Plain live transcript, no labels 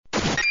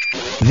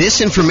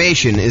This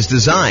information is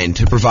designed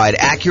to provide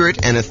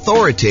accurate and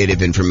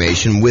authoritative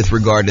information with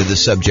regard to the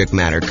subject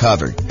matter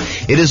covered.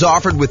 It is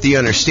offered with the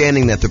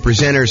understanding that the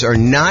presenters are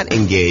not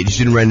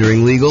engaged in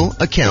rendering legal,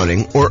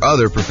 accounting, or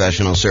other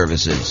professional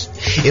services.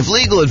 If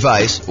legal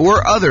advice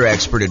or other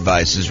expert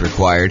advice is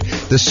required,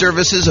 the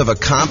services of a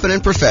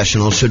competent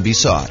professional should be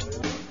sought.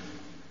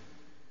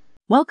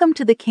 Welcome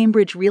to the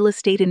Cambridge Real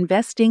Estate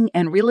Investing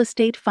and Real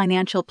Estate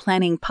Financial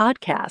Planning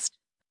podcast.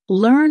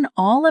 Learn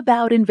all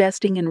about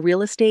investing in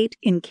real estate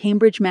in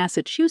Cambridge,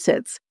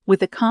 Massachusetts,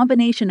 with a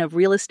combination of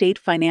real estate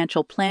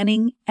financial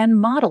planning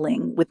and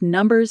modeling with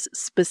numbers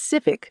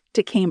specific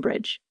to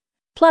Cambridge.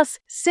 Plus,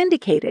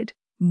 syndicated,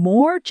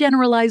 more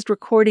generalized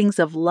recordings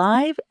of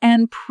live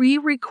and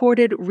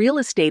pre-recorded real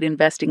estate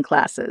investing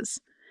classes.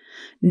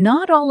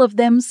 Not all of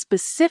them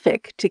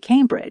specific to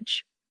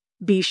Cambridge.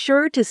 Be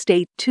sure to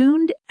stay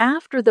tuned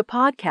after the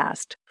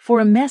podcast for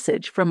a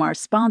message from our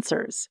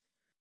sponsors.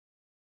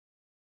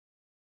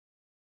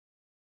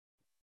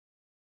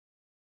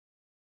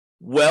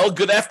 Well,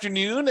 good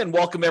afternoon and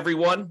welcome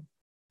everyone.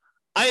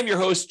 I am your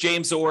host,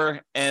 James Orr,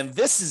 and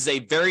this is a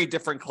very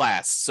different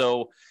class.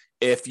 So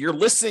if you're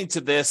listening to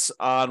this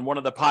on one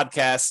of the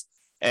podcasts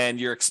and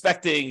you're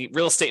expecting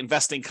real estate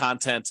investing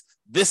content,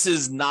 this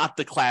is not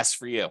the class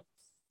for you.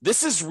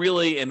 This is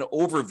really an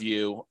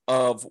overview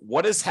of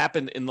what has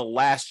happened in the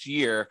last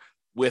year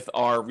with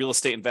our real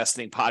estate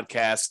investing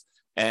podcast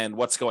and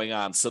what's going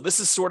on. So this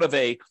is sort of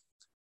a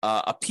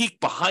peek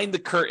behind the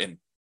curtain,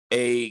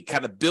 a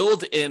kind of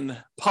build in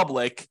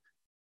public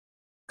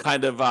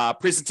kind of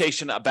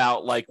presentation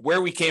about like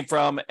where we came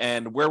from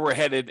and where we're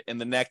headed in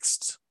the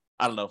next,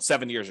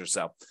 7 years or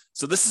so.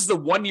 So this is the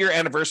 1 year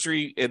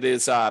anniversary. It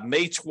is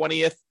May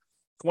 20th,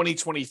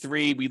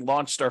 2023. We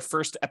launched our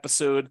first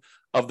episode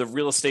of the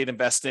real estate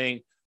investing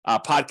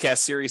podcast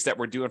series that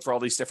we're doing for all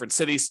these different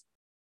cities.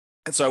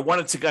 And so I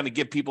wanted to kind of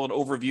give people an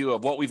overview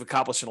of what we've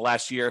accomplished in the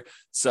last year.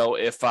 So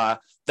if that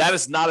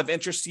is not of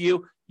interest to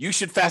you, you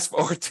should fast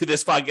forward to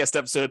this podcast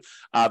episode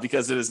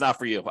because it is not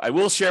for you. I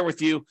will share with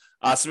you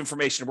some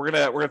information. We're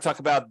gonna talk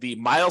about the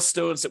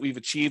milestones that we've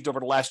achieved over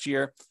the last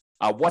year,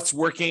 what's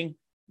working,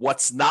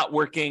 what's not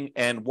working,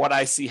 and what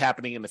I see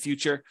happening in the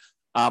future.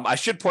 I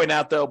should point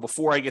out, though,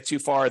 before I get too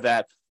far,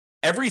 that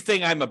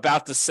everything I'm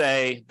about to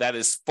say that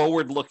is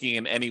forward-looking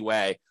in any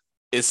way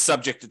is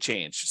subject to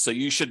change. So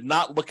you should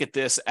not look at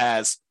this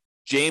as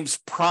James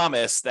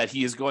promised that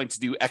he is going to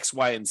do X,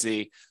 Y, and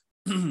Z.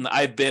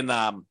 I've been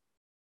a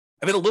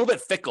little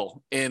bit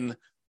fickle in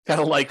kind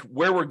of like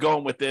where we're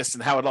going with this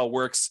and how it all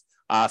works.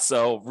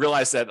 So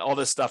realize that all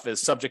this stuff is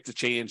subject to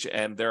change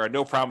and there are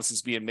no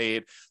promises being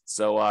made.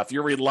 So if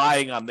you're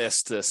relying on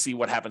this to see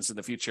what happens in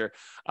the future,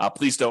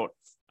 please don't.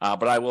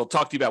 But I will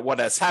talk to you about what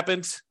has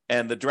happened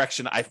and the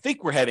direction I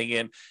think we're heading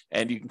in,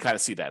 and you can kind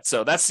of see that.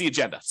 So that's the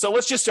agenda. So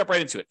let's just jump right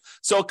into it.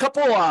 So a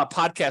couple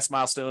podcast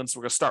milestones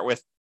we're going to start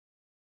with.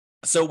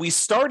 So we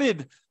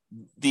started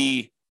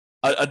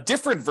a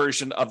different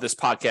version of this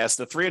podcast,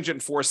 the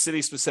 304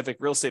 city-specific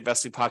real estate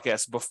investing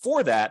podcast.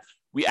 Before that,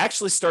 we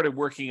actually started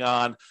working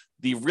on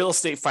the real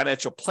estate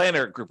financial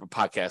planner group of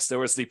podcasts. There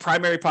was the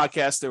primary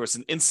podcast. There was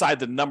an Inside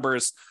the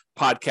Numbers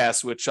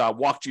podcast, which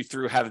walked you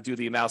through how to do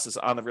the analysis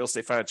on the real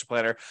estate financial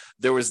planner.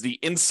 There was the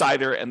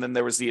Insider, and then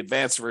there was the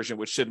advanced version,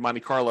 which did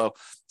Monte Carlo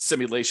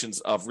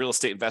simulations of real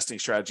estate investing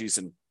strategies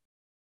and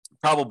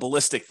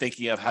probabilistic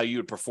thinking of how you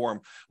would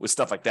perform with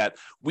stuff like that.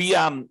 We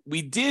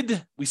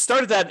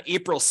started that on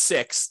April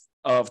 6th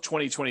of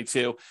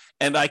 2022,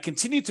 and I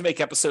continued to make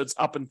episodes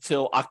up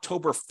until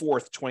October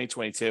 4th,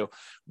 2022.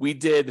 We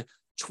did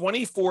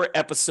 24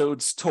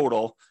 episodes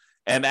total,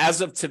 and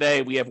as of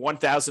today, we have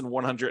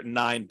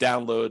 1,109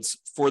 downloads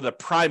for the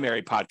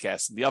primary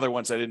podcast. The other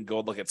ones I didn't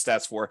go look at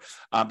stats for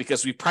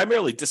because we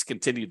primarily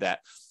discontinued that.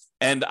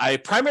 And I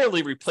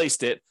primarily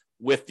replaced it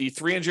with the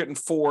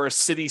 304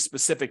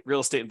 city-specific real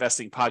estate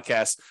investing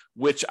podcast,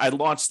 which I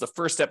launched the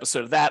first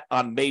episode of that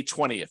on May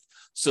 20th.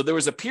 So there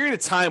was a period of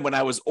time when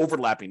I was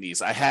overlapping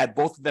these. I had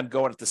both of them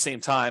going at the same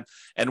time,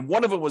 and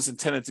one of them was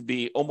intended to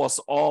be almost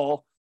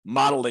all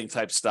modeling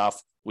type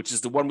stuff, which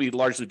is the one we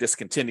largely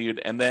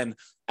discontinued. And then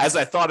as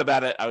I thought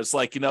about it, I was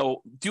like,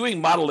 doing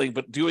modeling,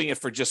 but doing it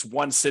for just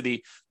one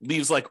city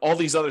leaves like all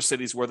these other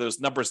cities where those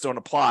numbers don't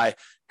apply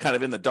kind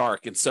of in the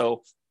dark. And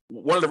so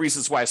one of the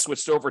reasons why I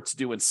switched over to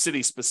doing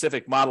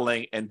city-specific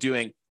modeling and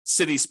doing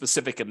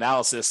city-specific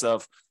analysis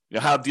of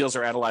how deals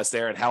are analyzed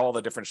there and how all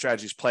the different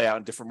strategies play out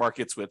in different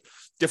markets with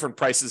different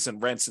prices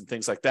and rents and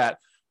things like that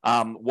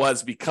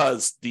was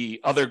because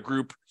the other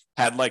group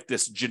had like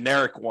this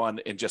generic one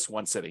in just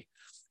one city.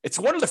 It's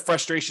one of the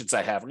frustrations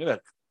I have. I'm going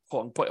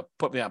to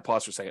put me on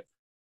pause for a second.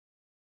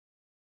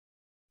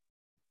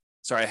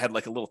 Sorry, I had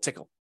like a little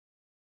tickle.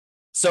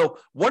 So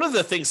one of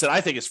the things that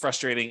I think is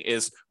frustrating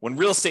is when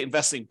real estate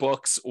investing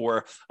books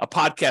or a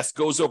podcast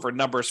goes over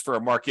numbers for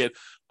a market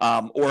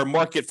or a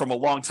market from a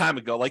long time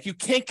ago. Like you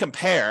can't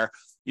compare,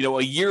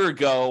 a year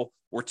ago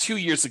or 2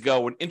 years ago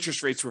when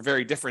interest rates were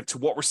very different to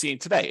what we're seeing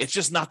today. It's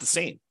just not the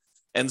same.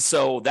 And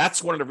so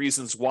that's one of the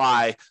reasons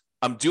why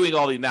I'm doing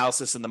all the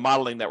analysis and the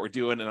modeling that we're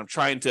doing. And I'm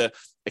trying to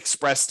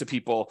express to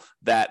people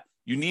that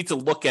you need to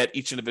look at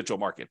each individual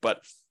market.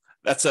 But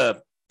that's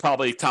a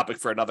probably topic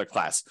for another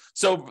class.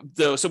 So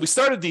we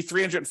started the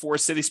 304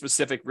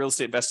 city-specific real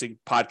estate investing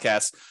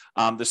podcast.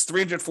 There's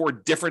 304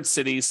 different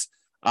cities.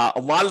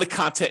 A lot of the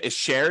content is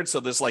shared. So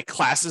there's like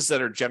classes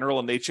that are general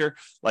in nature,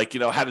 like,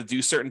 how to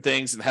do certain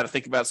things and how to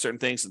think about certain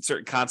things and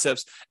certain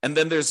concepts. And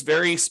then there's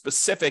very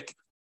specific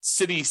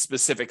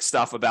city-specific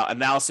stuff about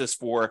analysis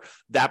for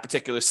that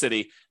particular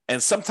city.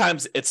 And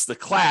sometimes it's the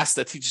class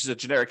that teaches a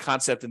generic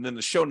concept, and then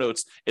the show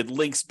notes, it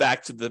links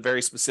back to the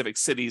very specific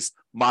cities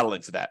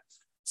modeling to that.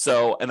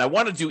 So, and I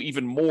want to do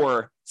even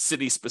more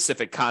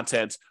city-specific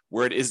content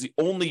where it is the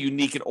only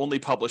unique and only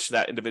published to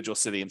that individual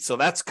city. And so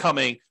that's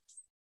coming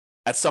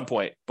at some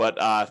point, but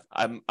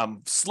I'm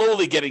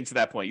slowly getting to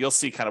that point. You'll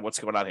see kind of what's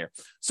going on here.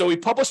 So we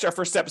published our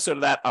first episode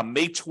of that on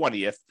May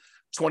 20th,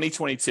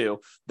 2022.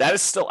 That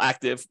is still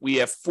active. We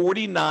have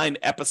 49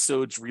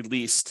 episodes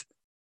released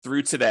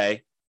through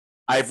today.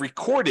 I've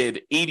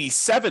recorded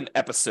 87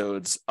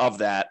 episodes of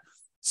that.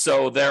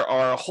 So there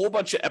are a whole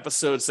bunch of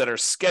episodes that are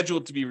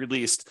scheduled to be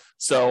released.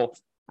 So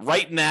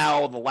right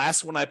now, the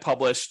last one I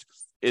published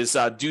is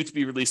due to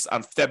be released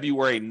on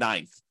February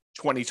 9th,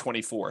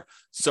 2024.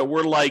 So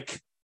we're like,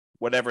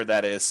 whatever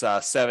that is,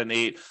 7,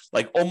 8,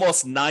 like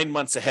almost 9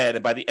 months ahead.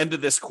 And by the end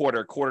of this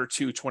quarter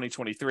 2,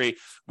 2023,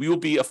 we will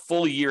be a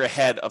full year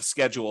ahead of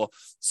schedule.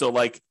 So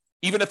like,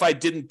 even if I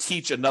didn't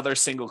teach another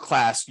single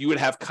class, you would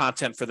have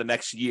content for the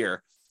next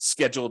year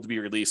scheduled to be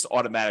released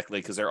automatically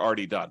because they're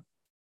already done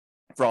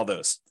for all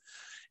those.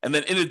 And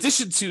then in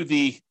addition to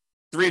the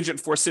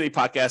 304 City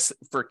podcast,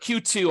 for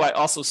Q2, I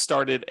also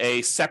started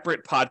a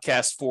separate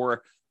podcast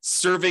for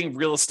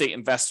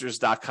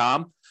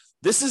servingrealestateinvestors.com.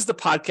 This is the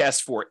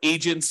podcast for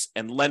agents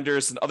and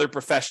lenders and other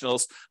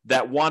professionals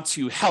that want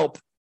to help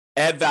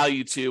add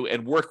value to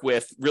and work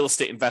with real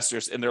estate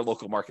investors in their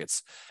local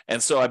markets.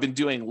 And so I've been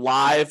doing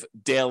live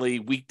daily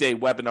weekday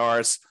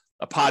webinars,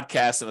 a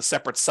podcast, and a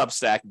separate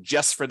Substack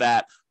just for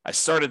that. I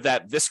started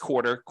that this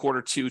quarter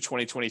 2,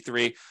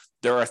 2023.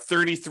 There are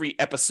 33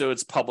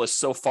 episodes published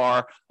so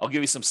far. I'll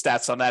give you some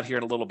stats on that here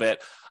in a little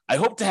bit. I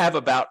hope to have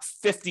about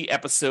 50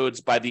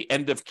 episodes by the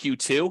end of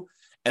Q2,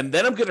 and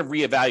then I'm going to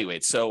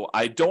reevaluate. So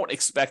I don't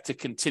expect to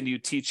continue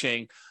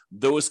teaching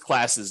those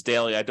classes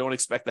daily. I don't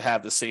expect to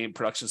have the same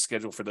production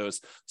schedule for those.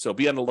 So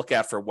be on the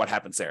lookout for what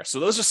happens there. So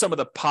those are some of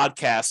the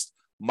podcast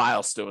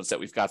milestones that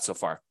we've got so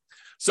far.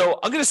 So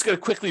I'm just going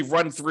to quickly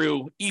run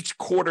through each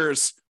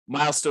quarter's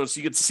milestones so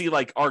you can see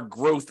like our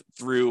growth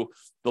through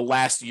the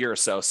last year or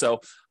so. So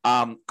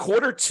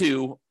quarter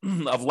 2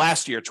 of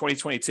last year,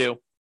 2022,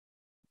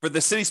 for the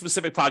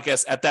city-specific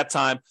podcast, at that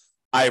time,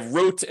 I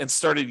wrote and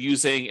started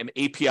using an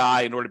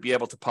API in order to be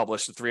able to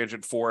publish the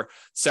 304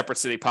 separate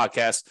city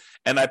podcasts,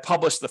 and I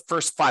published the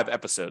first 5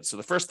 episodes. So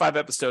the first 5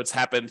 episodes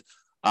happened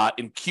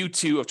in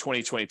Q2 of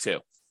 2022.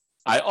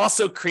 I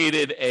also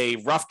created a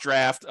rough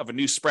draft of a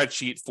new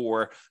spreadsheet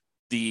for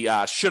the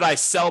should I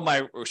sell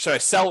or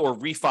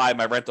refi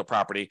my rental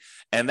property,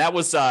 and that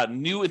was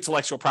new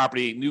intellectual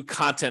property, new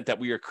content that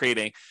we are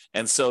creating,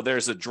 and so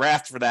there's a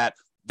draft for that.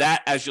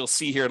 That, as you'll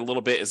see here in a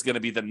little bit, is going to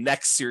be the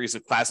next series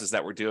of classes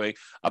that we're doing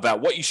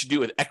about what you should do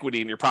with equity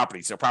in your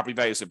property. So property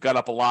values have gone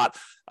up a lot.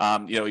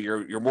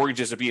 Your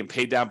mortgages are being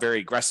paid down very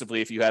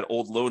aggressively if you had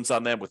old loans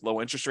on them with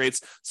low interest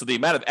rates. So the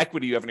amount of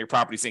equity you have in your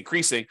property is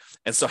increasing.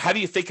 And so how do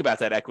you think about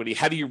that equity?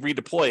 How do you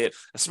redeploy it,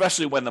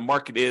 especially when the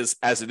market is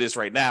as it is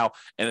right now,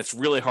 and it's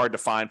really hard to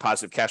find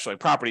positive cash flowing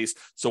properties?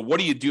 So what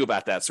do you do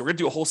about that? So we're going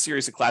to do a whole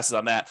series of classes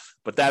on that,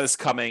 but that is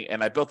coming.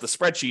 And I built the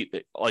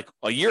spreadsheet like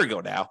a year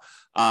ago now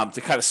to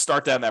kind of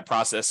start down that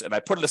process. And I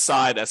put it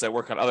aside as I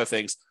work on other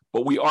things,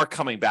 but we are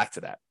coming back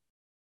to that.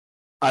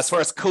 As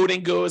far as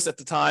coding goes at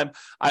the time,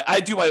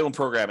 I do my own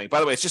programming. By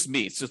the way, it's just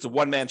me. It's just a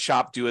one-man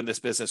shop doing this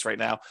business right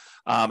now.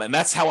 And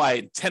that's how I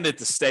intended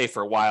to stay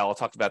for a while. I'll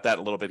talk about that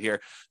a little bit here.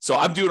 So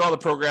I'm doing all the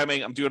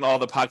programming. I'm doing all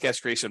the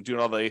podcast creation. I'm doing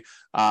all the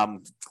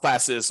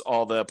classes,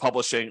 all the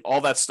publishing,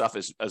 all that stuff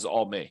is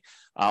all me.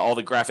 All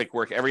the graphic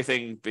work,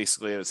 everything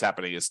basically that's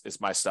happening is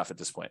my stuff at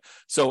this point.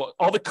 So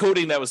all the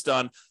coding that was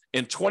done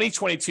in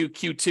 2022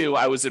 Q2,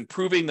 I was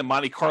improving the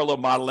Monte Carlo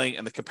modeling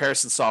and the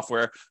comparison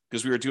software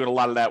because we were doing a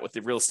lot of that with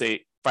the real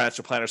estate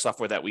financial planner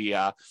software that we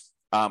are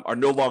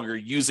no longer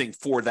using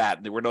for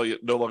that. We're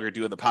no longer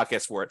doing the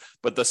podcast for it,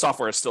 but the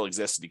software still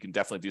exists, and you can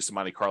definitely do some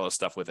Monte Carlo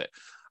stuff with it.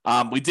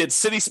 We did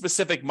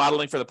city-specific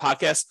modeling for the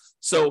podcast.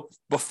 So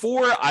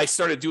before I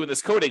started doing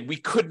this coding,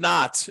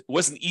 it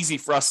wasn't easy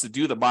for us to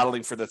do the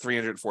modeling for the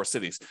 304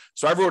 cities.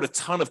 So I wrote a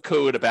ton of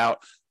code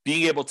about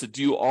being able to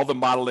do all the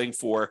modeling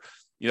for,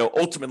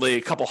 ultimately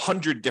a couple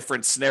hundred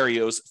different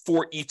scenarios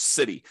for each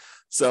city.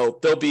 So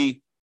there'll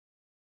be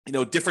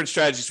different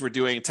strategies we're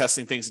doing,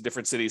 testing things in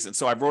different cities. And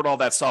so I wrote all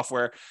that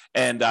software,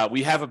 and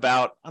we have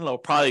about,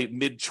 probably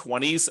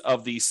mid-20s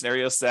of the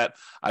scenarios that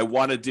I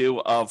want to do,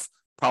 of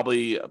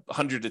probably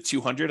 100 to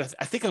 200.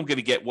 I think I'm going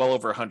to get well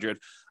over 100.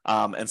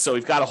 And so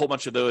we've got a whole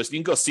bunch of those. You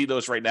can go see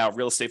those right now,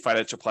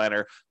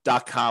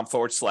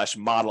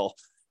 realestatefinancialplanner.com/model.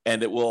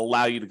 And it will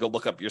allow you to go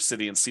look up your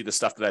city and see the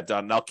stuff that I've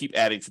done. And I'll keep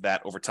adding to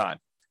that over time.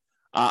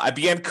 I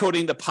began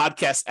coding the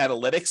podcast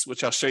analytics,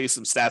 which I'll show you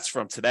some stats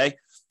from today.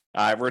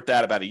 I wrote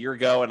that about a year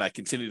ago, and I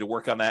continue to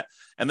work on that.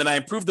 And then I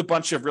improved a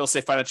bunch of Real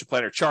Estate Financial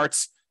Planner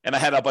charts, and I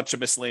had a bunch of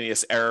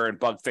miscellaneous error and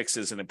bug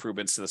fixes and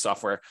improvements to the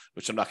software,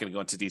 which I'm not going to go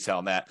into detail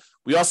on that.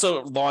 We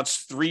also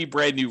launched 3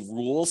 brand new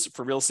rules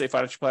for Real Estate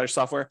Financial Planner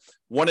software.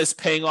 One is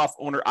paying off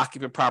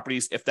owner-occupant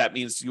properties if that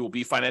means you will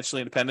be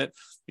financially independent.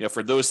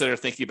 For those that are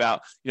thinking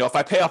about, if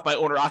I pay off my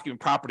owner-occupant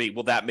property,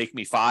 will that make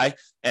me FI?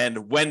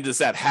 And when does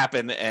that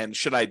happen? And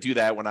should I do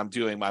that when I'm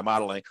doing my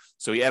modeling?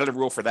 So we added a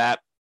rule for that.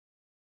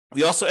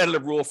 We also added a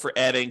rule for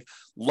adding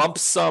lump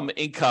sum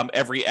income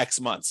every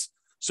X months.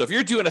 So if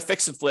you're doing a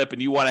fix and flip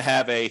and you want to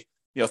have a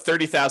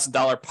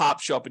 $30,000 pop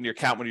show up in your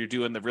account when you're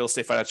doing the Real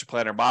Estate Financial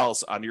Planner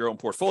models on your own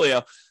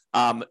portfolio,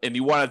 and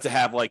you wanted to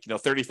have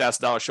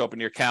 $30,000 show up in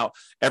your account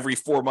every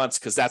 4 months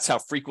because that's how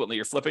frequently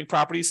you're flipping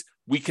properties,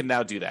 we can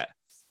now do that.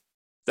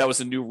 That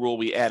was a new rule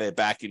we added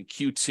back in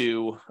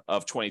Q2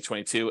 of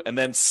 2022. And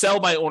then sell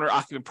my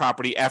owner-occupant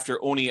property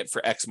after owning it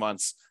for X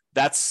months.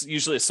 That's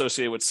usually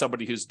associated with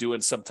somebody who's doing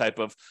some type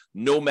of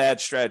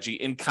nomad strategy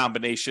in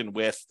combination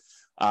with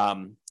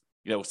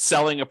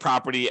selling a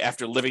property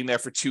after living there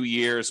for 2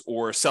 years,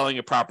 or selling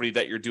a property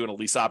that you're doing a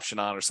lease option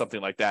on or something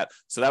like that.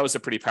 So that was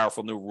a pretty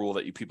powerful new rule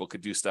that you people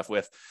could do stuff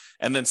with.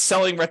 And then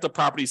selling rental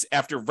properties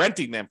after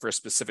renting them for a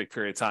specific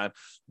period of time.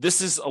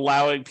 This is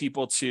allowing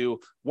people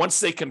to, once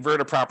they convert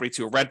a property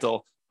to a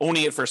rental,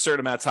 owning it for a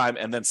certain amount of time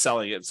and then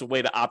selling it. It's a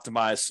way to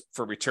optimize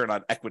for return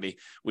on equity,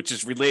 which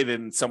is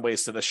related in some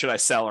ways to the should I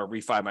sell or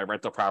refi my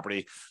rental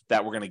property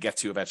that we're going to get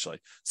to eventually.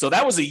 So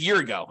that was a year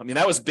ago. I mean,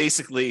 that was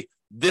basically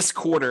this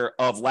quarter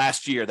of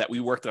last year that we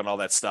worked on all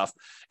that stuff.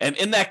 And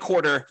in that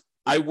quarter,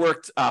 I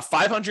worked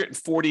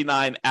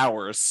 549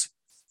 hours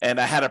and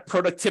I had a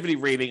productivity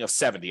rating of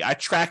 70. I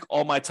track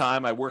all my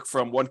time. I work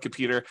from one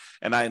computer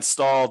and I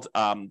installed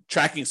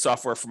tracking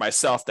software for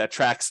myself that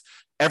tracks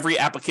every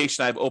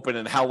application I've opened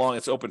and how long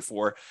it's open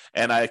for.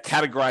 And I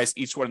categorize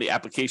each one of the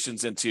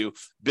applications into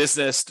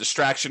business,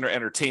 distraction or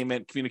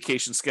entertainment,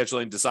 communication,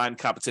 scheduling, design,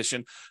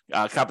 composition,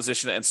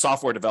 and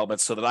software development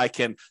so that I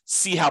can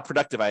see how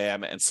productive I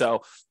am. And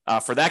so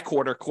for that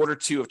quarter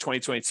 2 of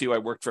 2022, I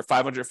worked for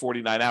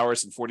 549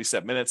 hours and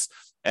 47 minutes,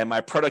 and my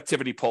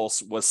productivity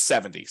pulse was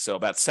 70. So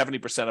about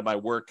 70% of my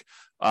work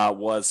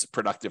was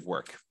productive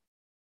work.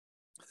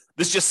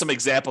 This is just some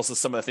examples of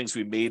some of the things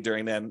we made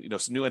during then,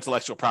 some new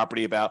intellectual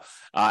property about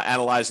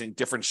analyzing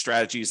different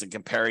strategies and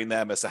comparing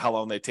them as to how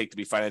long they take to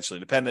be financially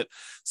independent.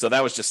 So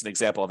that was just an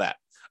example of that.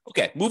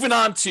 Okay, moving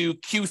on to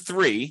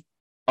Q3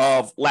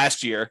 of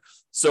last year.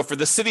 So for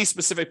the City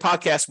Specific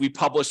podcast, we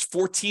published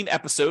 14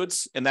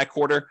 episodes in that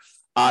quarter.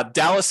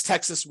 Dallas,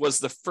 Texas was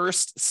the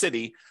first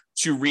city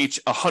to reach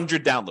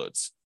 100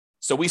 downloads.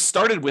 So we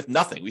started with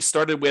nothing. We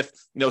started with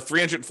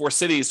 304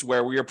 cities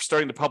where we were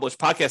starting to publish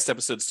podcast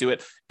episodes to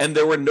it, and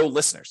there were no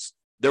listeners.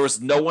 There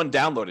was no one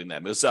downloading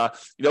them. It was,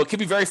 it can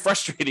be very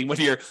frustrating when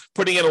you're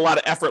putting in a lot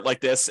of effort like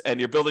this, and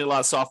you're building a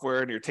lot of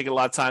software, and you're taking a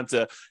lot of time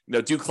to,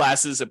 do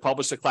classes and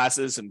publish the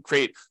classes and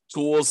create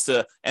tools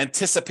to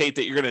anticipate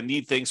that you're going to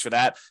need things for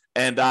that,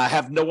 and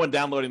have no one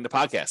downloading the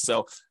podcast.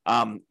 So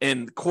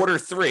in quarter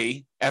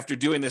 3, after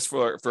doing this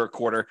for a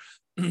quarter,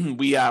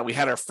 we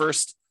had our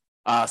first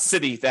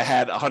city that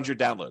had 100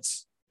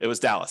 downloads. It was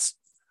Dallas.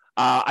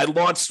 I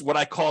launched what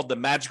I called the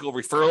magical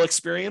referral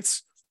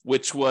experience,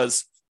 which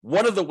was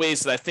one of the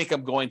ways that I think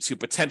I'm going to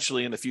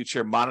potentially in the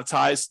future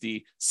monetize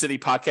the City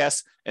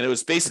podcast. And it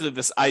was basically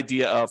this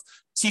idea of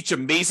teach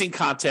amazing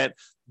content,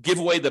 give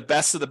away the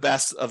best of the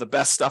best of the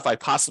best stuff I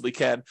possibly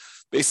can,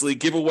 basically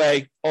give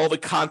away all the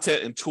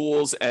content and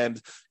tools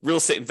and real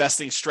estate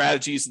investing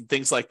strategies and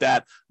things like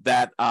that,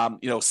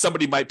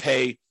 somebody might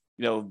pay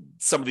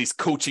some of these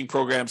coaching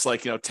programs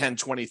like, 10,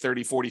 20,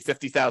 30, 40,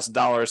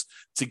 $50,000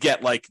 to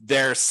get like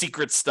their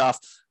secret stuff.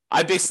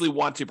 I basically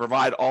want to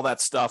provide all that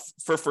stuff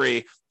for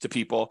free to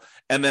people.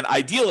 And then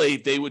ideally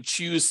they would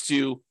choose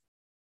to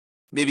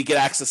maybe get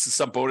access to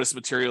some bonus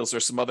materials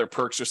or some other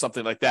perks or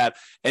something like that,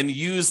 and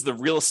use the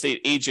real estate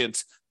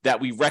agent that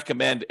we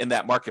recommend in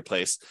that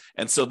marketplace.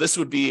 And so this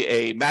would be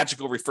a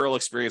magical referral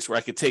experience where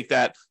I could take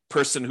that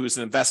person who's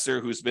an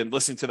investor who's been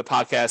listening to the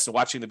podcast and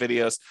watching the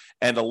videos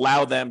and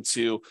allow them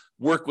to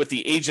work with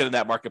the agent in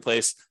that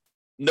marketplace,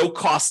 no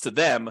cost to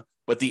them,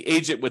 but the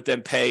agent would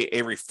then pay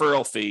a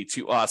referral fee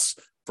to us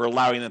for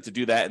allowing them to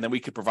do that. And then we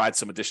could provide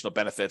some additional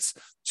benefits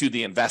to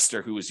the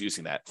investor who is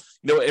using that.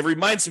 It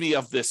reminds me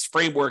of this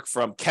framework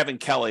from Kevin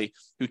Kelly,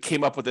 who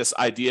came up with this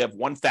idea of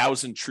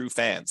 1,000 true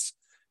fans.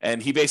 And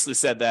he basically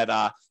said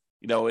that,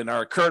 in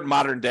our current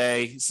modern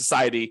day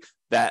society,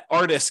 that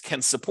artists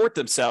can support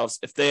themselves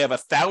if they have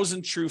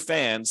 1,000 true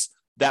fans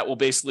that will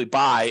basically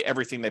buy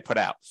everything they put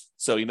out.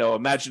 So,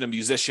 imagine a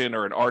musician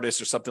or an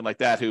artist or something like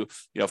that who,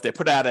 if they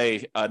put out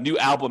a new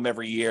album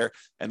every year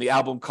and the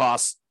album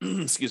costs,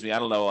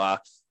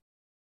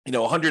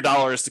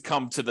 $100 to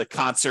come to the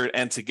concert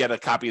and to get a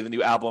copy of the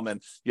new album.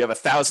 And you have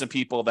 1,000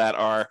 people that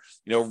are,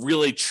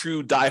 really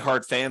true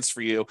diehard fans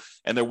for you,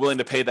 and they're willing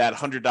to pay that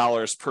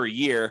 $100 per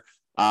year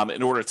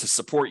in order to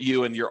support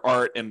you and your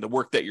art and the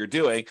work that you're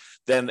doing.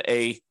 Then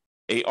a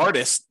a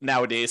artist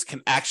nowadays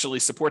can actually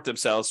support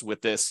themselves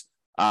with this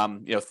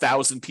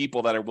 1,000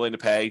 people that are willing to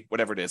pay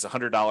whatever it is,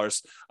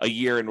 $100 a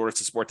year in order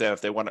to support them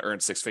if they want to earn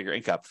six-figure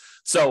income.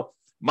 So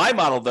my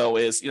model, though,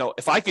 is,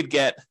 if I could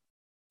get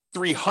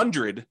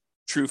 300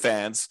 true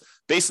fans,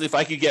 basically, if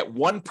I could get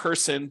one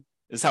person,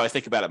 this is how I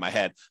think about it in my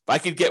head. If I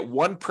could get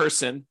one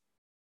person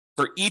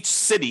for each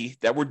city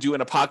that we're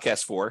doing a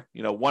podcast for,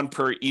 one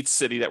per each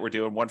city that we're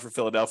doing, one for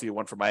Philadelphia,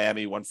 one for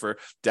Miami, one for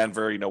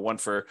Denver, one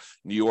for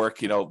New York,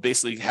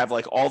 basically have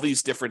like all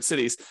these different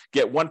cities,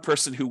 get one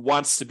person who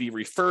wants to be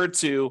referred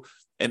to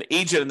an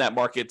agent in that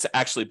market to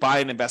actually buy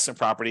an investment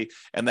property.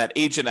 And that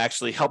agent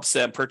actually helps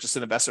them purchase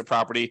an investment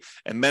property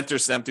and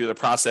mentors them through the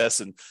process.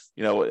 And,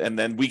 and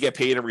then we get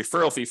paid a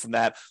referral fee from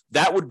that.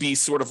 That would be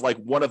sort of like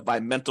one of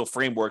my mental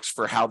frameworks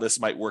for how this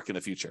might work in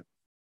the future.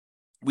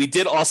 We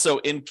did also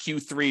in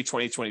Q3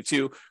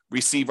 2022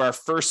 receive our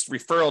first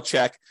referral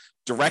check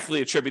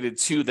directly attributed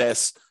to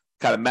this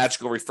kind of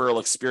magical referral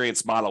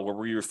experience model where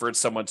we referred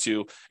someone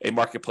to a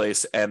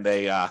marketplace and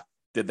they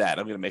did that.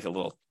 I'm going to make a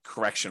little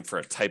correction for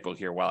a typo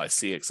here while I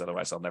see it, because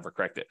otherwise I'll never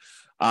correct it.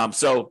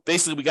 So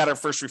basically we got our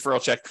first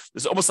referral check.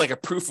 There's almost like a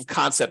proof of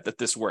concept that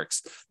this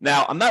works.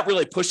 Now, I'm not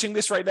really pushing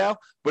this right now,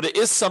 but it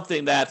is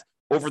something that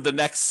over the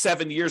next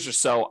 7 years or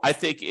so, I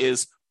think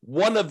is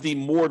one of the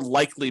more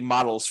likely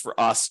models for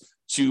us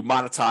to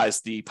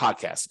monetize the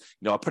podcast.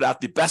 I put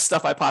out the best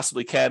stuff I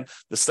possibly can,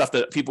 the stuff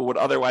that people would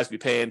otherwise be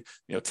paying,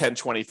 $10,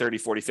 $20,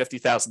 $30, $40,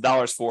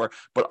 $50,000 for,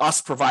 but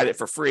us provide it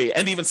for free,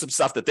 and even some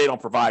stuff that they don't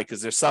provide,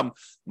 because there's some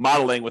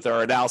modeling with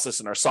our analysis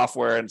and our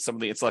software and some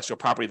of the intellectual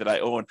property that I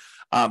own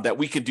that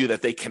we can do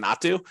that they cannot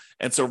do.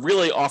 And so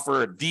really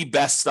offer the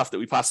best stuff that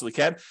we possibly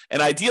can.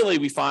 And ideally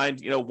we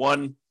find,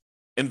 one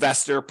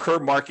investor per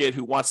market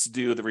who wants to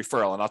do the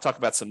referral. And I'll talk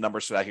about some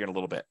numbers for that here in a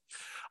little bit.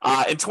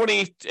 In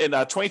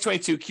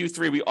 2022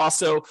 Q3, we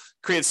also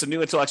created some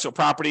new intellectual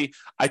property.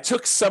 I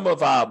took some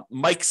of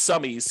Mike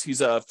Summey's.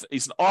 He's an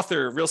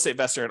author, real estate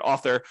investor, and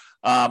author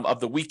of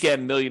the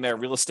Weekend Millionaire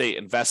Real Estate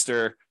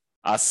Investor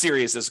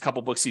series. There's a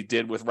couple books he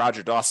did with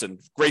Roger Dawson.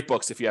 Great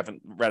books if you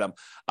haven't read them.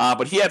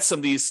 But he had some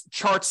of these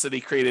charts that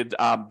he created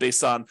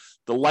based on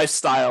the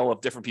lifestyle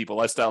of different people,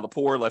 lifestyle of the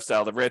poor,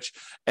 lifestyle of the rich.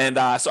 And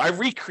so I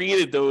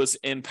recreated those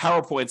in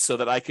PowerPoint so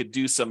that I could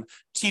do some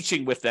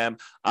teaching with them.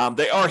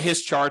 They are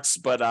his charts,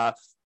 but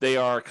they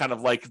are kind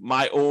of like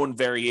my own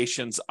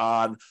variations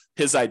on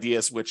his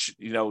ideas, which,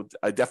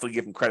 I definitely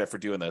give him credit for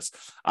doing this.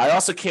 I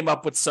also came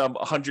up with some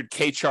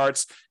 100K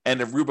charts and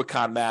a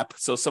Rubicon map.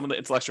 So some of the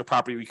intellectual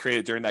property we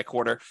created during that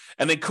quarter.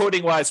 And then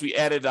coding wise, we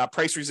added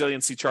price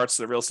resiliency charts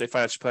to the Real Estate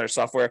Financial Planner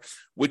software,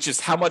 which is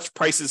how much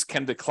prices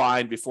can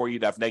decline before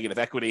you'd have negative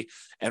equity.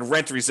 And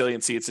rent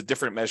resiliency, it's a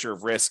different measure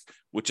of risk,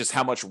 which is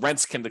how much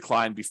rents can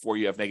decline before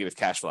you have negative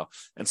cash flow.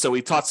 And so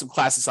we taught some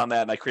classes on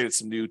that, and I created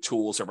some new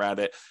tools around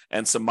it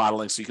and some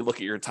modeling. So you can look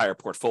at your entire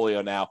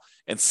portfolio now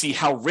and see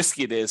how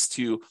risky it is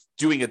to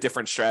doing a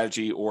different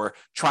strategy or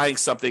trying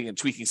something and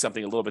tweaking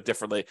something a little bit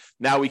differently.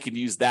 Now we can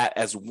use that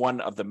as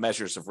one of the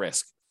measures of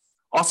risk.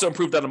 Also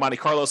improved on the Monte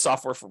Carlo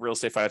software for Real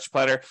Estate Financial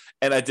Planner,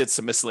 and I did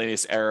some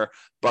miscellaneous error,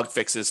 bug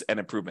fixes, and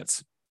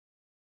improvements.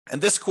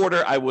 And this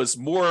quarter, I was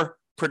more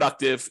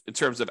productive in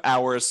terms of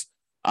hours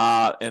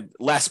and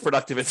less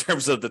productive in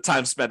terms of the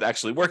time spent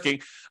actually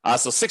working.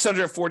 So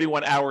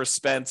 641 hours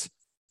spent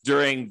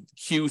during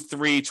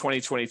Q3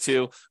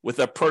 2022 with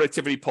a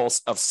productivity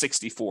pulse of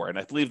 64. And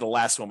I believe the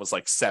last one was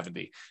like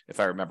 70,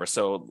 if I remember.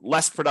 So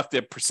less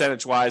productive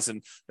percentage-wise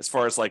and as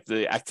far as like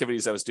the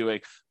activities I was doing,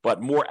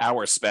 but more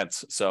hours spent.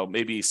 So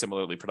maybe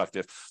similarly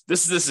productive.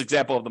 This is this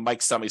example of the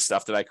Mike Summey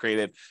stuff that I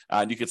created.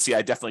 And you can see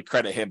I definitely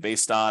credit him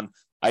based on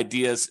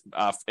ideas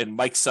in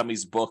Mike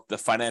Summey's book, The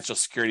Financial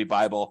Security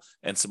Bible,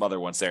 and some other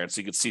ones there. And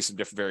so you can see some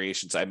different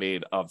variations I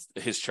made of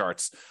his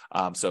charts.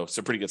 So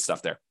some pretty good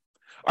stuff there.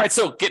 All right,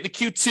 so getting to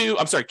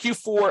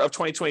Q4 of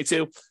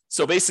 2022.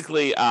 So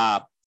basically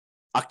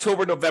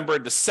October, November,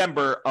 and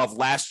December of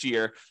last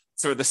year,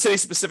 for the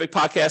city-specific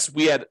podcast,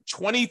 we had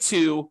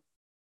 22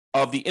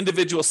 of the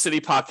individual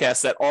city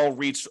podcasts that all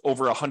reached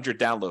over 100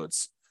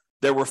 downloads.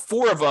 There were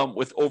 4 of them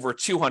with over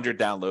 200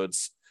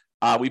 downloads.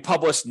 We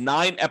published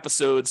 9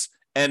 episodes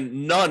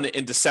and none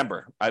in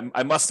December.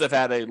 I must have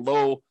had a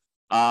low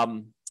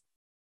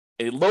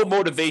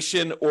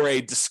motivation or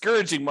a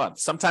discouraging month.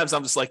 Sometimes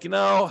I'm just like,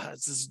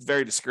 this is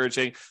very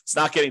discouraging. It's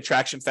not getting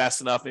traction fast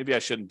enough. Maybe I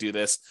shouldn't do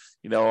this.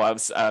 I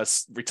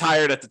was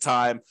retired at the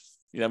time.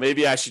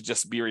 Maybe I should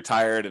just be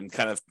retired and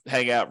kind of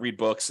hang out, read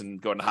books, and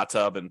go in the hot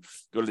tub and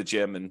go to the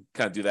gym and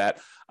kind of do that.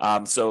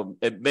 So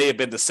it may have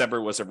been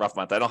December was a rough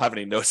month. I don't have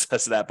any notes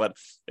as to that, but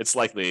it's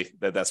likely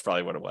that that's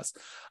probably what it was.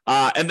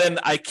 And then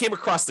I came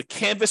across the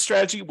Canvas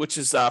strategy, which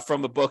is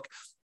from the book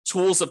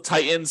Tools of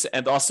Titans,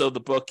 and also the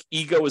book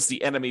Ego is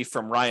the Enemy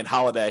from Ryan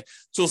Holiday.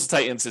 Tools of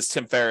Titans is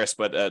Tim Ferriss,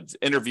 but an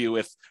interview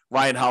with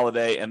Ryan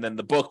Holiday, and then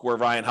the book where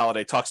Ryan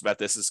Holiday talks about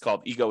this is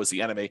called Ego is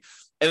the Enemy.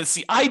 And it's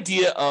the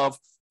idea of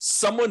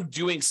someone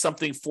doing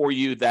something for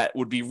you that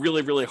would be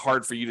really, really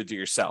hard for you to do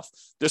yourself.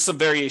 There's some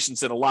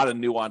variations and a lot of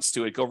nuance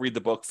to it. Go read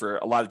the book for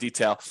a lot of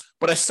detail.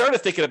 But I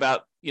started thinking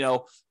about,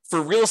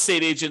 for real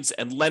estate agents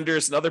and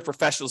lenders and other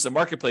professionals in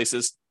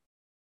marketplaces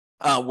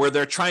where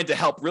they're trying to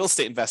help real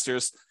estate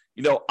investors,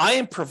 I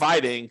am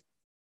providing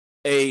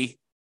a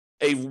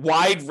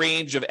wide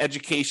range of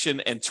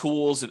education and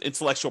tools and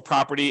intellectual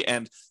property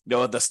and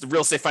the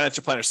real estate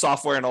financial planner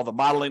software and all the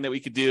modeling that we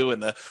could do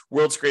and the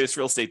world's greatest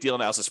real estate deal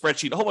analysis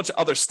spreadsheet, a whole bunch of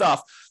other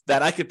stuff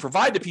that I could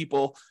provide to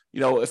people,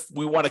 if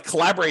we want to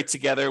collaborate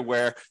together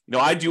where,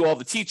 I do all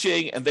the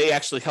teaching and they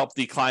actually help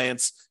the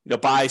clients,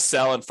 buy,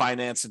 sell, and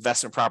finance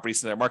investment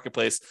properties in their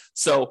marketplace.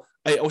 So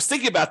I was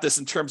thinking about this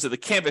in terms of the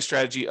Canvas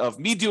strategy of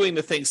me doing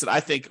the things that I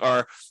think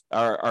are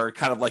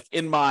kind of like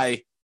in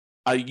my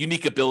a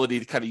unique ability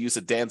to kind of use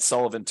a Dan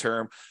Sullivan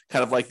term,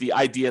 kind of like the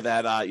idea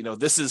that,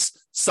 this is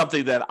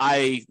something that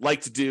I like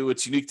to do.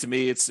 It's unique to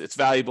me. It's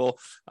valuable.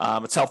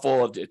 It's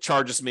helpful. It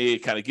charges me. It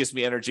kind of gives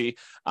me energy.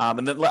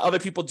 And then let other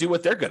people do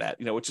what they're good at,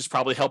 which is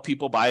probably help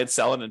people buy and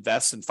sell and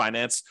invest and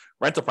finance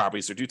rental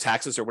properties or do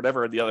taxes or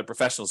whatever the other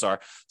professionals are.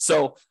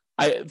 So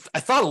I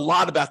thought a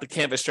lot about the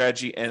Canvas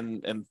strategy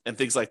and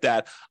things like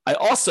that. I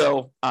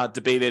also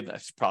debated, I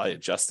should probably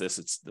adjust this.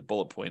 It's the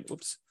bullet point.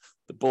 Whoops.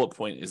 The bullet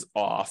point is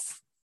off.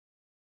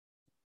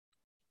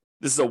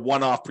 This is a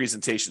one-off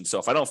presentation, so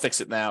if I don't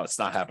fix it now, it's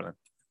not happening.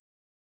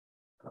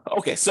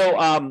 Okay, so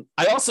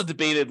I also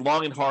debated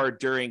long and hard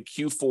during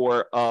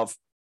Q4 of,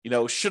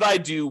 should I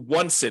do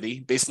one city,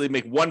 basically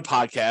make one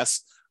podcast,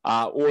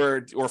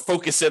 or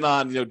focus in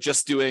on,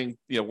 just doing,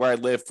 where I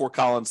live, Fort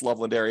Collins,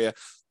 Loveland area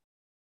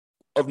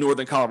of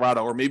Northern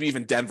Colorado, or maybe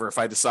even Denver if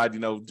I decide,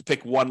 to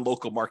pick one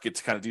local market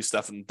to kind of do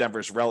stuff, and Denver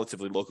is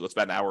relatively local. It's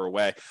about an hour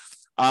away.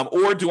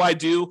 Or do I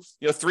do,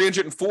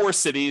 304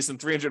 cities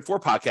and 304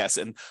 podcasts?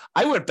 And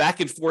I went back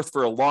and forth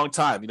for a long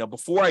time,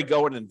 before I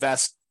go and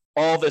invest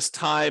all this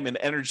time and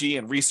energy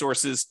and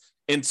resources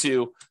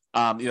into,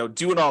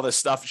 doing all this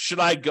stuff. Should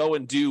I go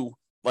and do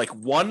like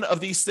one of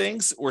these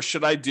things, or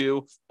should I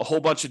do a whole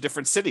bunch of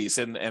different cities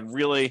and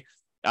really,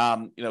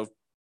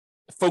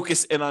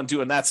 focus in on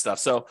doing that stuff?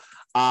 So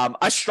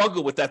I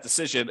struggled with that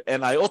decision,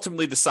 and I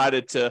ultimately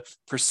decided to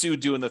pursue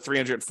doing the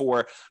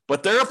 304.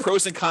 But there are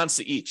pros and cons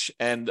to each,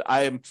 and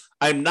I'm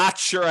not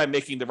sure I'm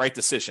making the right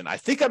decision. I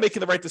think I'm making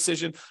the right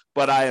decision,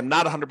 but I am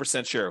not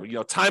 100% sure.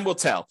 Time will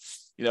tell.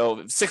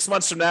 6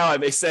 months from now, I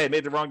may say I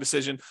made the wrong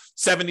decision.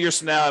 7 years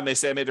from now, I may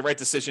say I made the right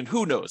decision.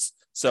 Who knows?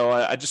 So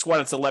I just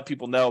wanted to let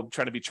people know,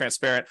 trying to be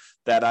transparent,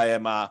 that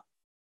I'm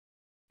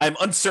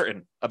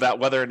uncertain about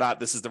whether or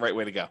not this is the right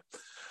way to go.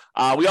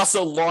 We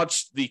also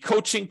launched the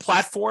coaching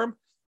platform.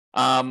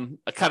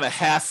 I kind of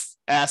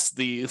half-assed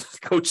the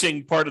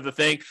coaching part of the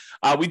thing.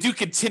 We do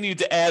continue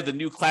to add the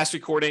new class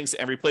recordings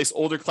and replace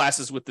older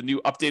classes with the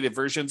new updated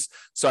versions.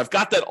 So I've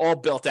got that all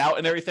built out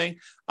and everything.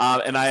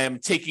 And I am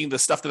taking the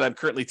stuff that I'm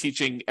currently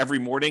teaching every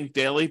morning,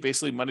 daily,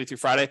 basically Monday through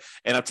Friday.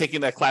 And I'm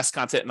taking that class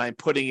content and I'm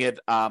putting it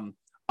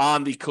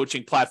on the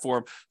coaching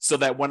platform, so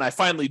that when I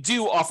finally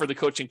do offer the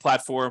coaching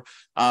platform,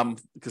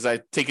 because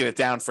I've taken it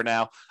down for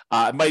now,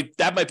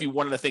 that might be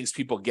one of the things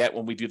people get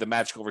when we do the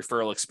magical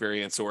referral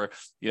experience, or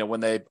when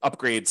they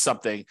upgrade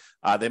something,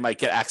 they might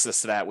get access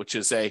to that, which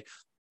is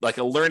like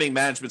a learning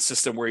management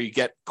system where you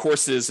get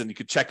courses and you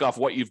can check off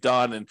what you've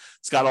done, and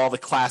it's got all the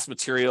class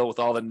material with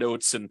all the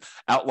notes and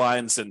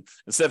outlines, and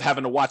instead of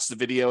having to watch the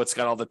video, it's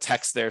got all the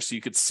text there so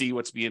you could see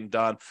what's being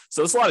done. So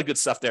there's a lot of good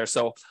stuff there.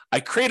 So I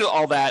created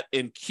all that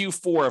in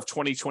Q4 of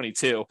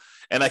 2022,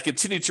 and I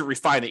continue to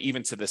refine it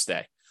even to this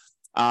day.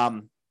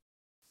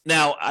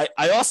 Now,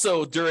 I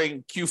also,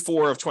 during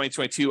Q4 of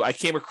 2022, I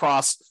came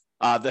across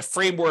the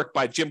framework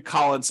by Jim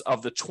Collins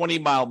of the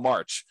 20-mile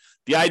march.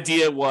 The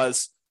idea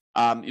was,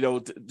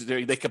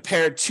 they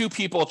compared two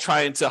people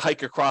trying to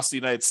hike across the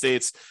United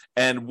States,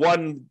 and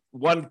one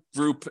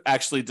group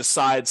actually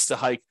decides to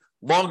hike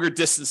longer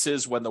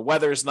distances when the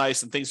weather is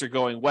nice and things are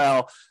going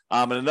well.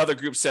 And another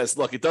group says,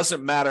 look, it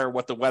doesn't matter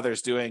what the weather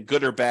is doing,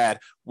 good or bad.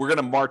 We're going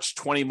to march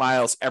 20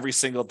 miles every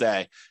single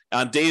day.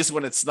 On days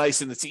when it's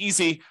nice and it's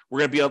easy, we're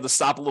going to be able to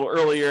stop a little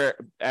earlier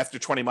after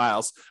 20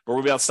 miles, but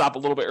we'll be able to stop a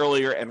little bit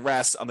earlier and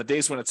rest. On the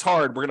days when it's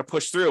hard, we're going to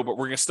push through, but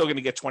we're still going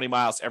to get 20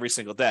 miles every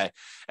single day.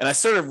 And I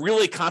started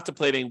really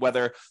contemplating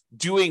whether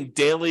doing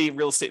daily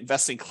real estate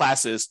investing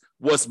classes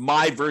was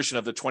my version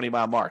of the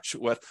 20-mile march.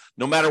 With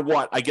no matter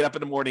what, I get up in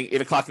the morning,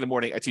 8 o'clock in the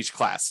morning, I teach a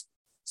class.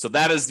 So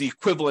that is the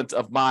equivalent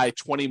of my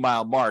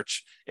 20-mile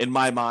march in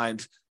my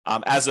mind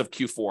as of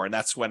Q4. And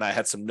that's when I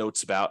had some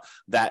notes about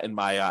that in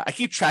my, I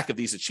keep track of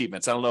these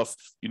achievements. I don't know if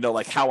you know,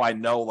 like how I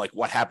know like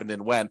what happened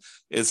and when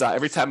is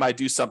every time I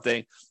do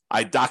something,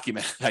 I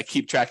document, I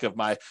keep track of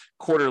my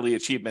quarterly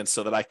achievements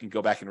so that I can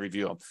go back and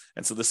review them.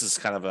 And so this is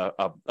kind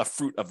of a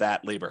fruit of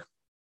that labor.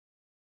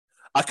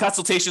 A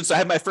consultation. So I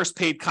had my first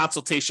paid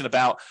consultation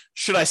about,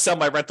 should I sell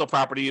my rental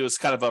property? It was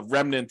kind of a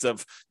remnant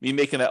of me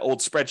making that old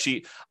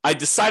spreadsheet. I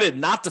decided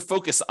not to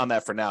focus on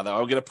that for now, though.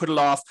 I'm going to put it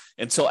off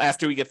until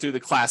after we get through the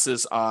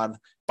classes on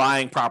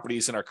buying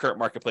properties in our current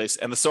marketplace.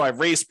 And so I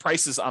raised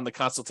prices on the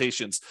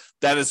consultations.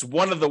 That is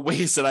one of the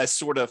ways that I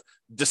sort of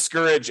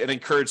discourage and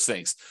encourage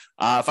things.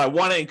 If I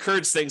want to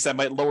encourage things, I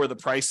might lower the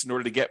price in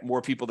order to get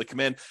more people to come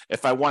in.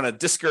 If I want to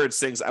discourage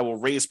things, I will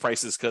raise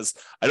prices because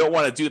I don't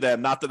want to do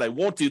them. Not that I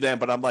won't do them,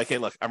 but I'm like, hey,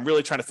 look, I'm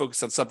really trying to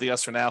focus on something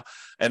else for now.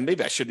 And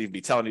maybe I shouldn't even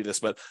be telling you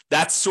this, but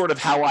that's sort of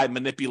how I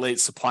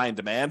manipulate supply and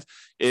demand.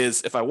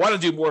 Is if I want to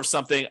do more of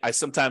something, I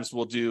sometimes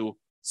will do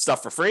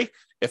stuff for free.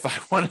 If I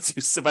don't want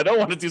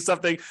to do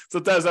something,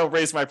 sometimes I'll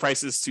raise my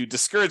prices to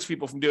discourage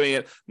people from doing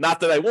it. Not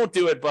that I won't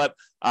do it, but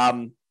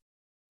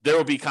there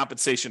will be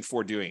compensation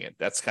for doing it.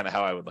 That's kind of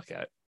how I would look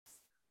at it.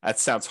 That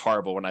sounds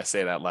horrible when I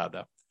say it out loud,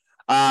 though.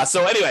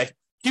 So anyway,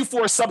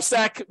 Q4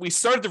 Substack, we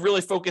started to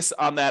really focus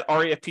on that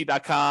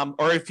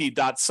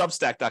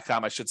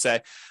refp.substack.com, I should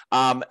say.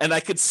 And I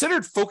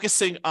considered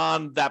focusing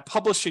on that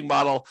publishing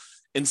model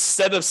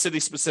instead of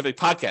city-specific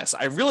podcasts.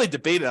 I really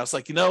debated. I was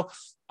like,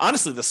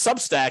 honestly, the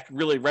Substack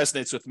really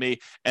resonates with me,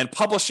 and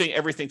publishing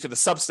everything to the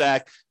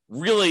Substack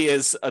really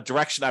is a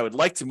direction I would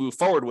like to move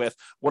forward with.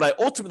 What I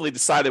ultimately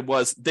decided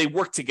was they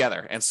work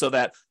together. And so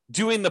that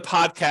doing the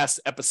podcast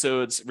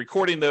episodes,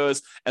 recording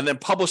those, and then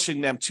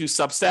publishing them to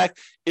Substack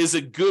is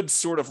a good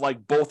sort of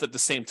like both at the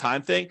same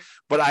time thing.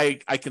 But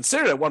I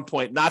considered at one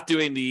point not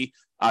doing the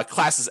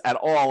classes at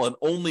all and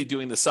only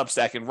doing the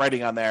Substack and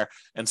writing on there.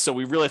 And so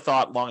we really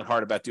thought long and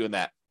hard about doing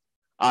that.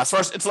 As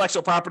far as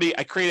intellectual property,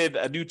 I created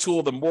a new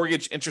tool, the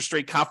Mortgage Interest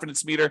Rate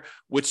Confidence Meter,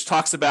 which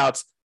talks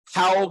about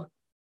how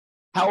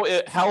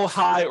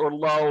high or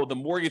low the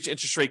mortgage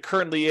interest rate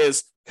currently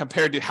is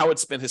compared to how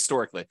it's been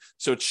historically.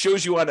 So it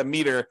shows you on a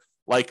meter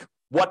like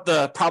what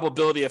the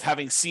probability of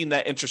having seen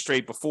that interest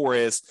rate before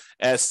is,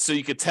 as so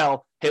you could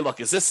tell, hey, look,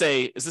 is this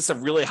a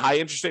really high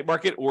interest rate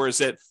market, or is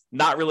it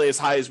not really as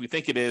high as we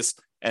think it is?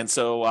 And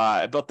so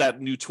I built that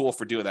new tool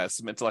for doing that.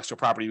 Some intellectual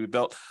property we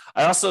built.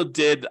 I also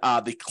did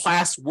the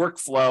class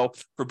workflow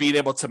for being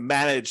able to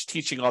manage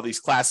teaching all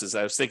these classes.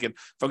 I was thinking,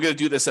 if I'm going to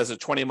do this as a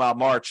 20-mile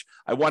march,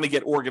 I want to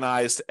get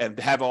organized and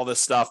have all this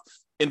stuff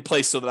in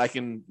place so that I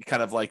can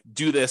kind of like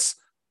do this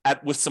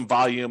with some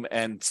volume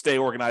and stay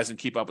organized and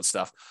keep up with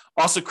stuff.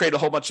 Also create a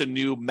whole bunch of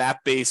new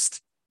map-based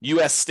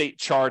U.S. state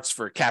charts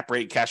for cap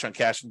rate, cash on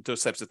cash, and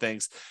those types of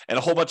things, and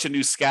a whole bunch of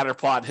new scatter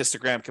plot and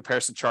histogram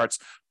comparison charts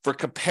for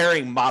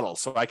comparing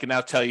models. So I can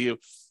now tell you,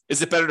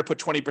 is it better to put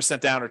 20%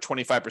 down or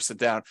 25%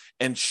 down,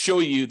 and show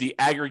you the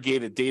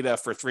aggregated data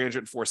for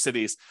 304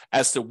 cities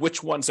as to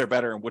which ones are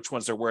better and which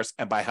ones are worse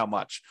and by how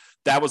much.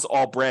 That was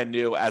all brand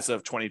new as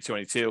of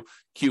 2022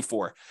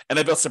 Q4. And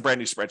I built some brand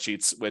new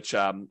spreadsheets, which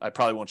I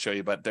probably won't show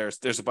you, but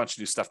there's a bunch of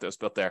new stuff that was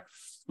built there.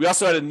 We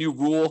also had a new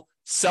rule: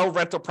 sell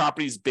rental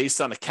properties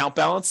based on account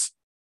balance.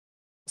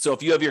 So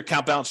if you have your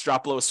account balance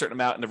drop below a certain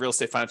amount in the real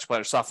estate financial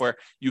planner software,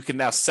 you can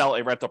now sell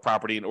a rental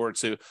property in order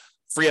to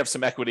free up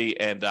some equity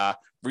and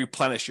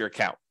replenish your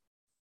account.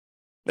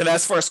 And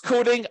as far as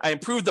coding, I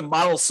improved the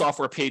model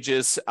software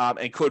pages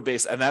and code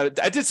base. And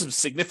I did some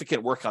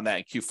significant work on that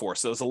in Q4.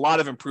 So there's a lot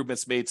of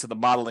improvements made to the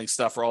modeling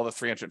stuff for all the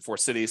 304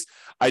 cities.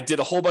 I did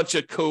a whole bunch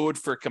of code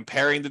for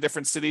comparing the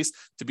different cities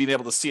to being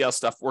able to see how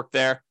stuff worked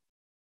there.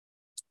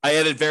 I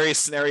added various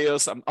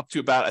scenarios. I'm up to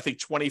about, I think,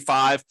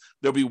 25.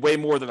 There'll be way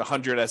more than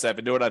 100 as I have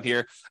a note on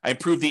here. I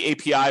improved the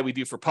API we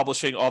do for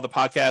publishing all the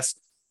podcasts.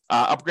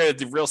 Upgraded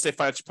the Real Estate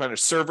Financial Planner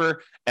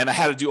server, and I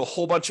had to do a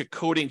whole bunch of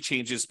coding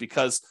changes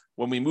because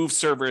when we moved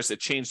servers, it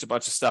changed a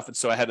bunch of stuff, and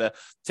so I had to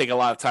take a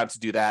lot of time to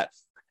do that.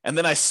 And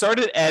then I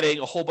started adding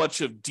a whole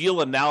bunch of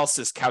deal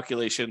analysis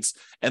calculations,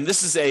 and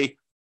this is a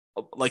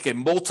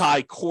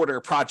multi-quarter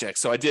project.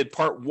 So I did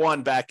part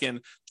one back in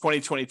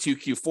 2022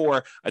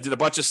 Q4. I did a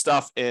bunch of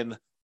stuff in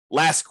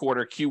last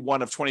quarter,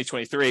 Q1 of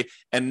 2023,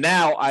 and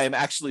now I am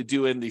actually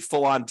doing the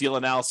full-on deal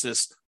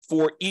analysis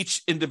for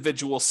each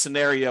individual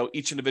scenario,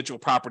 each individual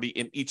property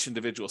in each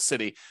individual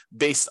city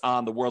based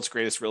on the world's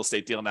greatest real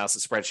estate deal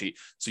analysis spreadsheet.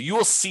 So you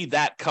will see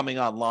that coming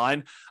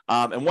online.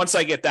 And once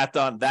I get that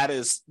done,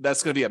 that's going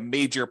to be a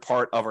major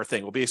part of our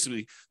thing. We'll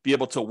basically be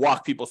able to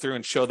walk people through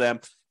and show them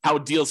how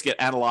deals get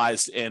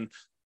analyzed in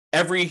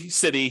every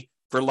city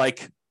for a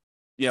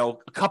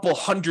couple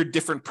hundred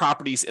different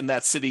properties in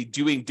that city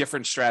doing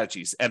different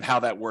strategies and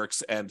how that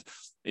works and,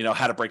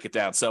 how to break it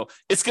down. So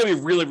it's going to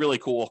be really, really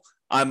cool.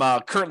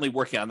 I'm currently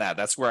working on that.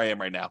 That's where I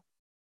am right now.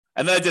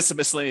 And then I did some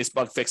miscellaneous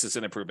bug fixes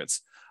and improvements.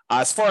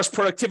 As far as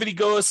productivity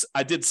goes,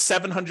 I did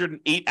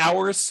 708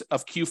 hours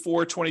of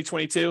Q4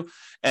 2022,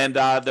 and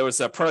there was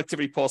a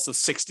productivity pulse of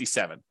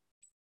 67.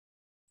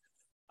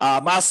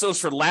 Milestones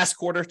for last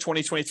quarter,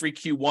 2023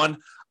 Q1.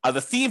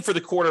 The theme for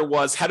the quarter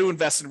was how to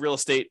invest in real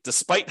estate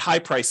despite high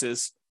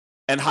prices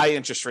and high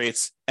interest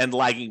rates and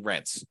lagging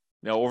rents.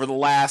 Over the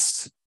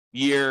last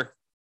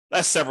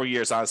several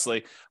years,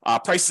 honestly,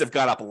 prices have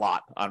gone up a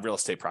lot on real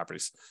estate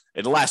properties.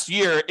 In the last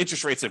year,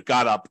 interest rates have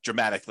gone up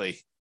dramatically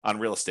on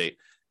real estate,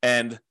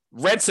 and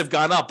rents have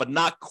gone up, but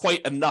not quite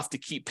enough to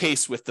keep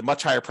pace with the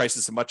much higher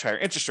prices and much higher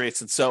interest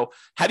rates. And so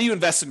how do you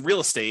invest in real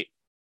estate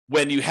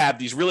when you have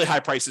these really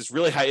high prices,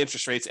 really high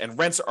interest rates, and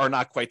rents are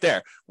not quite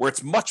there, where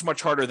it's much, much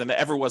harder than it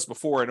ever was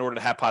before in order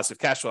to have positive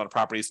cash flow on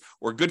properties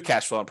or good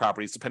cash flow on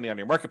properties, depending on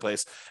your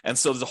marketplace. And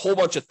so there's a whole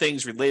bunch of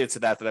things related to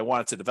that I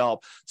wanted to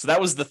develop. So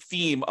that was the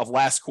theme of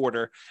last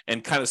quarter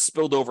and kind of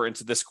spilled over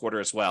into this quarter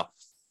as well.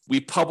 We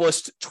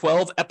published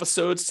 12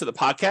 episodes to the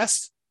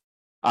podcast.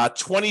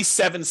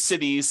 27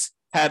 cities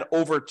had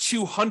over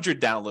 200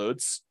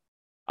 downloads.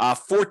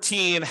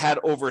 14 had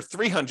over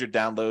 300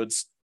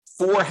 downloads.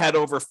 4 had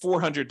over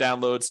 400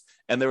 downloads,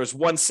 and there was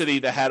one city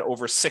that had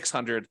over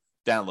 600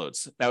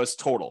 downloads. That was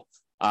total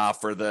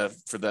for their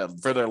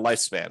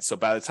lifespan. So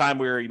by the time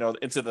we were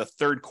into the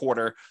third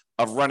quarter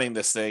of running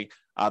this thing,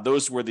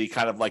 those were the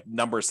kind of like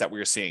numbers that we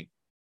were seeing.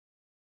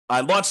 I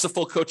launched a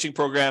full coaching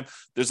program.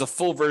 There's a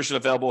full version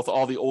available with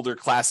all the older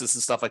classes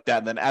and stuff like that.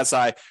 And then as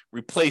I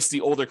replace the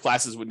older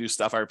classes with new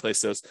stuff, I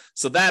replace those.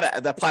 So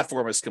that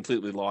platform is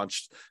completely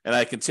launched, and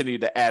I continue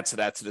to add to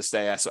that to this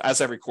day. So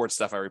as I record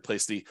stuff, I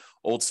replace the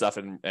old stuff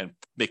and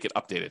make it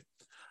updated.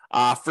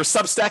 For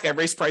Substack, I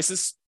raised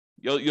prices.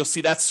 You'll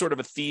see that's sort of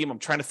a theme. I'm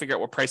trying to figure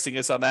out what pricing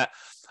is on that.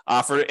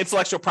 For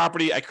intellectual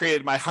property, I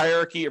created my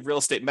hierarchy of real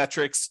estate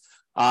metrics.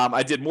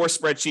 I did more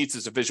spreadsheets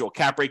as a visual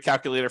cap rate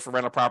calculator for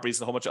rental properties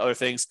and a whole bunch of other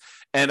things.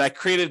 And I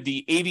created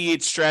the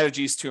 88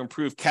 strategies to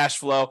improve cash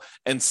flow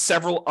and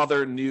several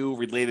other new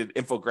related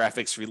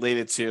infographics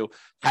related to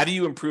how do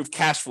you improve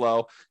cash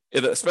flow,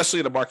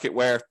 especially in a market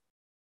where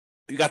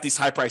you got these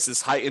high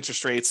prices, high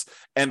interest rates,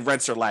 and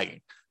rents are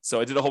lagging. So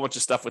I did a whole bunch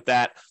of stuff with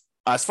that.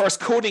 As far as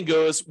coding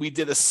goes, we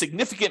did a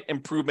significant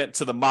improvement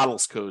to the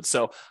models code.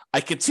 So I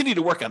continue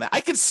to work on that.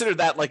 I consider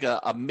that like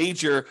a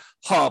major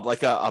hub,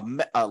 like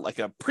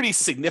a pretty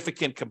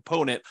significant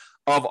component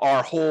of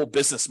our whole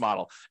business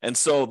model. And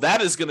so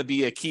that is going to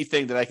be a key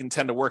thing that I can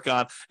tend to work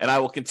on, and I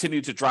will continue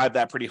to drive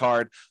that pretty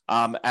hard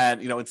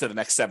into the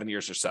next 7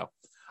 years or so.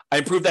 I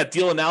improved that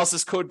deal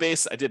analysis code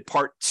base. I did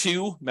part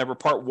 2. Remember,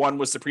 part 1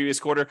 was the previous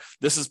quarter.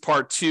 This is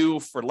part 2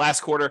 for last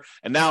quarter.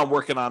 And now I'm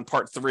working on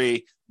part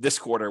 3 this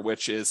quarter,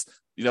 which is,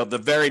 the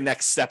very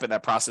next step in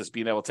that process,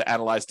 being able to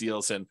analyze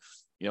deals and,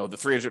 the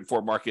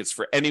 304 markets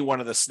for any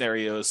one of the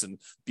scenarios and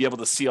be able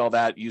to see all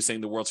that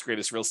using the world's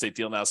greatest real estate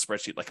deal analysis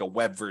spreadsheet, like a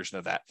web version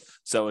of that.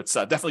 So it's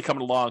definitely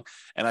coming along,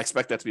 and I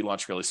expect that to be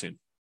launched really soon.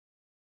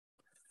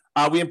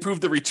 We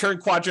improved the return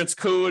quadrants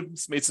code.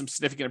 It's made some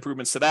significant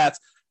improvements to that.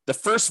 The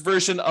first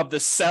version of the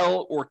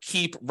sell or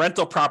keep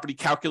rental property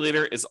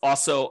calculator is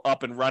also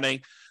up and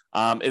running.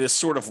 It is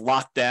sort of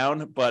locked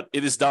down, but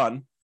it is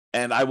done.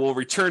 And I will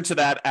return to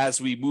that as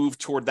we move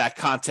toward that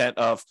content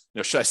of,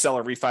 should I sell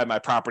or refi my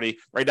property?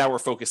 Right now, we're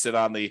focused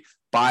on the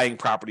buying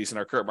properties in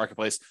our current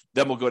marketplace.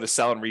 Then we'll go to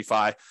sell and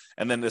refi.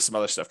 And then there's some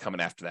other stuff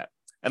coming after that.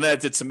 And then I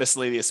did some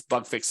miscellaneous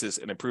bug fixes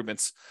and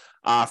improvements.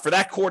 For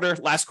that quarter,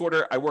 last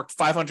quarter, I worked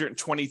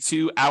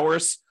 522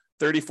 hours,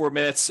 34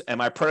 minutes, and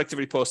my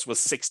productivity post was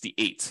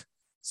 68.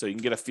 So you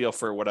can get a feel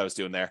for what I was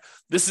doing there.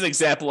 This is an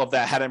example of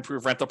that, how to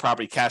improve rental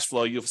property cash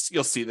flow. You'll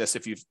see this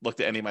if you've looked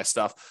at any of my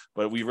stuff,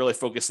 but we really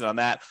focused on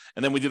that.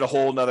 And then we did a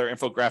whole nother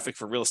infographic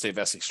for real estate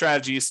investing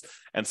strategies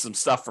and some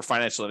stuff for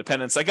financial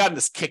independence. I got in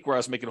this kick where I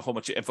was making a whole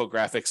bunch of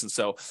infographics, and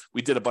so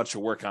we did a bunch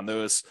of work on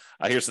those.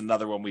 Here's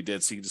another one we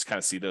did, so you can just kind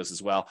of see those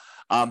as well.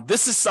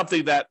 This is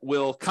something that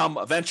will come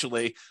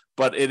eventually,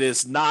 but it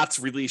is not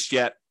released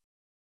yet.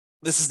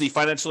 This is the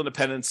financial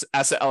independence,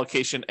 asset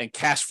allocation, and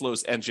cash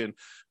flows engine,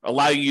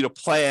 allowing you to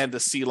plan to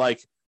see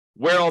like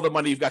where all the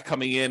money you've got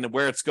coming in and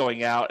where it's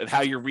going out and how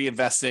you're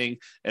reinvesting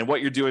and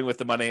what you're doing with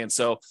the money. And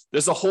so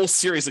there's a whole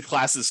series of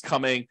classes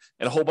coming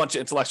and a whole bunch of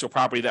intellectual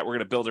property that we're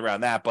going to build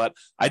around that. But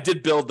I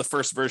did build the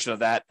first version of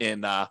that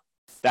in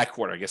that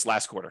quarter, I guess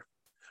last quarter.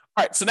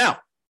 All right, so now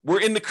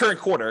we're in the current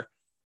quarter,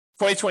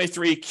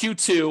 2023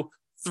 Q2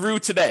 through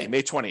today,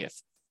 May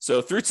 20th.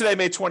 So through today,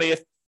 May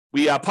 20th,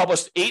 we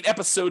published 8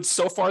 episodes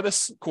so far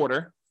this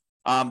quarter.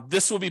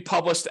 This will be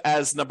published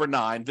as number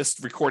 9, this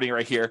recording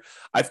right here.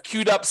 I've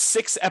queued up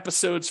 6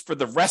 episodes for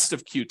the rest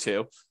of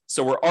Q2.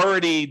 So we're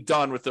already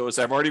done with those.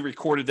 I've already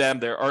recorded them.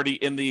 They're already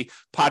in the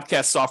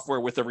podcast software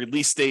with a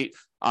release date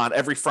on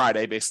every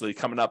Friday, basically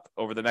coming up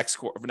over the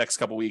next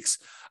couple weeks.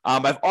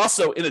 I've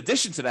also, in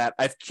addition to that,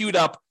 I've queued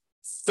up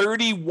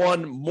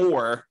 31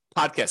 more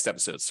podcast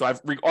episodes. So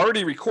I've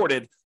already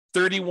recorded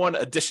 31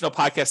 additional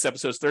podcast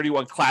episodes,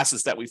 31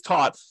 classes that we've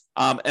taught,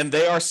 and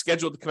they are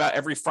scheduled to come out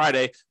every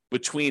Friday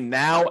between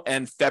now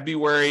and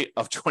February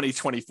of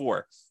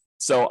 2024.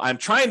 So I'm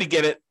trying to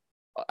get it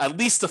at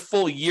least a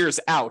full year's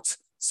out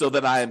so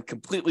that I am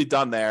completely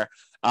done there.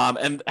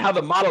 And how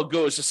the model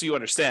goes, just so you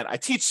understand, I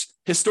teach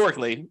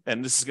historically,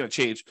 and this is going to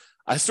change.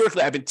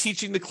 Historically, I've been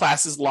teaching the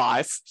classes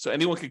live, so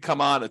anyone can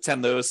come on,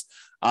 attend those.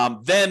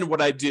 Then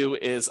what I do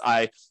is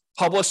I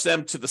publish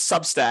them to the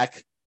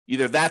Substack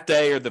either that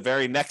day or the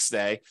very next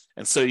day.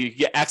 And so you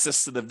get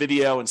access to the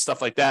video and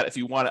stuff like that if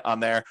you want it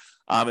on there.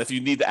 If you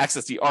need to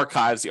access the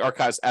archives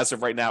as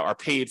of right now are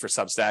paid for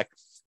Substack.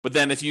 But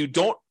then if you're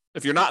not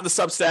in the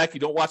Substack, you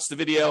don't watch the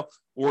video,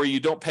 or you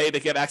don't pay to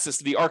get access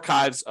to the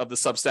archives of the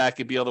Substack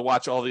and be able to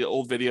watch all the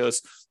old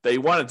videos that you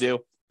want to do,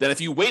 then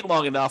if you wait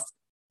long enough,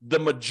 the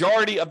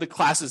majority of the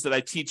classes that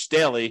I teach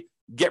daily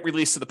get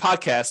released to the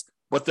podcast,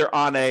 but they're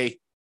on a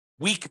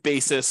week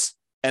basis.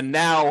 And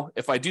now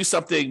if I do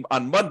something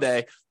on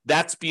Monday,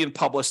 that's being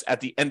published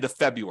at the end of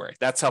February.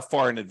 That's how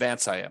far in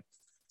advance I am.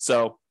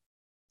 So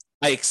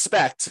I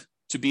expect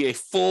to be a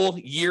full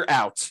year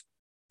out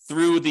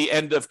through the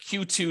end of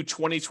Q2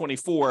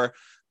 2024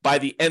 by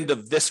the end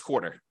of this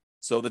quarter.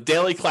 So the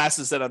daily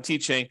classes that I'm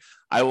teaching,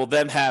 I will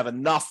then have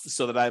enough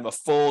so that I'm a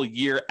full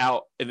year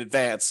out in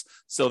advance,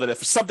 so that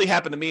if something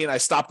happened to me and I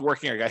stopped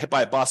working or got hit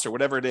by a bus or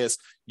whatever it is,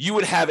 you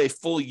would have a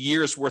full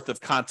year's worth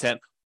of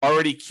content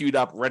already queued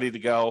up, ready to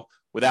go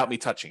without me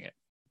touching it.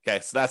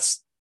 Okay, so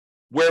that's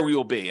where we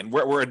will be. And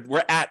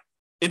we're at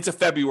into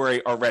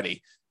February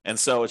already. And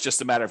so it's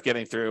just a matter of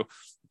getting through a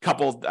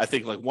couple, I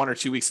think like 1 or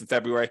 2 weeks in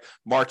February,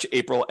 March,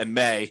 April, and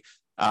May,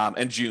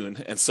 and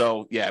June. And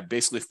so, yeah,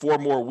 basically 4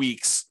 more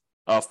weeks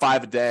of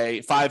 5 a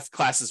day, 5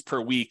 classes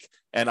per week,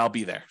 and I'll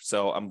be there.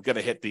 So I'm going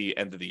to hit the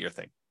end of the year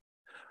thing.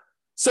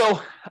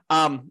 So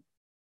I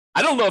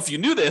don't know if you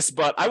knew this,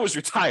 but I was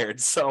retired.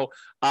 So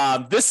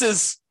this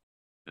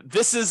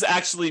is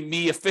actually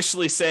me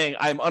officially saying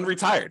I'm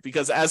unretired,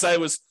 because as I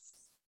was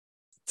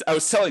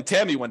telling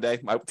Tammy one day,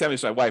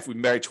 Tammy's my wife, we've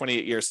been married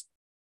 28 years.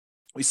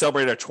 We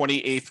celebrated our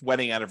 28th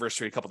wedding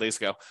anniversary a couple of days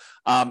ago.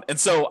 And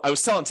so I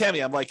was telling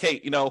Tammy, I'm like,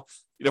 hey, you know,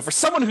 for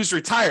someone who's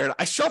retired,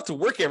 I show up to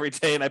work every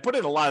day and I put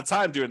in a lot of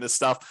time doing this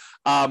stuff.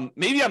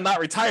 Maybe I'm not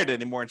retired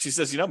anymore. And she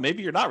says,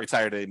 maybe you're not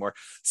retired anymore.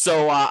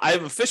 So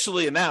I've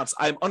officially announced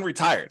I'm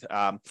unretired.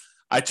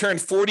 I turned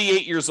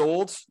 48 years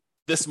old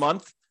this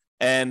month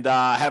and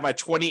had my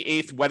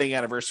 28th wedding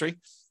anniversary.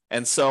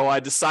 And so I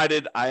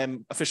decided I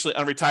am officially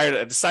unretired.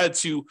 I decided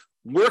to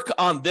work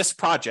on this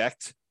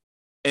project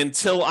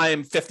until I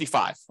am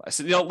 55. I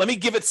said, let me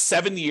give it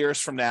 7 years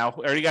from now.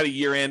 I already got a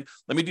year in.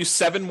 Let me do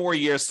 7 more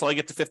years till I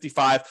get to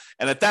 55.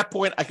 And at that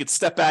point, I could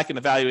step back and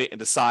evaluate and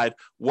decide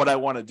what I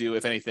want to do,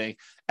 if anything,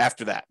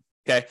 after that.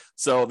 Okay.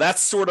 So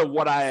that's sort of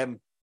what I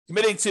am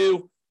committing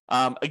to.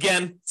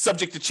 Again,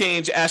 subject to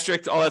change,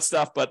 asterisk, all that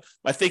stuff. But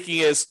my thinking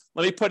is,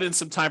 let me put in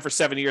some time for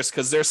 7 years,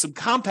 because there's some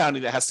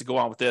compounding that has to go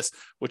on with this,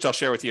 which I'll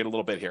share with you in a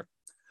little bit here.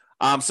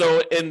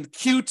 So in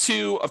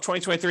Q2 of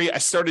 2023, I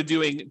started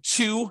doing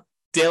 2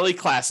 daily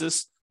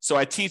classes. So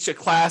I teach a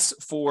class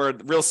for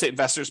real estate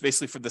investors,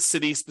 basically for the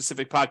City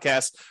Specific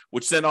podcast,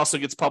 which then also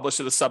gets published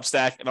to the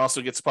Substack and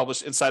also gets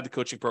published inside the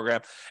coaching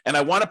program. And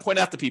I want to point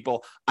out to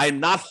people, I'm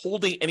not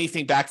holding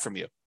anything back from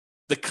you.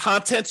 The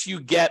content you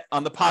get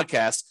on the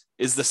podcast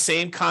is the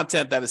same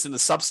content that is in the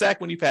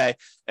Substack when you pay,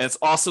 and it's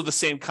also the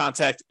same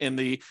content in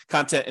the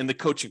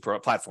coaching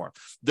platform.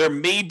 There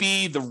may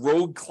be the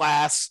rogue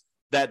class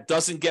that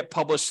doesn't get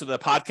published to the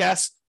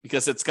podcast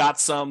because it's got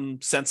some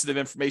sensitive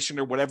information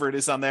or whatever it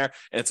is on there,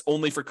 and it's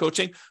only for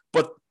coaching.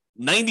 But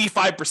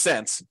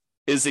 95%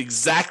 is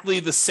exactly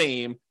the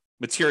same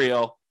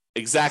material,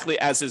 exactly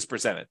as is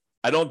presented.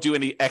 I don't do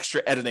any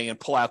extra editing and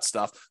pull out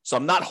stuff. So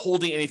I'm not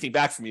holding anything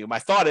back from you. My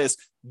thought is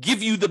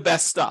give you the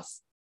best stuff,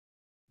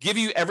 give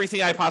you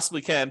everything I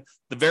possibly can,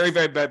 the very,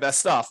 very, very best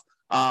stuff.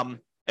 And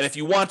if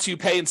you want to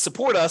pay and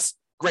support us,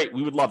 great.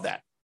 We would love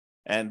that.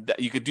 And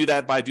you could do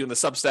that by doing the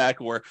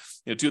Substack or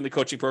doing the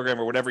coaching program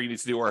or whatever you need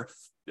to do, or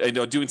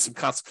doing some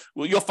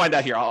well, you'll find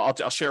out here.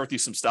 I'll share with you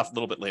some stuff a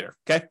little bit later.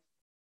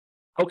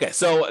 Okay.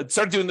 So I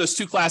started doing those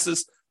 2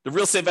 classes, the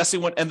real estate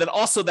investing one, and then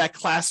also that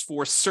class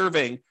for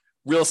serving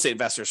real estate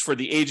investors, for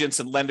the agents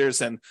and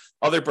lenders and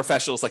other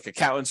professionals like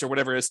accountants or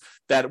whatever it is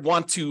that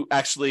want to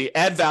actually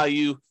add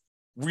value,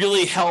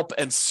 really help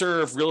and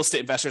serve real estate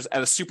investors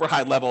at a super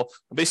high level.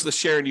 I'm basically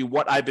sharing you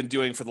what I've been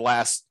doing for the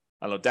last,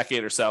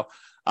 decade or so,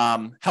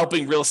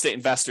 helping real estate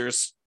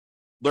investors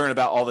learn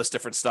about all this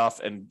different stuff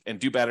and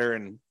do better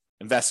and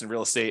invest in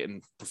real estate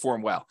and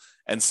perform well.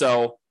 And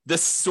so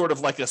this is sort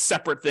of like a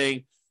separate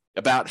thing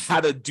about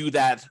how to do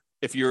that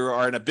if you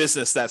are in a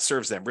business that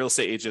serves them, real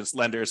estate agents,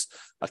 lenders,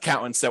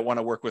 accountants that want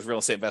to work with real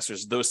estate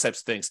investors, those types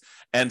of things.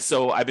 And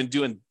so I've been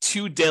doing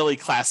 2 daily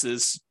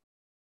classes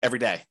every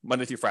day,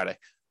 Monday through Friday,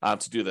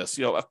 to do this.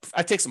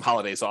 I take some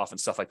holidays off and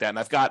stuff like that. And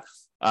I've got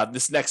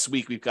this next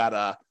week, we've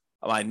got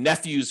my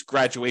nephew's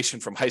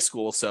graduation from high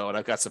school. And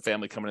I've got some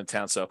family coming in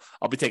town. So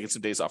I'll be taking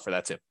some days off for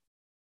that too.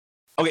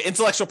 Okay,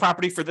 intellectual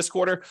property for this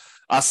quarter,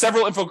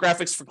 several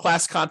infographics for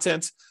class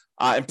content,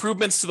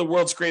 improvements to the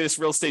world's greatest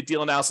real estate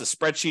deal analysis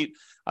spreadsheet,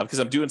 because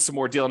I'm doing some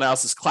more deal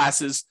analysis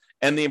classes,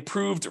 and the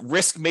improved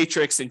risk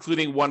matrix,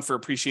 including one for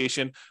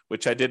appreciation,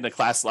 which I did in a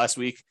class last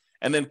week.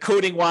 And then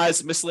coding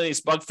wise,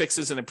 miscellaneous bug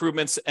fixes and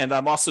improvements. And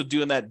I'm also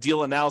doing that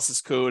deal analysis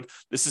code.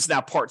 This is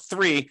now part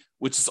 3,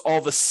 which is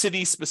all the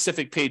city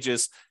specific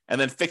pages, and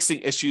then fixing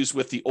issues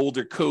with the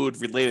older code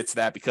related to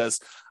that, because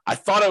I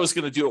thought I was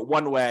going to do it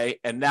one way.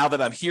 And now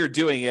that I'm here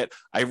doing it,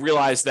 I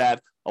realized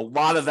that a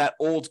lot of that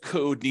old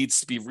code needs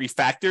to be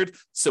refactored.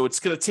 So it's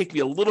going to take me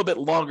a little bit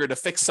longer to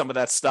fix some of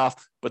that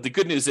stuff. But the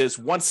good news is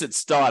once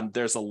it's done,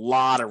 there's a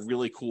lot of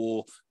really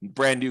cool,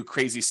 brand new,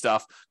 crazy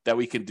stuff that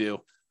we can do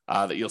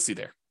that you'll see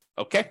there.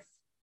 Okay.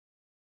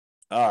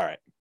 All right.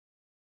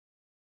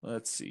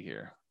 Let's see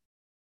here.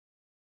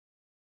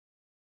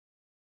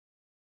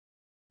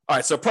 All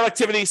right, so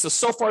productivity.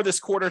 So far this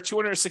quarter,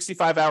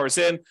 265 hours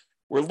in.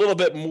 We're a little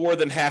bit more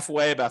than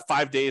halfway, about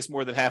 5 days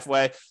more than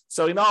halfway.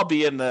 So, I'll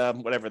be in the,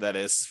 whatever that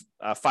is,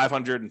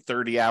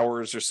 530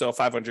 hours or so,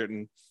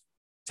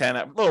 510,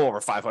 a little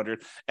over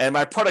 500. And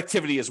my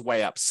productivity is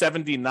way up,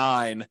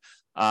 79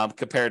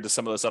 compared to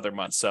some of those other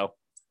months. So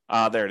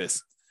there it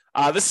is.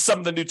 This is some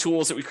of the new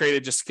tools that we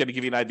created just to kind of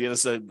give you an idea.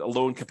 This is a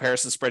loan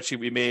comparison spreadsheet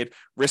we made,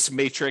 risk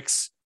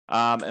matrix.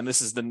 And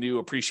this is the new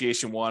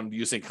appreciation one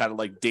using kind of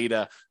like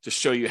data to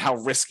show you how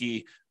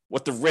risky,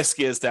 what the risk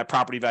is that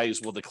property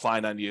values will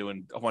decline on you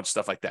and a bunch of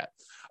stuff like that.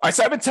 All right,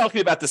 so I've been telling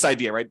you about this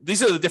idea, right?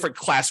 These are the different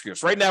class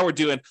groups. Right now we're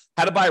doing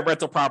how to buy a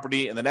rental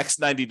property in the next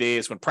 90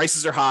 days when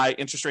prices are high,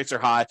 interest rates are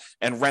high,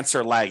 and rents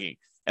are lagging.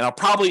 And I'll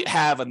probably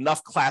have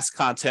enough class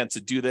content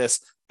to do this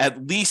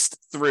at least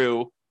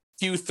through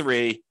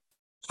Q3,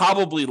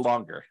 probably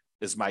longer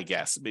is my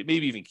guess, maybe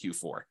even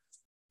Q4.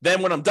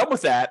 Then when I'm done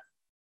with that,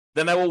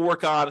 then I will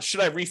work on,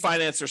 should I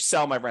refinance or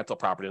sell my rental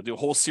property? I'll do a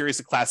whole series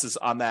of classes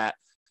on that.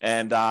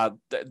 And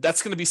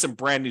that's going to be some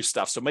brand new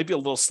stuff. So maybe a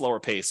little slower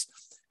pace.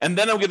 And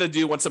then I'm going to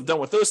do, once I'm done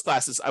with those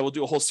classes, I will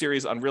do a whole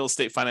series on real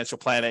estate financial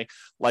planning,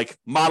 like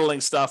modeling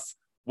stuff,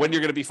 when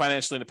you're going to be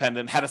financially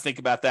independent, how to think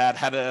about that,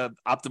 how to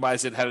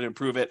optimize it, how to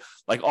improve it,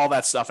 like all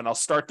that stuff. And I'll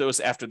start those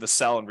after the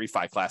sell and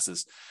refi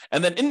classes.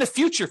 And then in the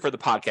future for the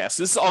podcast,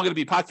 this is all going to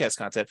be podcast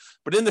content,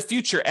 but in the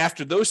future,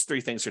 after those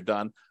three things are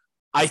done,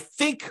 I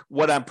think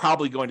what I'm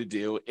probably going to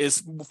do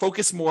is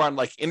focus more on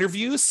like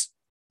interviews,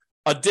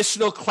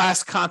 additional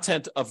class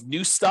content of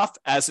new stuff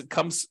as it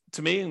comes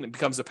to me and it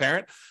becomes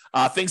apparent,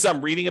 things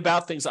I'm reading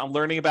about, things I'm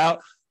learning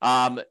about,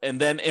 and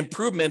then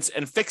improvements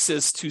and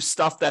fixes to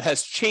stuff that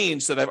has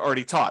changed that I've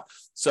already taught.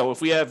 So if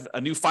we have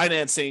a new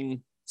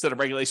financing set of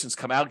regulations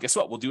come out, guess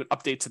what? We'll do an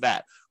update to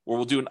that, or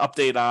we'll do an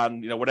update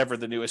on, whatever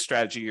the newest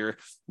strategy or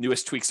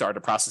newest tweaks are to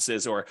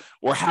processes, or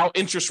how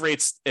interest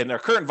rates in our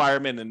current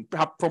environment and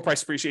how home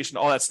price appreciation,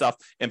 all that stuff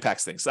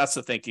impacts things. So that's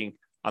the thinking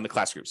on the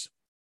class groups.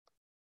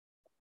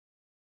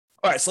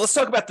 All right, so let's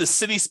talk about the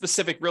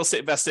city-specific real estate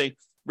investing,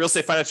 real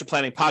estate financial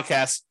planning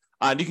podcast.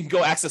 And you can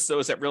go access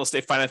those at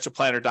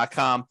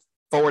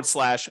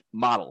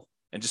realestatefinancialplanner.com/model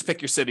and just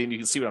pick your city and you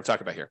can see what I'm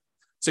talking about here.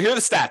 So here are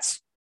the stats.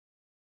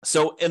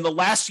 So in the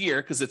last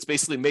year, because it's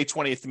basically May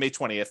 20th to May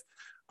 20th,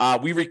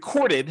 we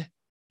recorded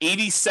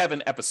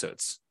 87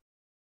 episodes.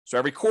 So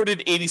I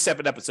recorded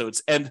 87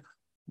 episodes and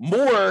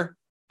more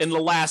in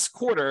the last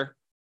quarter,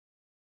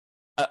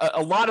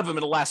 a lot of them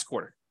in the last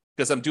quarter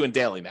because I'm doing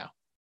daily now.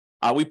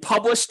 We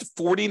published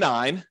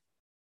 49.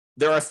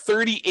 There are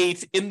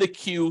 38 in the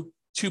queue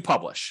to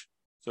publish.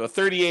 So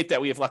 38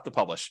 that we have left to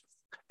publish.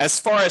 As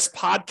far as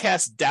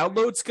podcast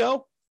downloads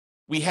go,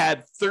 we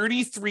had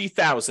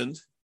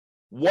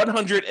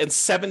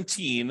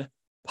 33,117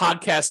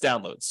 podcast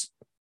downloads.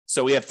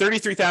 So we have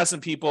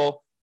 33,000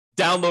 people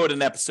download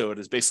an episode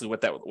is basically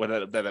what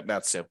that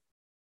amounts to.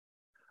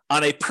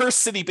 On a per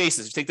city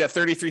basis, you take that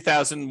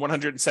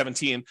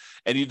 33,117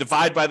 and you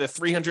divide by the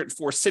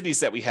 304 cities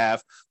that we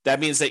have, that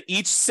means that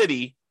each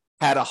city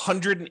had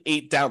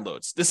 108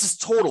 downloads. This is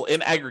total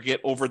in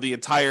aggregate over the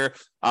entire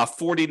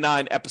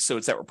 49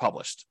 episodes that were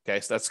published. Okay,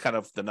 so that's kind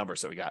of the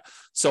numbers that we got.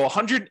 So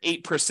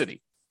 108 per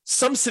city.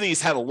 Some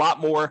cities had a lot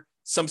more.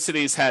 Some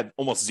cities had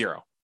almost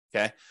zero.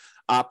 Okay,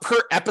 per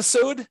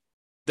episode,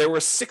 there were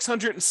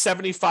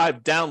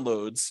 675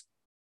 downloads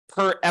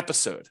per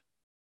episode.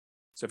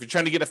 So if you're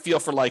trying to get a feel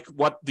for like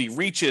what the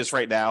reach is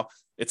right now,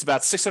 it's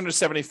about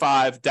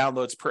 675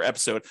 downloads per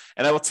episode.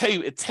 And I will tell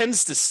you, it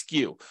tends to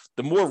skew.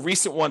 The more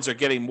recent ones are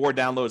getting more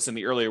downloads than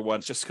the earlier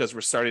ones, just because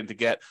we're starting to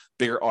get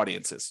bigger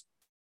audiences.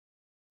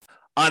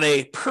 On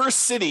a per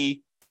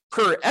city,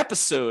 per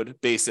episode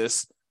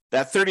basis,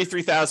 that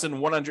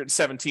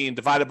 33,117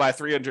 divided by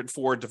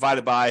 304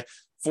 divided by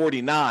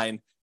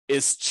 49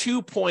 is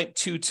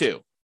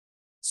 2.22.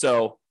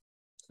 So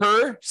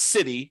per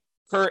city,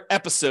 per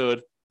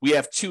episode, we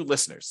have 2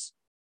 listeners.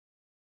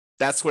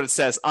 That's what it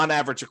says on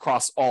average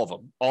across all of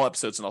them, all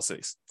episodes in all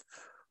cities.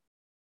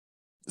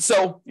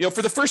 So,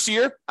 for the first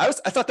year, I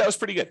thought that was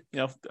pretty good.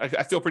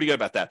 I feel pretty good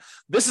about that.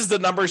 This is the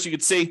numbers you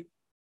could see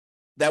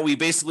that we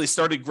basically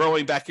started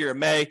growing back here in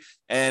May.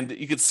 And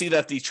you could see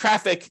that the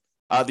traffic,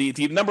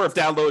 the number of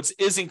downloads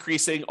is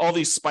increasing. All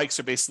these spikes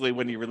are basically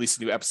when you release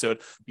a new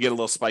episode, you get a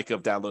little spike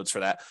of downloads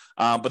for that.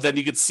 But then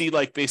you could see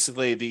like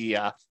basically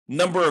the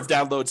number of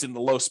downloads in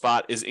the low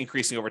spot is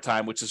increasing over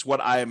time, which is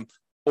what I'm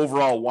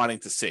overall wanting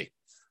to see.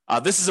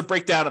 This is a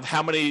breakdown of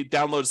how many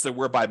downloads there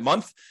were by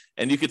month.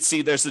 And you could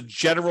see there's a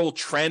general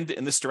trend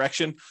in this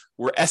direction.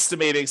 We're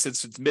estimating,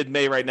 since it's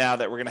mid-May right now,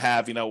 that we're going to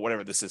have,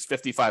 whatever this is,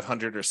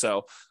 5,500 or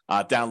so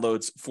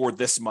downloads for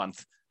this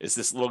month. Is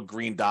this little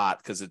green dot,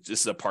 because this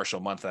is a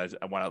partial month. I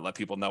want to let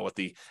people know what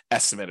the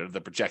estimate or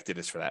the projected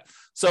is for that.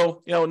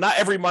 So, not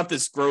every month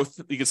is growth.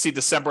 You can see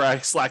December, I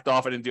slacked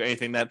off. I didn't do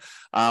anything then.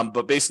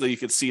 But basically, you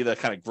can see the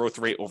kind of growth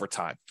rate over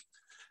time.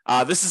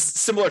 This is a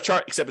similar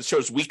chart, except it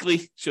shows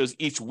weekly, shows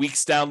each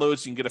week's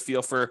downloads. You can get a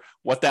feel for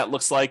what that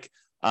looks like.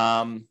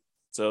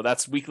 So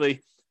that's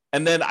weekly.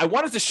 And then I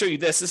wanted to show you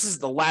this. This is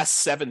the last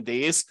 7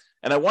 days.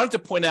 And I wanted to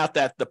point out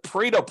that the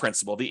Pareto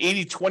principle, the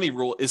 80-20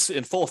 rule, is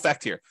in full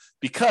effect here,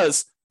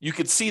 because you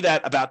could see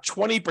that about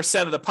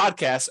 20% of the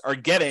podcasts are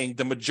getting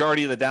the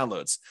majority of the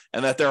downloads,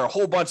 and that there are a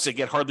whole bunch that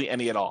get hardly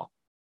any at all.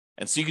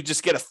 And so you could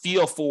just get a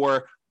feel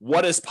for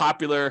what is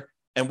popular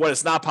and what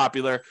is not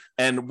popular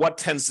and what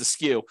tends to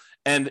skew.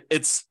 And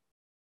it's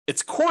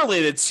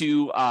correlated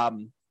to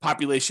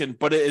population,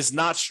 but it is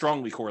not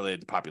strongly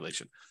correlated to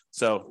population.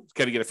 So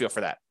got to get a feel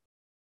for that.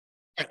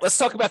 All right, let's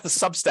talk about the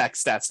Substack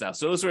stats now.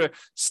 So those were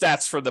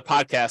stats for the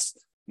podcast.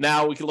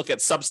 Now we can look at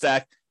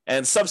Substack.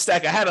 And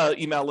Substack, I had an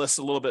email list,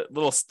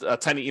 a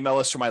tiny email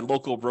list for my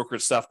local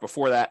brokerage stuff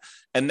before that.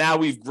 And now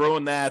we've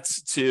grown that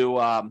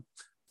to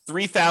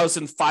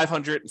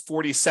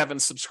 3,547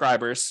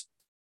 subscribers,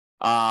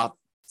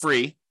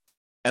 free,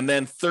 and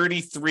then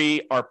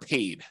 33 are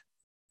paid.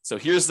 So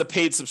here's the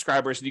paid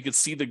subscribers, and you can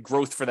see the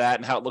growth for that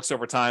and how it looks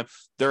over time.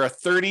 There are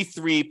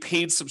 33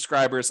 paid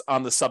subscribers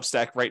on the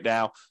Substack right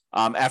now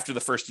after the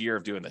first year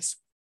of doing this.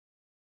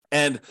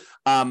 And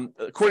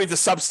according to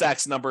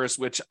Substack's numbers,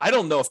 which I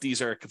don't know if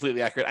these are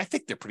completely accurate, I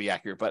think they're pretty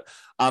accurate, but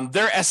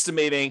they're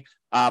estimating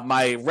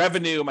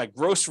my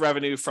gross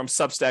revenue from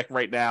Substack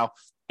right now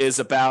is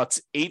about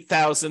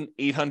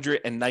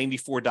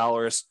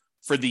 $8,894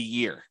 for the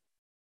year.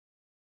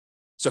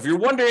 So if you're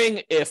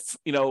wondering if,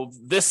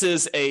 this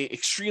is a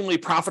extremely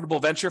profitable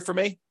venture for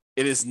me,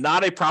 it is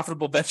not a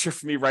profitable venture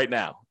for me right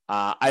now.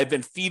 I've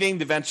been feeding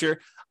the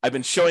venture. I've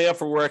been showing up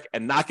for work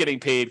and not getting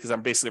paid because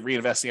I'm basically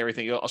reinvesting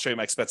everything. I'll show you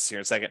my expenses here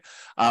in a second.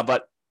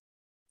 But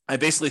I'm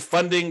basically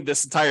funding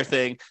this entire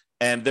thing,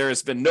 and there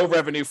has been no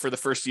revenue for the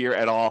first year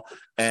at all.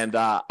 And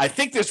I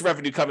think there's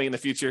revenue coming in the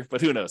future,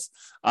 but who knows?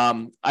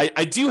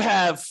 I do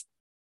have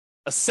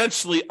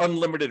essentially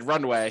unlimited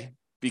runway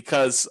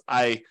because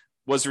I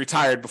was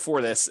retired before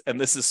this, and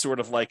this is sort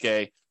of like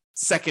a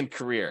second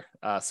career,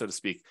 so to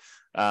speak.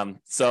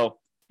 So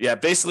yeah,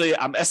 basically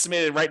I'm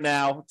estimated right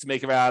now to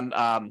make around,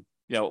 a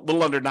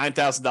little under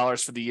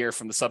 $9,000 for the year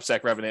from the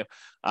Substack revenue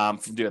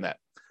from doing that.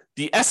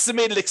 The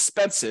estimated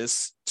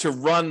expenses to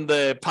run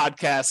the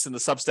podcast and the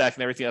Substack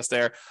and everything else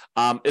there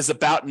is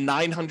about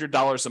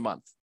 $900 a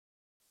month,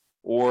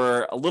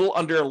 or a little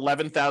under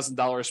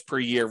 $11,000 per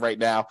year right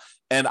now.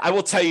 And I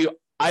will tell you,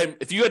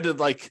 if you had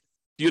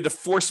to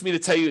force me to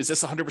tell you, is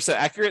this 100%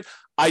 accurate?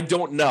 I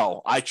don't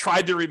know. I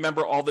tried to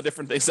remember all the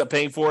different things I'm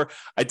paying for.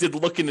 I did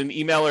look in an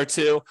email or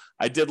two.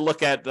 I did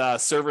look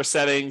at server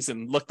settings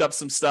and looked up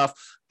some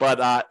stuff,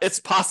 but it's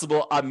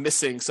possible I'm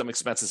missing some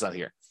expenses on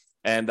here,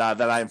 and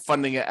that I'm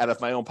funding it out of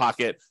my own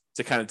pocket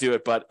to kind of do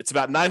it. But it's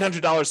about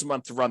 $900 a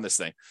month to run this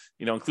thing,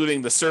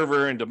 including the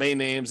server and domain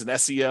names and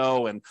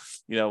SEO and,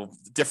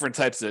 different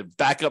types of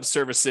backup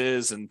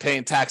services and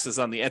paying taxes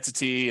on the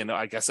entity. And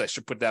I guess I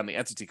should put down the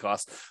entity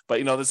cost,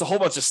 but there's a whole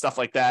bunch of stuff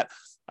like that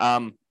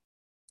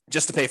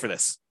just to pay for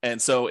this.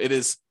 And so it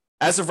is,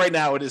 as of right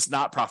now, it is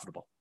not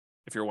profitable,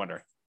 if you're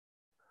wondering.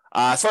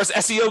 As far as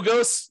SEO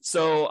goes,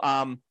 so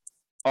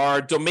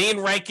our domain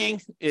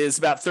ranking is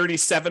about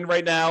 37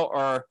 right now.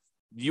 Our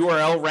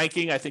URL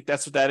ranking, I think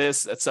that's what that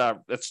is.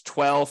 That's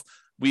 12.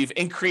 We've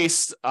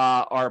increased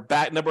our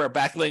number of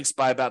backlinks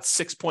by about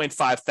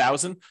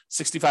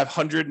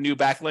 6,500 new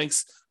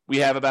backlinks. We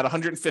have about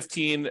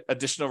 115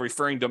 additional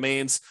referring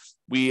domains.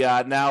 We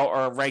now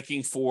are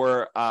ranking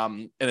for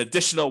an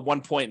additional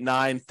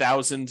 1.9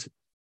 thousand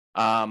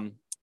keywords,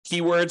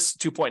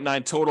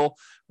 2.9 total.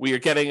 We are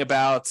getting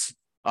about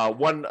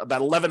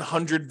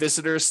 1,100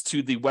 visitors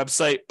to the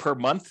website per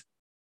month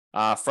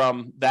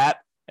from that.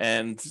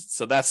 And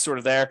so that's sort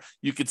of there.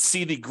 You could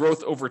see the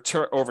growth over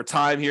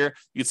time here.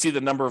 You can see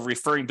the number of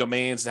referring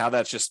domains and how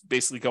that's just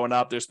basically going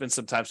up. There's been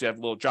some times we have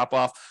a little drop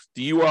off.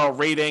 The URL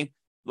rating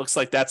looks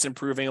like that's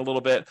improving a little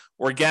bit.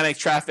 Organic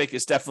traffic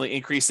is definitely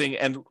increasing.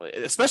 And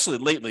especially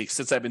lately,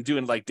 since I've been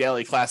doing like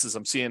daily classes,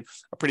 I'm seeing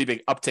a pretty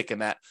big uptick in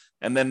that.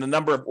 And then the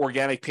number of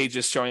organic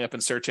pages showing up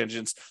in search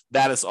engines,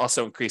 that is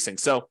also increasing.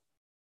 So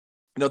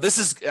I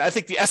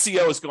think the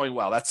SEO is going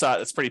well.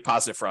 That's pretty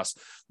positive for us.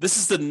 This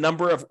is the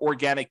number of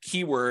organic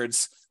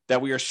keywords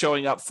that we are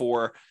showing up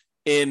for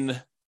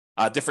in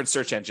different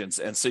search engines.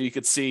 And so you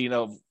could see,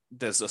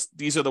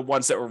 these are the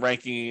ones that we're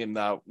ranking in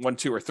 1,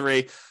 2, or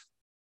 3.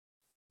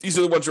 These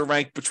are the ones we're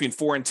ranked between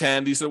 4 and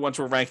 10. These are the ones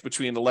we're ranked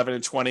between 11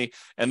 and 20.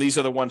 And these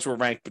are the ones we're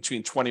ranked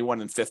between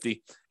 21 and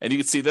 50. And you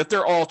can see that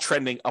they're all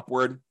trending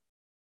upward.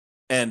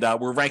 And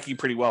we're ranking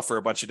pretty well for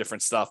a bunch of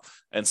different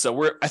stuff. And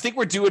so I think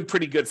we're doing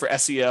pretty good for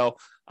SEO.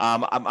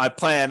 My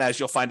plan, as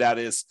you'll find out,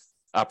 is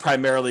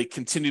primarily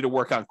continue to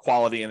work on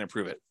quality and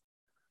improve it.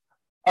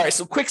 All right,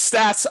 so quick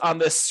stats on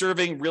this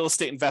Serving Real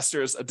Estate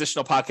Investors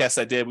additional podcast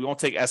I did. We won't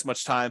take as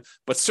much time,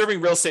 but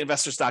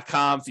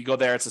servingrealestateinvestors.com. If you go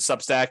there, it's a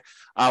Substack.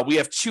 We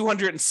have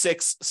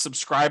 206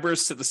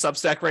 subscribers to the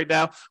Substack right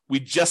now. We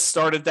just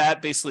started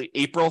that basically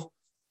April,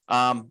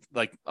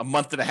 like a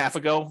month and a half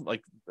ago,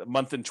 like a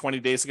month and 20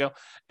 days ago.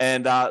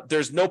 And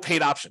there's no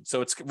paid option.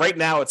 So right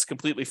now it's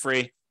completely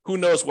free. Who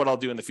knows what I'll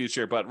do in the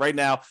future, but right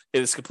now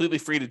it is completely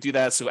free to do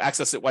that. So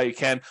access it while you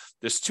can.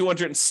 There's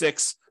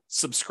 206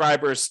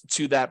 subscribers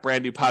to that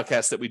brand new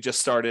podcast that we just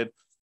started.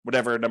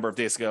 whatever number of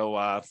days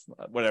ago,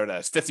 whatever that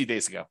is, 50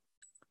 days ago.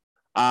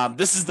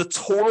 This is the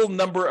total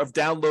number of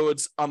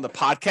downloads on the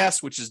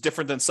podcast, which is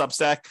different than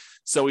Substack.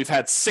 So we've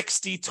had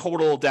 60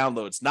 total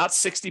downloads, not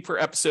 60 per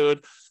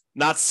episode,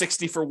 not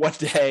 60 for one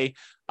day.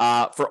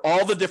 For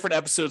all the different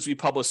episodes we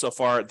published so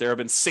far, there have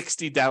been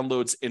 60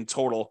 downloads in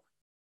total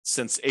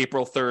since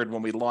April 3rd,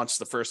 when we launched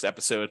the first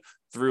episode,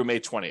 through May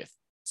 20th.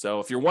 So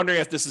if you're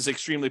wondering if this is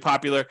extremely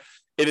popular,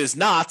 it is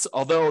not,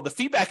 although the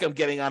feedback I'm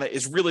getting on it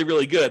is really,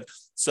 really good.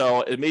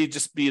 So it may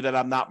just be that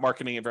I'm not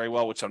marketing it very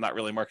well, which I'm not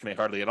really marketing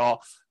hardly at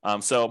all.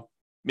 So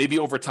maybe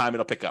over time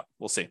it'll pick up.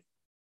 We'll see. All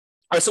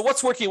right, so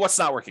what's working, what's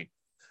not working?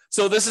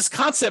 So there's this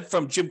concept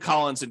from Jim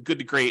Collins and Good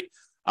to Great.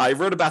 I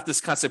wrote about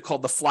this concept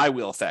called the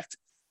flywheel effect.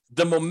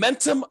 The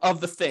momentum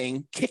of the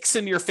thing kicks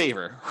in your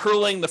favor,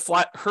 hurling the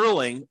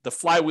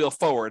flywheel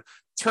forward,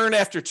 turn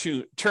after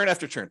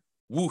turn,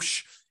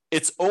 whoosh,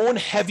 its own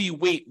heavy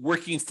weight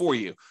working for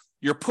you.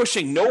 You're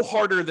pushing no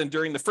harder than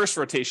during the first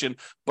rotation,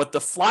 but the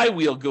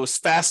flywheel goes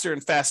faster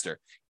and faster.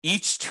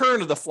 Each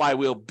turn of the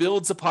flywheel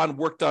builds upon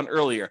work done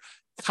earlier,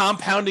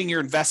 compounding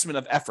your investment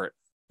of effort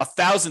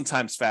 1,000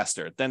 times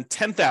faster, then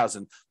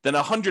 10,000, then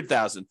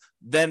 100,000,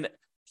 then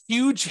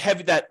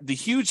the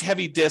huge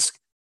heavy disc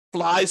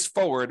flies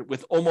forward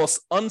with almost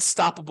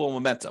unstoppable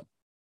momentum.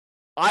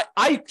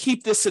 I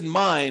keep this in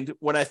mind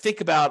when I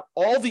think about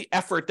all the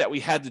effort that we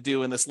had to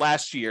do in this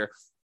last year,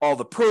 all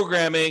the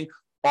programming,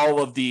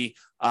 all of the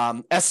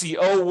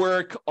SEO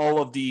work,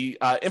 all of the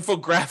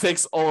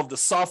infographics, all of the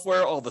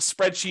software, all the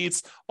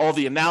spreadsheets, all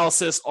the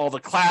analysis, all the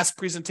class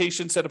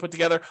presentations that I put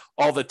together,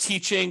 all the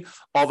teaching,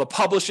 all the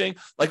publishing,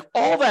 like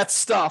all that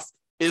stuff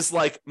is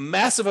like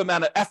massive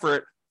amount of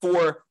effort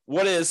for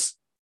what is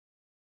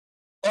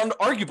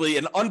arguably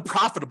an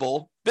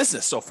unprofitable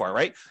business so far,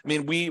 right? I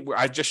mean,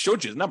 I just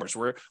showed you the numbers.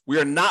 We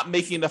are not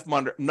making enough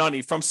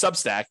money from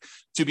Substack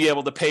to be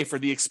able to pay for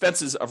the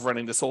expenses of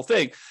running this whole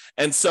thing.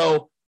 And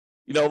so,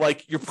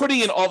 like you're putting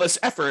in all this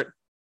effort,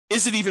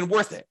 is it even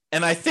worth it?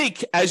 And I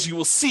think, as you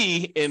will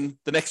see in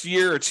the next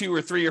year or 2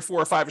 or 3 or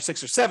 4 or 5 or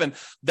 6 or 7,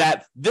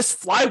 that this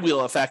flywheel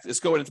effect is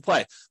going into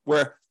play,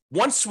 where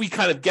once we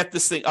kind of get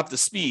this thing up to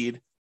speed,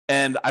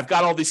 and I've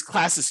got all these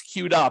classes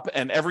queued up,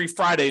 and every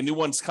Friday new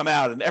ones come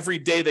out, and every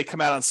day they come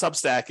out on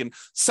Substack, and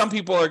some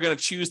people are going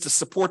to choose to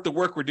support the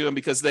work we're doing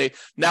because they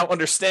now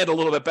understand a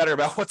little bit better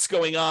about what's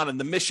going on and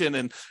the mission,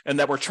 and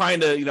that we're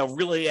trying to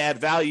really add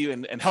value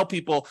and help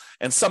people.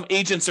 And some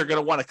agents are going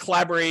to want to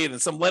collaborate,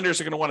 and some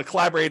lenders are going to want to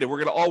collaborate, and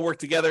we're going to all work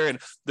together, and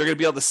they're going to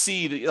be able to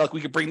see that, like,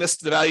 we could bring this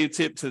to the value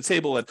to the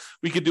table, and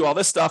we could do all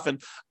this stuff.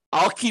 And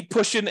I'll keep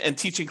pushing and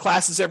teaching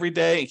classes every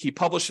day and keep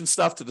publishing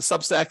stuff to the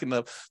Substack and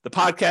the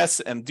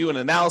podcasts and doing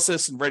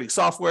analysis and writing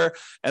software.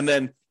 And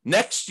then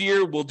next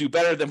year we'll do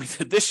better than we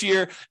did this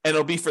year, and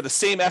it'll be for the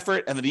same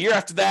effort. And then the year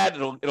after that,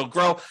 it'll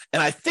grow.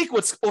 And I think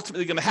what's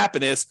ultimately going to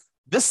happen is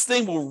this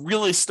thing will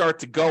really start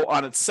to go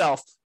on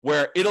itself,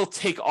 where it'll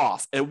take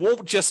off. It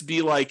won't just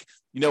be like,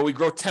 we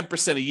grow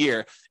 10% a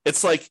year.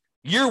 It's like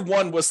year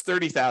one was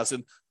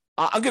 30,000.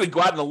 I'm going to go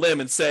out on a limb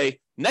and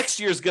say next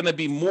year is going to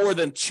be more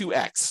than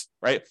 2x,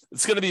 right?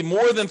 It's going to be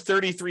more than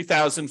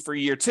 33,000 for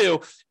year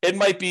two. It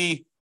might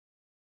be,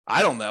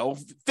 I don't know,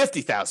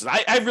 50,000.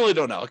 I really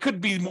don't know. It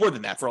could be more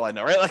than that for all I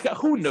know, right? Like,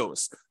 who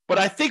knows? But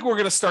I think we're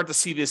going to start to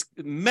see this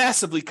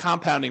massively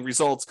compounding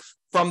results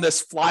from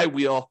this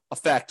flywheel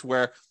effect,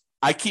 where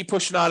I keep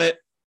pushing on it.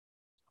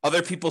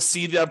 Other people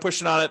see that I'm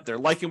pushing on it. They're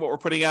liking what we're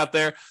putting out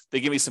there. They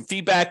give me some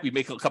feedback. We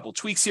make a couple of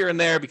tweaks here and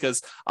there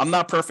because I'm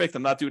not perfect.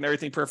 I'm not doing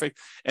everything perfect,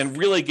 and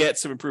really get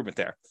some improvement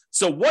there.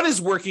 So what is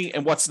working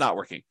and what's not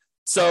working?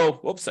 So,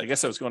 whoops, I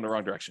guess I was going the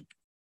wrong direction.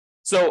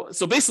 So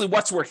basically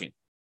what's working?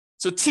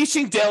 So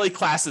teaching daily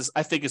classes,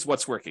 I think, is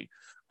what's working.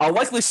 I'll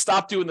likely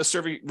stop doing the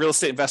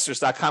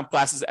ServingRealEstateInvestors.com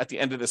classes at the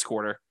end of this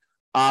quarter.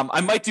 I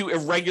might do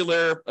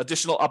irregular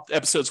additional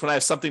episodes when I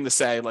have something to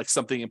say, like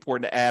something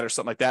important to add or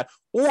something like that.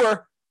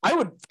 Or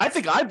I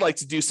think I'd like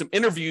to do some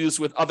interviews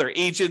with other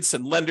agents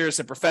and lenders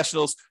and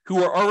professionals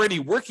who are already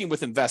working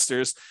with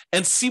investors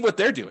and see what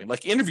they're doing.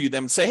 Like, interview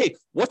them and say, hey,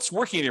 what's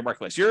working in your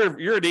marketplace?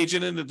 You're an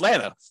agent in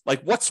Atlanta.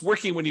 Like, what's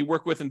working when you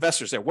work with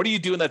investors there? What are you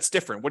doing that's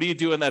different? What are you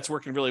doing that's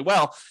working really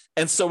well?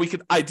 And so we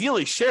could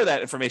ideally share that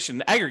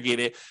information and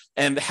aggregate it,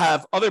 and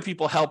have other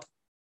people have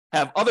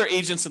other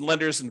agents and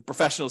lenders and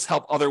professionals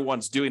help other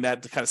ones doing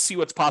that, to kind of see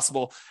what's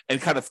possible and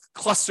kind of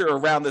cluster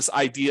around this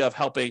idea of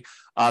helping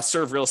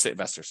serve real estate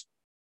investors.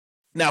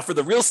 Now, for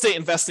the real estate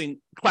investing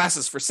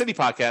classes for City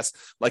Podcast,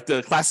 like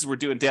the classes we're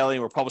doing daily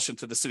and we're publishing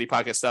to the City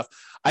Podcast stuff,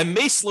 I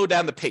may slow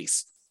down the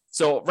pace.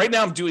 So right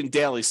now I'm doing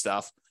daily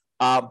stuff,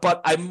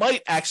 but I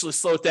might actually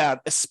slow it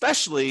down,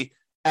 especially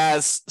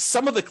as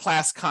some of the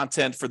class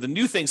content for the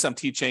new things I'm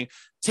teaching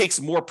takes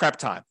more prep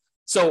time.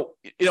 So,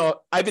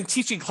 I've been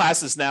teaching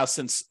classes now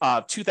since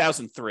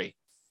 2003.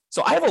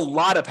 So I have a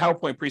lot of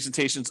PowerPoint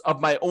presentations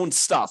of my own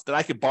stuff that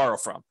I could borrow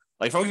from.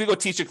 Like if I'm going to go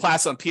teach a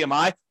class on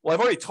PMI, well, I've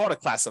already taught a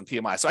class on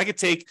PMI. So I could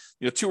take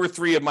 2 or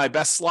 3 of my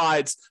best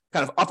slides,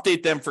 kind of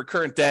update them for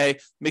current day,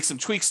 make some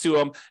tweaks to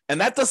them. And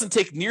that doesn't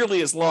take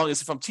nearly as long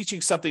as if I'm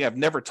teaching something I've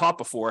never taught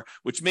before,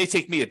 which may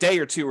take me a day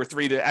or 2 or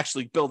 3 to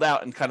actually build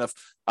out and kind of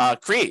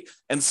create.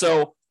 And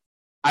so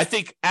I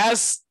think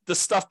as the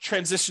stuff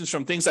transitions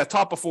from things I've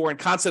taught before and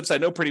concepts I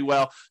know pretty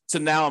well to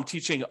now I'm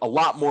teaching a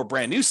lot more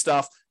brand new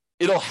stuff,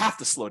 it'll have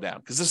to slow down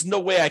because there's no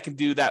way I can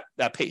do that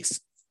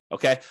pace.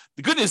 Okay.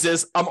 The good news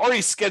is I'm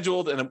already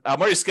scheduled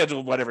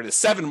whatever it is,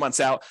 7 months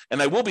out, and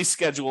I will be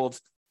scheduled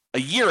a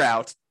year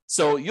out.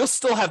 So you'll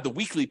still have the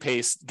weekly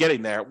pace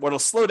getting there. What'll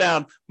slow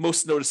down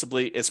most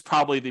noticeably is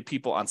probably the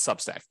people on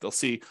Substack. They'll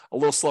see a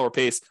little slower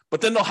pace, but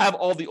then they'll have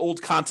all the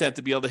old content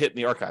to be able to hit in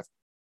the archive.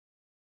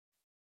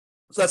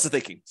 So that's the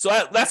thinking. So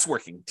that's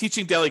working.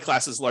 Teaching daily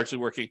classes is largely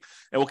working,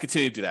 and we'll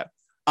continue to do that.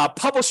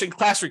 Publishing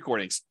class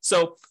recordings.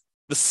 So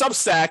the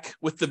Substack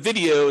with the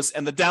videos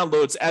and the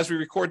downloads as we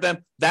record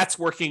them, that's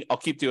working. I'll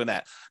keep doing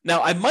that.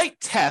 Now, I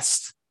might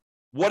test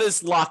what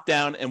is locked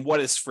down and what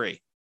is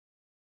free.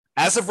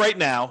 As of right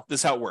now, this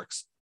is how it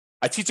works.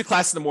 I teach a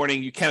class in the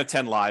morning. You can't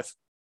attend live.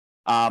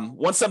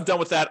 Once I'm done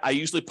with that, I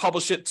usually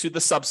publish it to the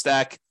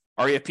Substack,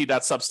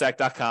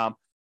 refp.substack.com,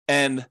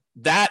 and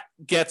that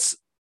gets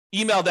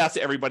emailed out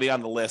to everybody on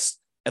the list.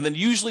 And then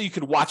usually you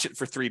can watch it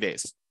for 3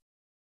 days.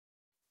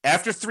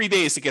 After 3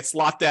 days, it gets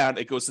locked down.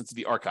 It goes into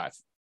the archive.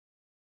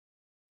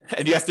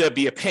 And you have to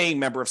be a paying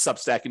member of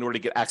Substack in order to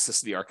get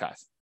access to the archive.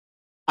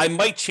 I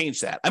might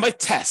change that. I might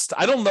test.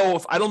 I don't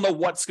know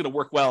what's going to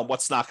work well and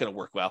what's not going to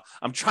work well.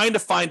 I'm trying to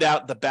find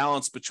out the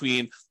balance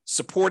between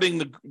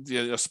supporting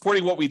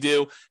supporting what we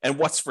do and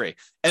what's free.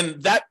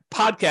 And that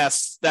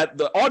podcast, that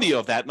the audio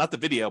of that, not the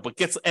video, but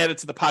gets added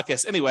to the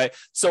podcast anyway.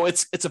 So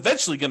it's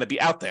eventually going to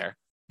be out there.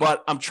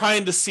 But I'm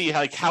trying to see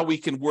how we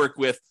can work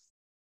with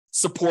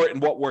support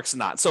and what works and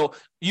not. So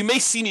you may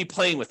see me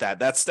playing with that.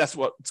 That's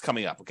what's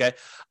coming up. Okay.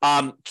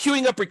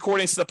 Queuing up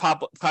recordings to the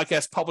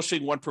podcast,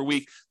 publishing 1 per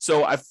week.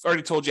 So I've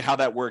already told you how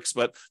that works,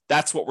 but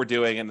that's what we're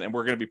doing. And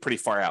we're going to be pretty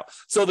far out.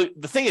 So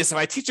the thing is, if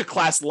I teach a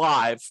class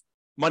live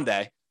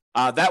Monday,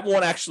 that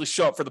won't actually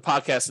show up for the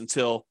podcast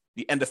until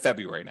the end of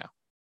February now.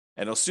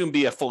 And it'll soon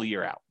be a full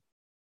year out.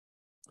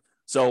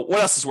 So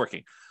what else is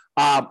working?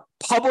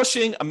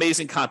 Publishing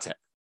amazing content.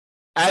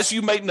 As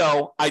you might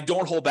know, I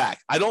don't hold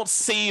back. I don't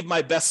save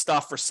my best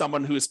stuff for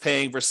someone who is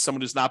paying versus someone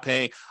who's not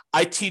paying.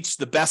 I teach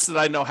the best that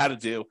I know how to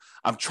do.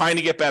 I'm trying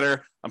to get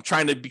better. I'm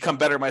trying to become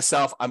better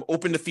myself. I'm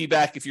open to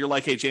feedback. If you're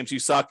like, hey, James, you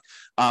suck.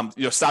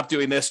 Stop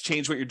doing this.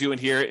 Change what you're doing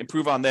here.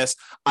 Improve on this.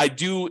 I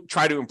do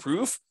try to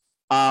improve.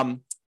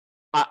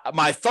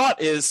 My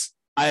thought is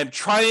I am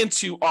trying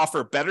to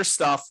offer better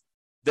stuff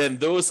than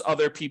those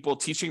other people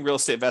teaching real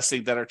estate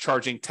investing that are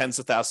charging tens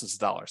of thousands of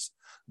dollars.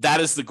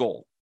 That is the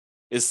goal.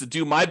 Is to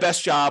do my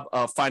best job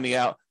of finding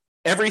out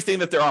everything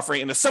that they're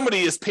offering. And if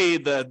somebody is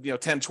paid the $10,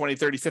 $20, $30,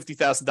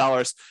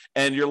 $50,000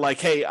 and you're like,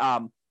 hey,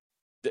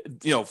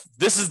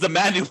 this is the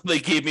manual they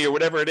gave me or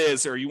whatever it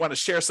is, or you want to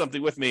share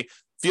something with me,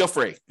 feel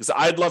free, because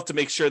I'd love to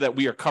make sure that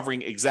we are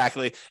covering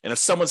exactly. And if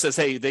someone says,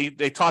 hey,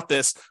 they taught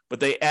this, but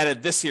they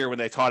added this here when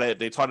they taught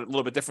it a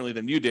little bit differently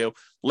than you do,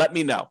 let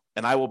me know.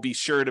 And I will be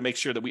sure to make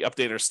sure that we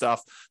update our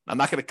stuff. I'm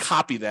not going to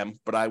copy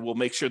them, but I will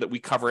make sure that we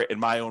cover it in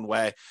my own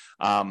way.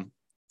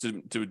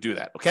 To do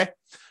that. Okay.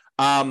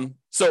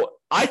 So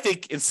I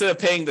think instead of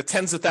paying the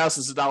tens of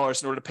thousands of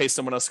dollars in order to pay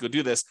someone else to go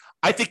do this,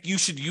 I think you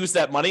should use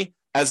that money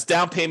as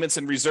down payments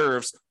and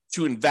reserves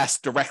to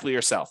invest directly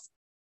yourself.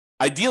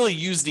 Ideally,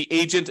 use the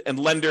agent and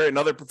lender and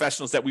other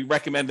professionals that we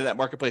recommend in that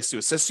marketplace to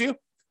assist you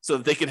so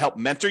that they can help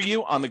mentor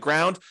you on the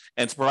ground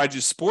and to provide you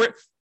support.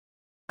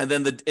 And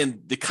then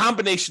the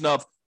combination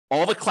of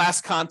all the class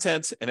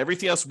content and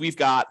everything else we've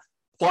got,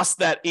 plus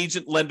that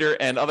agent, lender,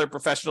 and other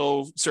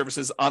professional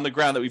services on the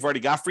ground that we've already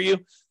got for you,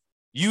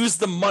 use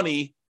the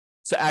money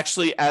to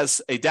actually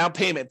as a down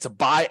payment to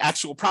buy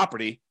actual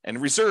property and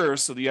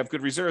reserves so that you have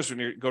good reserves when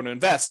you're going to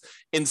invest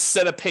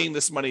instead of paying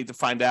this money to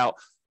find out,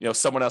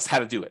 someone else how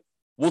to do it.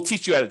 We'll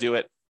teach you how to do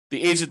it.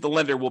 The agent, the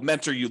lender will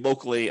mentor you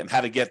locally and how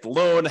to get the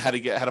loan, how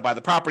to buy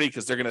the property,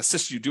 because they're going to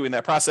assist you doing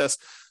that process.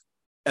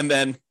 And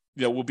then,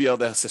 we'll be able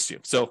to assist you.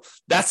 So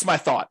that's my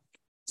thought.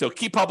 So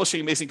keep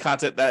publishing amazing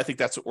content. I think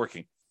that's what's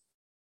working.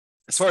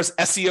 As far as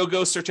SEO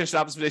goes, search engine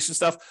optimization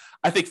stuff,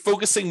 I think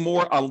focusing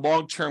more on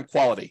long-term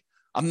quality.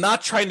 I'm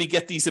not trying to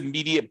get these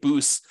immediate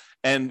boosts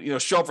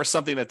and show up for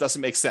something that doesn't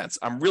make sense.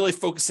 I'm really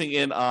focusing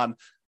in on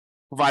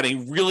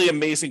providing really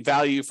amazing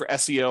value for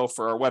SEO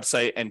for our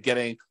website and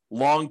getting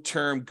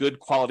long-term good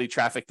quality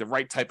traffic, the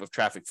right type of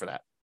traffic for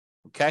that.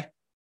 Okay.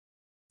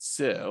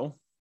 So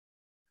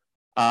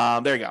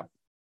there you go.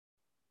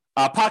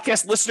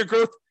 Podcast listener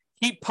growth.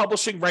 Keep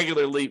publishing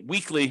regularly,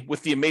 weekly,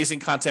 with the amazing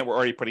content we're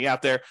already putting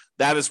out there.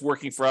 That is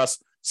working for us.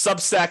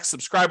 Substack,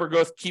 subscriber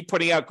growth, keep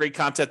putting out great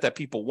content that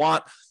people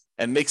want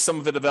and make some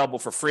of it available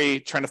for free.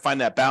 Trying to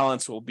find that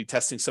balance. We'll be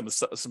testing some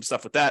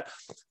stuff with that.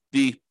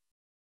 The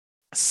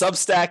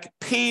Substack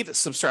paid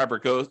subscriber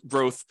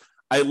growth,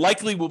 I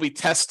likely will be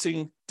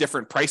testing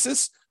different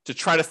prices to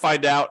try to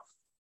find out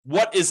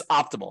what is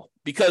optimal.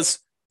 because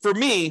for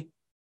me,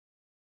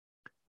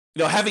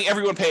 having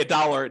everyone pay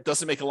 $1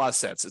 doesn't make a lot of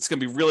sense. It's going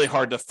to be really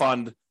hard to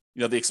fund,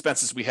 the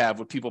expenses we have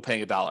with people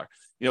paying $1.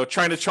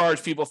 Trying to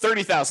charge people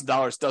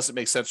 $30,000 doesn't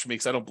make sense for me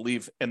because I don't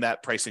believe in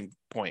that pricing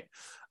point.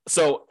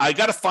 So I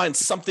got to find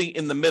something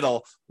in the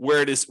middle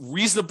where it is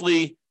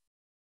reasonably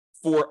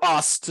for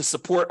us to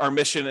support our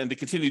mission and to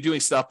continue doing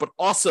stuff, but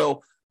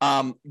also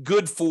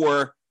good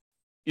for,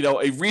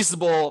 a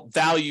reasonable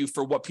value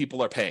for what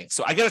people are paying.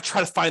 So I got to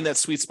try to find that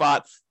sweet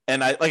spot.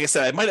 And like I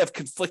said, I might have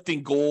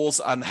conflicting goals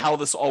on how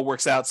this all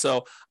works out.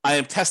 So I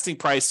am testing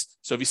price.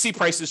 So if you see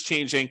prices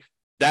changing,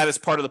 that is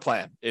part of the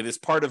plan. It is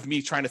part of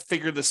me trying to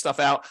figure this stuff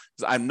out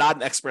because I'm not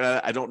an expert at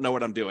it. I don't know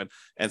what I'm doing.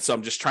 And so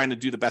I'm just trying to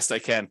do the best I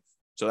can.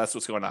 So that's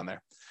what's going on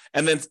there.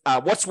 And then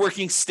what's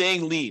working,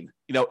 staying lean.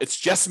 It's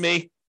just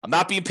me. I'm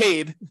not being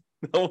paid.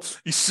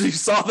 You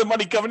saw the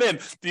money coming in.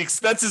 The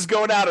expenses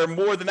going out are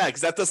more than that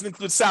because that doesn't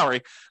include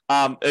salary.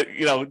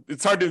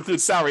 It's hard to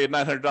include salary at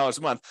 $900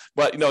 a month,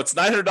 but it's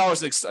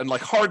 $900 and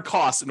like hard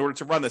costs in order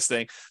to run this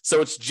thing.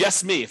 So it's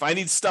just me. If I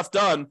need stuff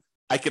done,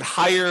 I could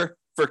hire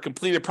for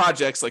completed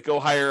projects, like go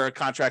hire a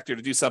contractor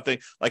to do something.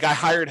 Like I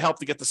hired help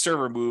to get the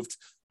server moved.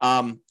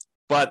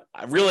 But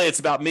really it's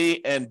about me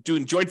and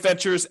doing joint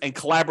ventures and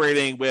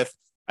collaborating with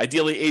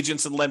ideally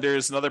agents and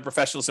lenders and other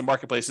professionals and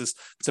marketplaces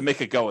to make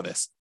a go of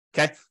this.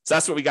 Okay, so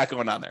that's what we got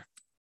going on there.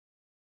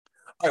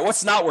 All right,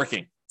 what's not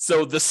working?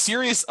 So the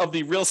series of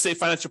the Real Estate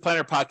Financial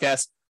Planner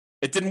podcast,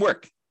 it didn't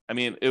work. I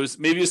mean, it was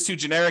too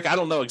generic. I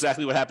don't know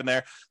exactly what happened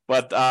there,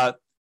 but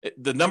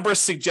the numbers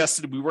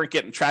suggested we weren't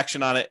getting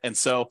traction on it, and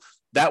so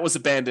that was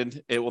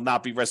abandoned. It will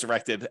not be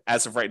resurrected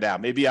as of right now.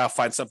 Maybe I'll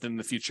find something in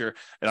the future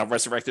and I'll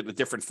resurrect it in a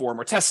different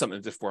form or test something in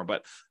a different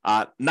form,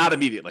 but not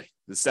immediately.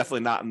 It's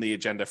definitely not on the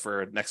agenda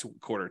for next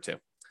quarter or two.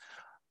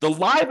 The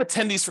live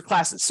attendees for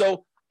classes.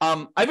 So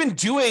I've been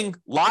doing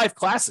live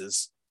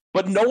classes,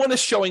 but no one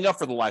is showing up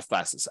for the live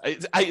classes.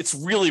 It's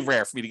really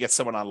rare for me to get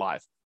someone on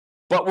live,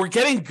 but we're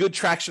getting good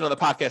traction on the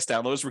podcast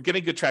downloads. We're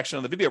getting good traction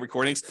on the video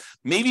recordings.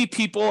 Maybe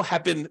people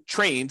have been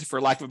trained,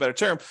 for lack of a better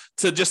term,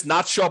 to just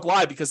not show up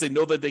live because they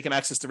know that they can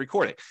access the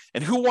recording.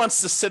 And who wants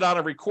to sit on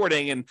a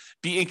recording and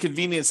be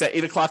inconvenienced at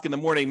 8:00 in the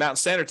morning, Mountain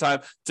Standard Time,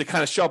 to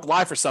kind of show up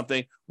live for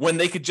something when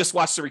they could just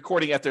watch the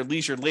recording at their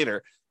leisure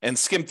later and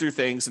skim through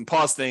things and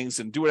pause things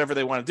and do whatever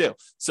they want to do.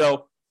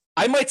 So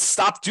I might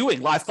stop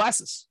doing live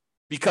classes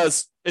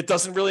because it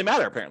doesn't really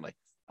matter, apparently.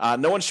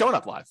 No one's showing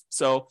up live.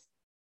 So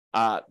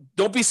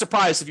don't be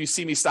surprised if you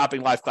see me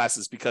stopping live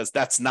classes because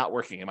that's not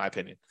working, in my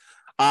opinion.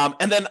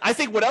 And then I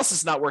think what else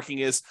is not working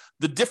is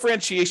the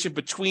differentiation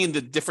between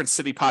the different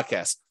city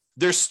podcasts.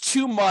 There's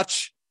too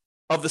much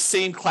of the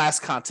same class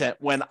content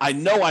when I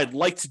know I'd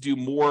like to do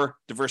more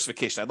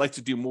diversification. I'd like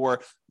to do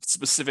more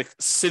specific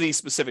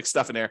city-specific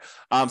stuff in there.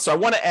 So I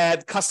want to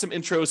add custom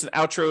intros and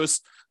outros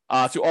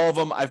to all of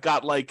them. I've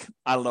got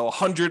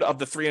 100 of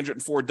the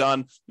 304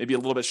 done, maybe a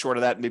little bit short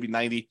of that, maybe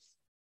 90.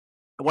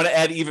 I want to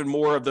add even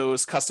more of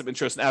those custom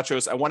intros and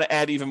outros. I want to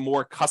add even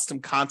more custom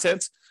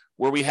content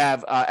where we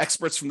have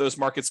experts from those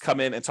markets come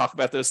in and talk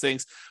about those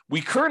things.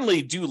 We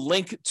currently do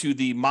link to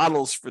the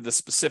models for the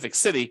specific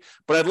city,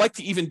 but I'd like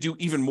to do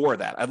even more of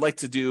that. I'd like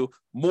to do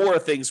more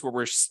things where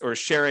we're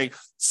sharing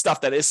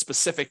stuff that is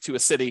specific to a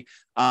city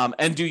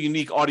and do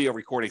unique audio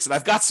recordings. And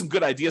I've got some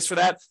good ideas for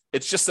that.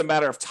 It's just a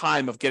matter of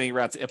time of getting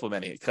around to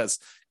implementing it because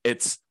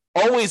it's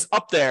always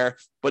up there,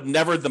 but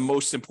never the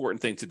most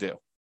important thing to do,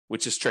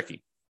 which is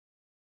tricky.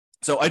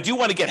 So I do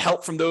want to get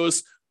help from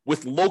those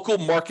with local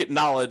market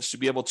knowledge to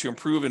be able to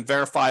improve and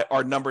verify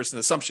our numbers and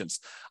assumptions.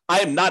 I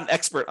am not an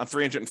expert on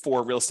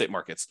 304 real estate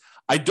markets.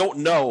 I don't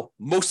know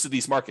most of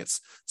these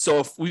markets. So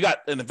if we got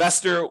an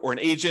investor or an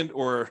agent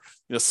or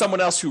someone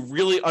else who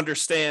really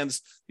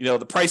understands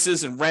the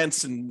prices and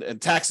rents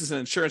and taxes and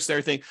insurance and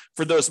everything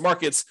for those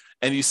markets,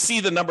 and you see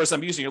the numbers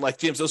I'm using, you're like,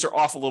 James, those are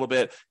off a little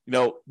bit,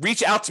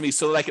 reach out to me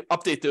so that I can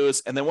update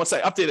those. And then once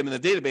I update them in the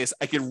database,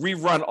 I can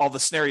rerun all the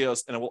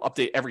scenarios and it will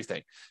update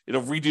everything.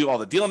 It'll redo all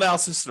the deal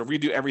analysis. It'll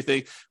redo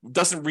everything. It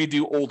doesn't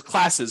redo old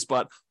classes,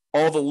 but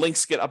all the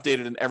links get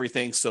updated and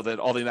everything so that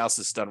all the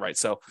analysis is done right.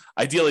 So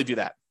ideally do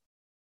that.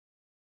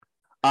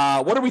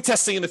 What are we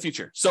testing in the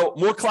future? So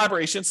more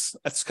collaborations.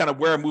 That's kind of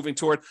where I'm moving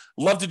toward.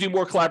 Love to do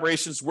more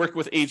collaborations, work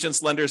with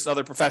agents, lenders, and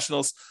other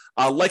professionals.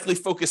 Likely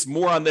focus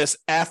more on this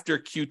after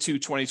Q2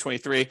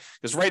 2023,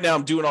 because right now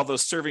I'm doing all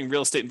those serving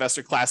real estate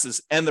investor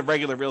classes and the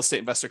regular real estate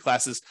investor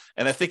classes.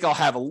 And I think I'll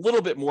have a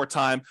little bit more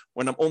time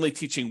when I'm only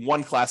teaching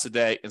one class a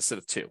day instead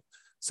of two.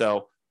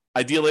 So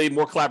ideally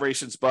more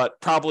collaborations,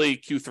 but probably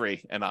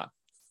Q3 and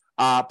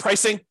on.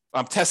 Pricing,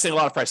 I'm testing a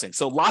lot of pricing.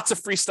 So lots of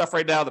free stuff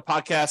right now, the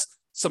podcast,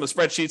 some of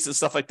the spreadsheets and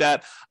stuff like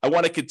that. I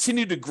want to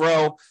continue to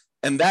grow,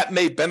 and that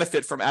may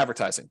benefit from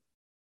advertising.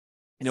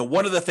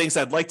 One of the things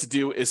I'd like to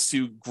do is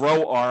to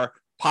grow our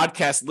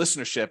podcast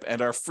listenership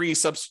and our free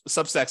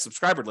Substack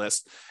subscriber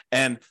list.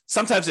 And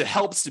sometimes it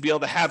helps to be able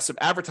to have some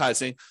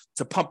advertising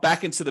to pump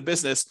back into the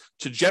business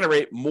to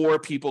generate more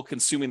people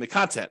consuming the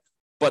content.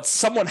 But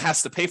someone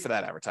has to pay for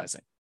that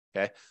advertising.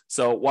 Okay.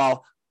 So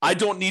while I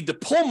don't need to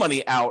pull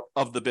money out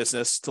of the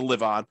business to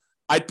live on,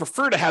 I'd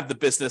prefer to have the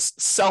business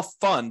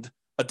self-fund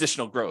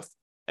additional growth.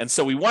 And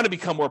so we want to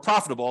become more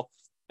profitable.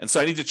 And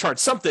so I need to charge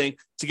something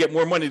to get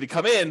more money to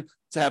come in,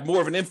 to have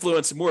more of an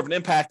influence and more of an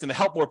impact and to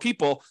help more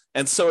people.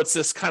 And so it's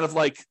this kind of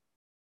like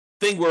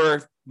thing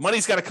where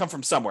money's got to come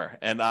from somewhere.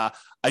 And I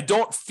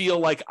don't feel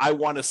like I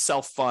want to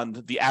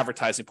self-fund the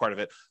advertising part of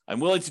it.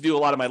 I'm willing to do a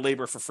lot of my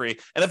labor for free.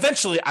 And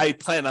eventually I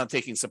plan on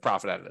taking some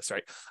profit out of this,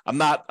 right? I'm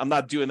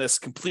not doing this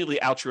completely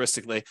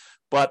altruistically,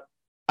 but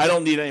I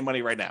don't need any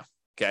money right now.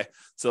 Okay.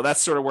 So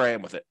that's sort of where I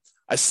am with it.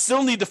 I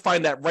still need to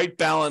find that right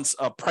balance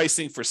of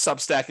pricing for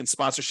Substack and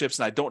sponsorships,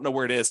 and I don't know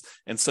where it is.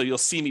 And so you'll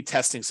see me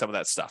testing some of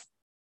that stuff.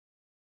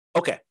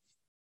 Okay.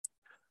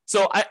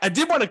 So I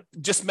did want to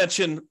just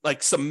mention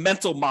like some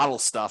mental model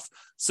stuff.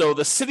 So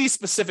the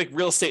city-specific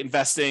real estate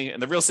investing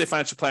and the Real Estate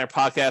Financial Planner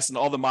podcast and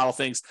all the model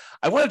things,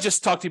 I want to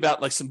just talk to you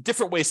about like some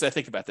different ways that I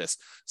think about this.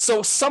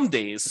 So some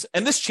days,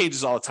 and this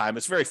changes all the time,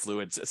 it's very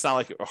fluid. It's not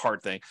like a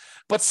hard thing.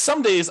 But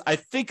some days I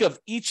think of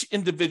each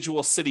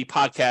individual city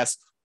podcast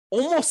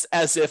almost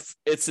as if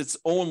it's its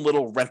own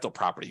little rental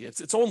property.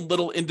 It's its own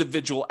little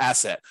individual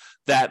asset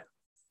that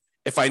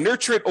if I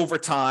nurture it over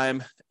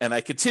time and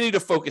I continue to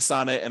focus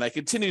on it and I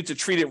continue to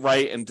treat it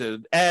right and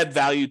to add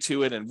value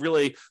to it and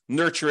really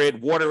nurture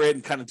it, water it,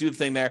 and kind of do the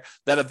thing there,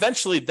 that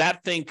eventually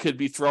that thing could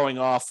be throwing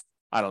off,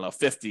 I don't know,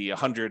 $50,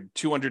 $100,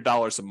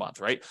 $200 a month,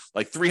 right?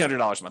 Like $300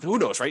 a month. Who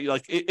knows, right?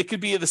 Like it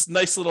could be this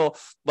nice little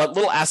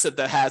asset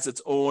that has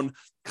its own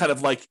kind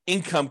of like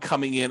income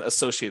coming in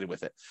associated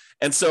with it.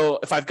 And so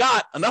if I've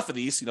got enough of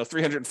these,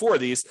 304 of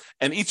these,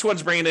 and each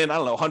one's bringing in, I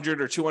don't know, $100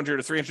 or $200 or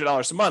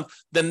 $300 a month,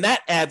 then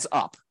that adds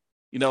up.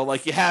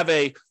 Like you have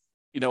like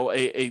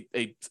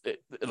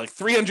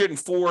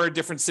 304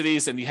 different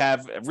cities, and you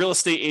have a real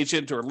estate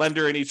agent or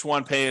lender in each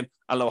one paying,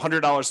 I don't know,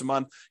 $100 a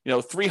month.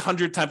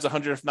 300 times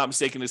 100, if not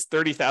mistaken, is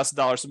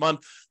 $30,000 a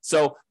month.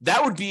 So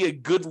that would be a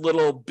good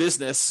little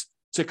business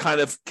to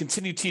kind of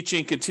continue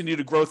teaching, continue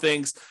to grow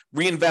things,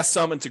 reinvest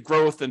some into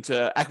growth,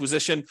 into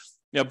acquisition,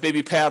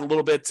 maybe pay out a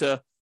little bit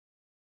to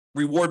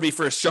reward me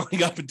for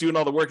showing up and doing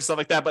all the work and stuff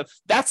like that. But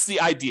that's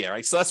the idea,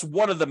 right? So that's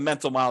one of the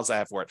mental models I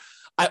have for it.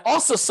 I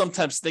also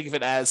sometimes think of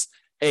it as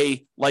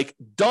a like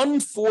done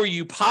for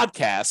you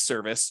podcast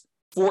service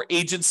for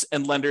agents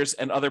and lenders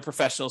and other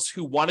professionals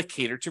who want to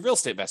cater to real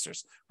estate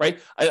investors, right?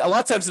 A lot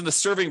of times in the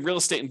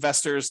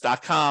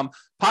servingrealestateinvestors.com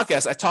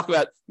podcast, I talk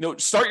about,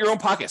 start your own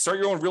podcast, start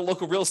your own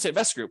local real estate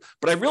investor group.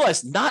 But I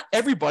realize not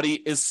everybody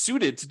is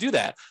suited to do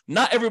that.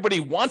 Not everybody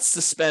wants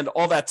to spend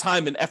all that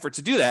time and effort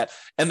to do that.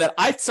 And that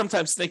I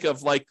sometimes think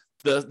of like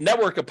the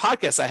network of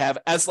podcasts I have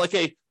as like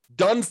a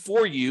done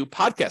for you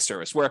podcast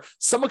service where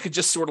someone could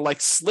just sort of like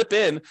slip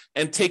in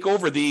and take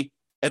over the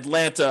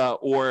Atlanta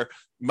or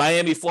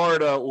Miami,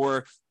 Florida,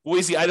 or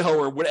Boise, Idaho,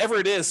 or whatever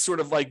it is, sort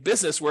of like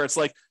business where it's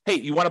like, hey,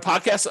 you want a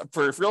podcast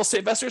for real estate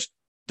investors?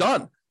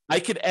 Done. I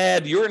could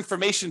add your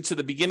information to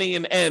the beginning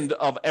and end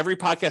of every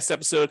podcast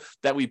episode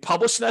that we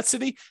publish in that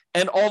city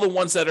and all the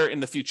ones that are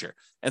in the future.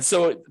 And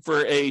so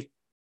for a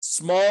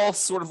small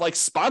sort of like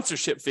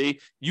sponsorship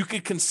fee, you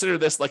could consider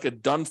this like a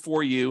done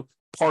for you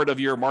part of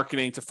your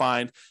marketing to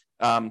find,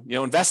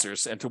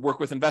 investors and to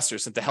work with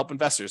investors and to help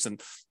investors. And,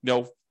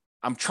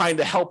 I'm trying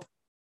to help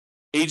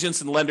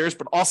agents and lenders,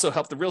 but also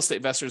help the real estate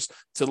investors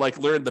to like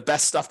learn the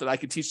best stuff that I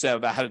can teach them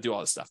about how to do all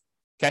this stuff.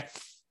 Okay.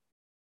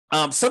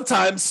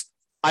 Sometimes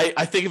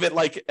I think of it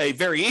like a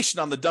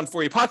variation on the Done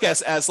For You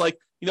podcast as like,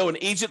 an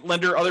agent,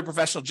 lender, other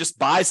professional just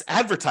buys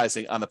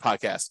advertising on the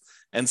podcast.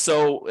 And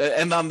so,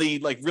 and on the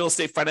like Real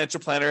Estate Financial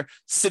Planner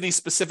city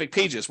specific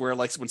pages where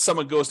like when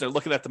someone goes, they're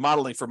looking at the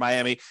modeling for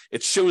Miami,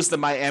 it shows the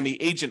Miami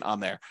agent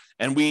on there.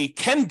 And we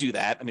can do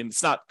that. I mean,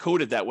 it's not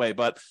coded that way,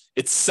 but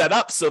it's set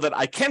up so that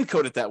I can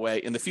code it that way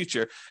in the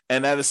future.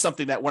 And that is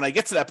something that when I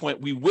get to that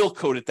point, we will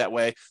code it that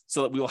way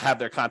so that we will have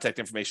their contact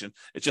information.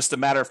 It's just a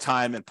matter of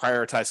time and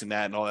prioritizing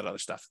that and all that other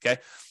stuff.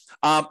 Okay.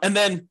 And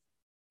then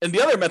in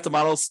the other mental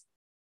models,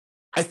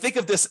 I think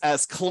of this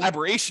as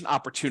collaboration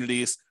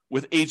opportunities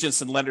with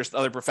agents and lenders and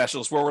other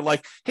professionals where we're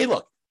like, hey,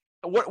 look,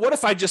 what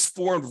if I just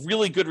formed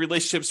really good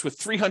relationships with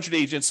 300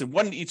 agents and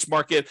one in each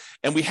market,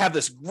 and we have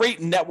this great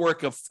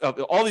network of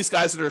all these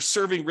guys that are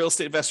serving real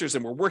estate investors,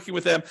 and we're working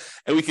with them,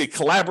 and we could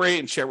collaborate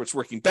and share what's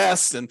working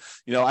best, and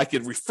I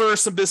could refer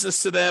some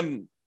business to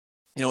them.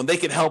 And they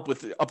can help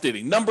with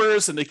updating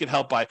numbers, and they can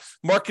help by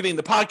marketing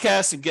the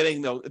podcast and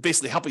getting,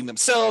 basically helping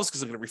themselves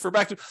because they're going to refer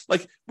back to,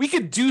 like, we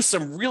could do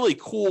some really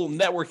cool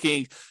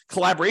networking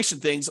collaboration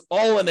things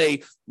all in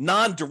a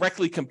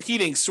non-directly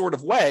competing sort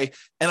of way.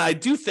 And I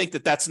do think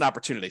that that's an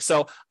opportunity.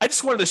 So I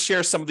just wanted to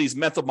share some of these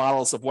mental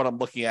models of what I'm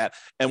looking at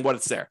and what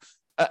it's there.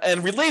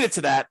 And related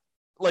to that,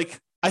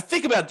 like, I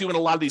think about doing a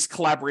lot of these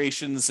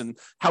collaborations and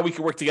how we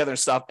can work together and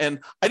stuff. And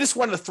I just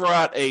wanted to throw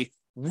out a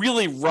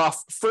really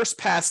rough first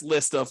pass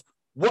list of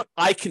what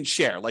I can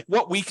share, like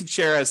what we can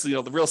share as,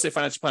 the Real Estate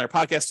Financial Planner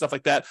podcast, stuff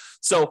like that.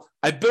 So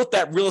I built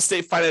that Real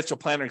Estate Financial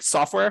Planner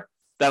software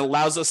that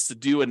allows us to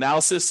do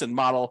analysis and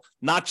model,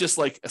 not just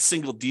like a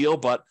single deal,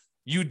 but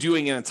you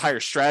doing an entire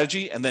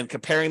strategy and then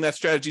comparing that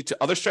strategy to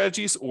other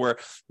strategies? Or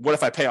what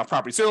if I pay off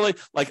properties early?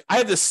 Like, I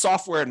have this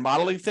software and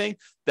modeling thing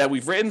that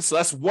we've written. So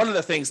that's one of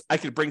the things I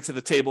could bring to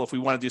the table if we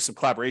want to do some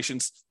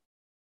collaborations.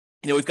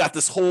 We've got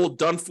this whole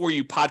done for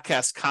you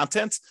podcast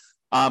content.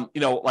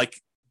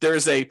 Like,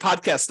 there's a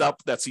podcast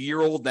up that's a year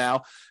old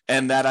now,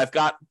 and that I've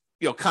got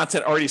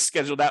content already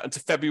scheduled out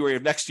into February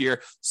of next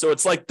year. So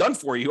it's like done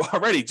for you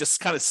already. Just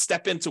kind of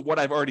step into what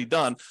I've already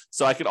done.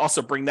 So I could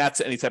also bring that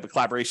to any type of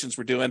collaborations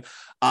we're doing.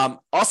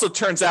 Also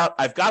turns out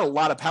I've got a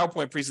lot of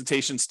PowerPoint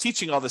presentations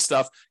teaching all this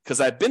stuff,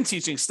 because I've been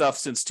teaching stuff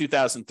since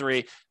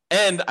 2003,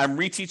 and I'm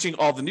reteaching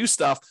all the new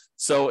stuff.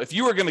 So if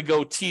you were going to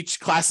go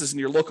teach classes in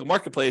your local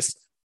marketplace,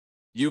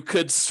 you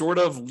could sort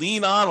of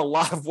lean on a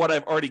lot of what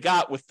I've already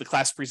got with the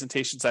class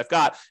presentations I've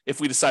got if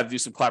we decide to do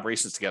some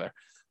collaborations together.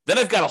 Then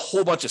I've got a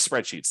whole bunch of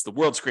spreadsheets, the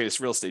world's greatest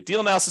real estate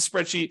deal analysis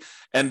spreadsheet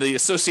and the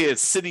associated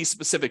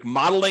city-specific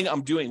modeling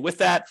I'm doing with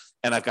that.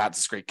 And I've got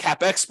this great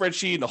CapEx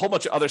spreadsheet and a whole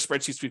bunch of other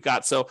spreadsheets we've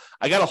got. So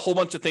I got a whole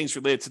bunch of things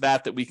related to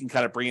that we can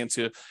kind of bring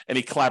into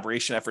any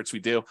collaboration efforts we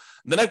do.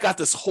 And then I've got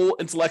this whole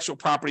intellectual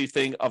property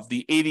thing of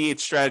the 88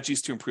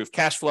 strategies to improve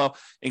cash flow,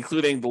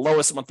 including the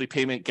lowest monthly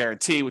payment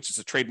guarantee, which is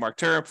a trademark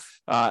term,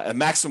 a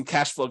maximum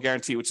cash flow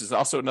guarantee, which is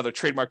also another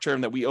trademark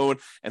term that we own.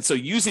 And so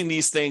using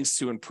these things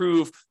to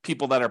improve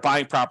people that are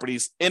buying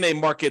properties in a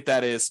market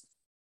that is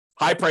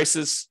high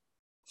prices,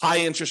 high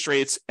interest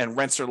rates, and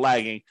rents are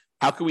lagging,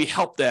 how can we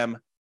help them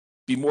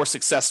be more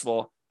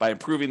successful by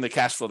improving the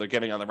cash flow they're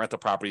getting on the rental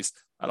properties,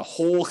 and a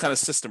whole kind of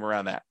system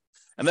around that.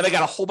 And then I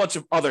got a whole bunch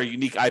of other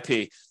unique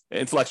IP,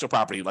 intellectual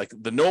property, like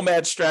the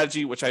Nomad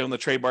strategy, which I own the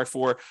trademark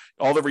for,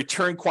 all the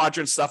return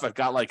quadrant stuff. I've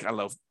got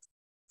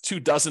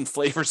 24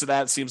 flavors of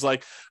that, it seems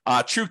like.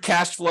 True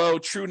cash flow,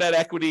 true net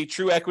equity,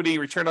 true equity,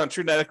 return on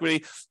true net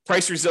equity,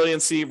 price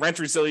resiliency, rent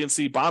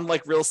resiliency,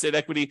 bond-like real estate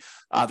equity,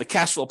 the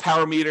cash flow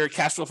power meter,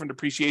 cash flow from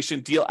depreciation,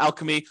 deal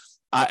alchemy,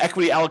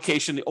 equity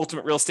allocation, the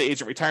ultimate real estate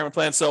agent retirement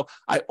plan. So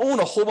I own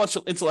a whole bunch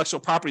of intellectual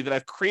property that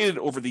I've created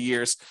over the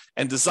years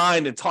and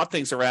designed and taught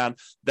things around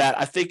that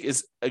I think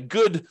is a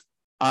good,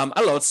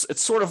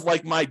 it's sort of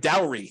like my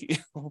dowry.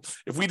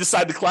 If we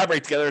decide to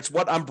collaborate together, it's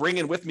what I'm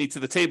bringing with me to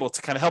the table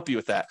to kind of help you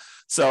with that.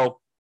 So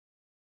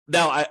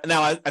now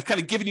I've kind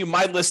of given you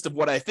my list of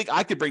what I think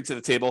I could bring to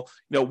the table.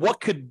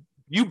 What could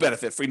you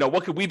benefit from?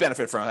 What could we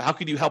benefit from? How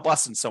could you help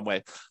us in some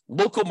way?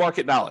 Local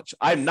market knowledge.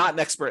 I'm not an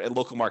expert in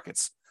local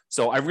markets.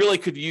 So I really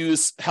could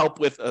use help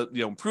with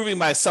improving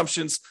my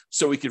assumptions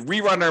so we could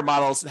rerun our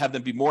models and have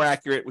them be more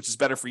accurate, which is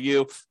better for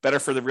you, better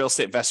for the real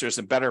estate investors,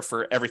 and better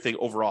for everything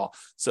overall.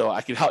 So I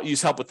could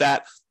use help with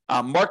that.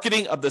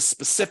 Marketing of the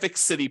specific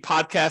city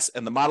podcast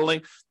and the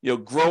modeling,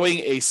 growing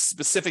a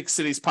specific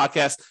city's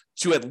podcast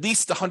to at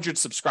least 100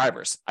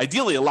 subscribers,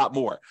 ideally a lot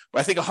more.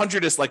 But I think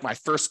 100 is like my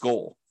first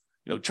goal,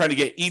 trying to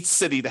get each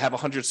city to have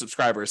 100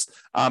 subscribers.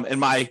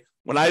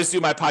 When I was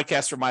doing my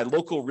podcast for my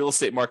local real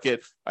estate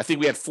market, I think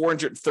we had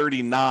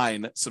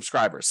 439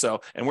 subscribers.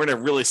 So, and we're in a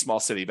really small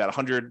city, about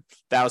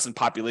 100,000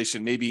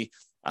 population, maybe,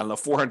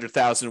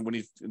 400,000 when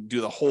you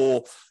do the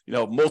whole,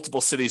 multiple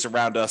cities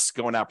around us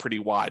going out pretty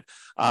wide.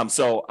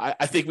 So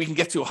I think we can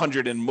get to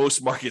 100 in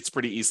most markets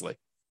pretty easily.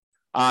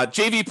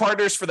 JV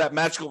partners for that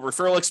magical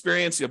referral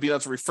experience, being able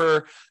to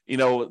refer,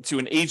 to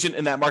an agent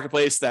in that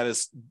marketplace that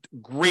is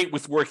great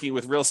with working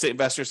with real estate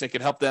investors and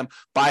can help them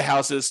buy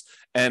houses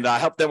and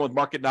help them with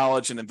market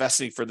knowledge and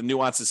investing for the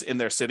nuances in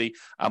their city.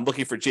 I'm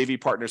looking for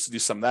JV partners to do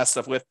some of that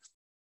stuff with.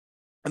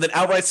 And then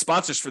outright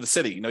sponsors for the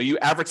city. You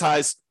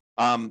advertise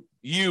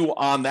you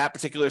on that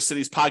particular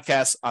city's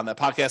podcast, on that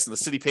podcast and the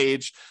city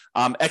page,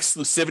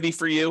 exclusivity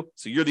for you.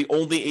 So you're the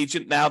only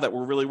agent now that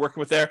we're really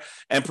working with there,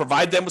 and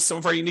provide them with some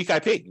of our unique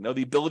IP,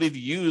 the ability to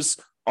use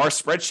our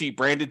spreadsheet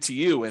branded to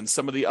you and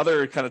some of the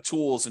other kind of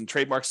tools and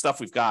trademark stuff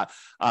we've got.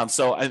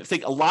 So I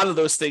think a lot of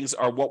those things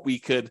are what we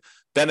could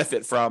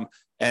benefit from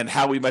and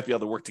how we might be able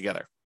to work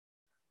together.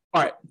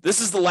 All right, this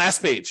is the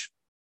last page.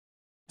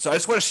 So I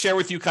just want to share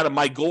with you kind of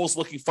my goals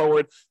looking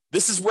forward.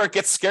 This is where it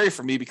gets scary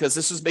for me because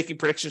this is making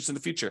predictions in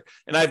the future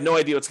and I have no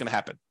idea what's going to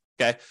happen.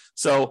 Okay.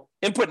 So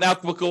input and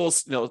output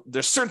goals,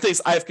 there's certain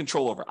things I have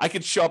control over. I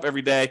can show up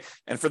every day.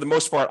 And for the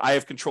most part, I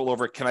have control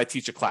over, can I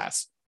teach a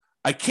class?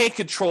 I can't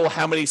control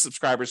how many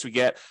subscribers we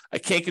get. I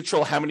can't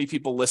control how many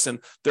people listen.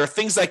 There are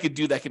things I could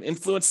do that can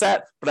influence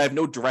that, but I have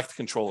no direct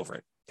control over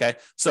it. Okay.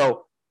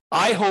 So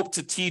I hope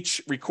to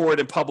teach, record,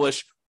 and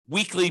publish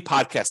weekly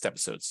podcast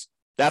episodes.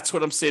 That's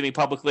what I'm stating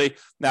publicly.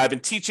 Now, I've been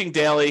teaching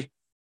daily,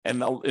 and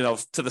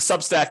to the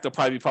Substack, they'll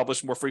probably be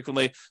published more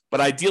frequently.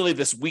 But ideally,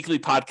 this weekly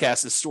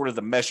podcast is sort of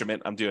the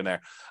measurement I'm doing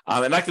there.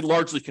 And I can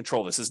largely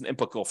control this as an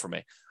input goal for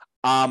me.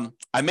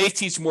 I may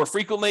teach more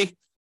frequently.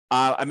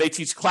 I may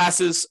teach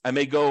classes. I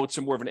may go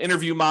to more of an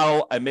interview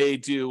model. I may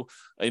do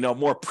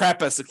more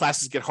prep as the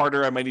classes get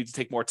harder. I might need to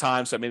take more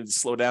time, so I may need to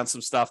slow down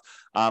some stuff.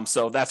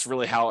 So that's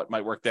really how it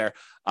might work there.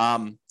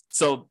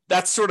 So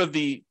that's sort of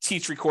the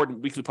teach, record,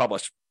 and weekly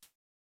publish.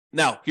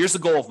 Now, here's the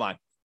goal of mine.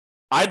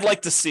 I'd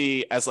like to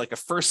see as like a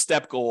first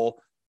step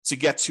goal to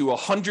get to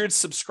 100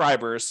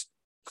 subscribers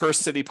per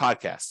city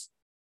podcast,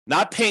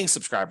 not paying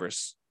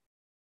subscribers,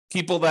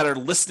 people that are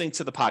listening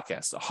to the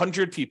podcast,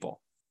 100 people.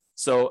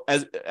 So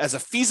as a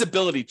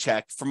feasibility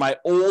check for my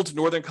old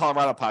Northern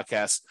Colorado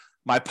podcast,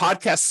 my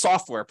podcast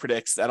software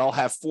predicts that I'll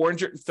have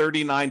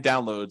 439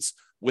 downloads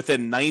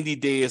within 90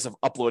 days of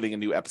uploading a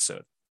new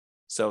episode.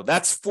 So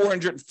that's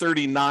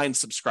 439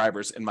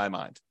 subscribers in my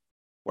mind.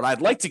 What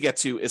I'd like to get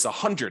to is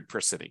 100 per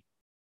city.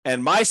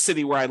 And my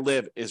city where I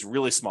live is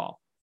really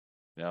small,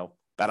 about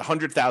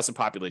 100,000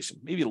 population,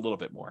 maybe a little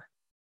bit more.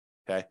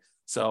 Okay.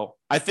 So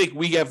I think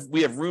we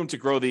have room to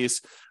grow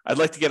these. I'd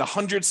like to get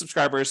 100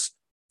 subscribers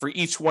for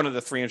each one of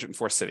the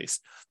 304 cities.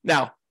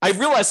 Now, I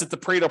realize that the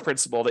Pareto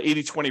principle, the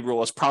 80-20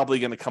 rule, is probably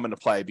going to come into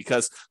play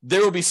because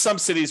there will be some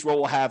cities where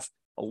we'll have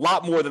a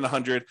lot more than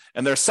 100,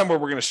 and there's somewhere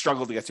we're going to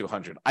struggle to get to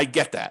 100. I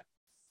get that.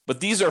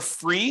 But these are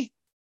free,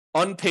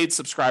 unpaid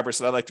subscribers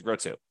that I'd like to grow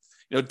to.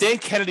 Dan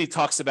Kennedy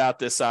talks about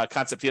this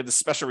concept. He had this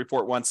special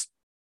report once.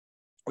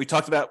 We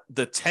talked about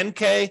the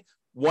 10K,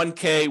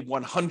 1K,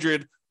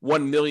 100,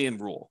 1 million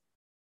rule.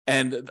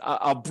 And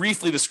I'll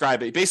briefly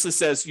describe it. It basically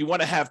says you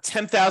want to have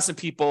 10,000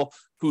 people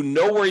who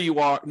know where you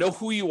are, know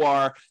who you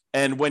are,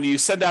 and when you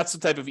send out some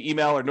type of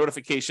email or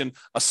notification,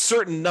 a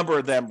certain number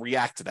of them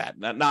react to that.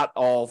 Not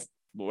all,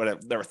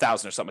 whatever, there are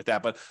 1,000 or something like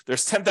that, but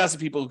there's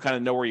 10,000 people who kind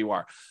of know where you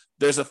are.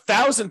 There's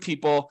 1,000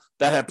 people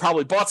that have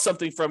probably bought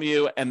something from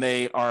you, and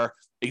they are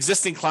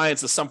existing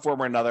clients of some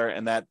form or another,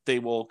 and that they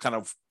will kind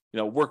of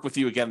work with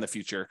you again in the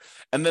future.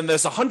 And then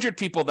there's 100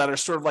 people that are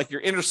sort of like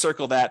your inner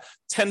circle that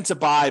tend to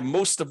buy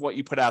most of what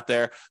you put out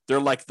there.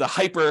 They're like the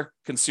hyper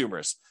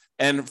consumers.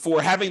 And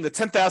for having the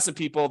 10,000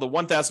 people, the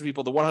 1,000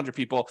 people, the 100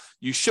 people,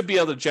 you should be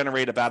able to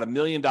generate about $1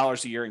 million a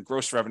year in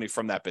gross revenue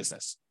from that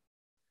business.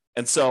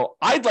 And so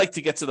I'd like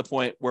to get to the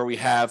point where we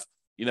have,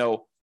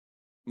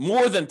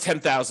 more than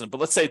 10,000, but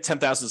let's say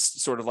 10,000 is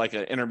sort of like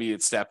an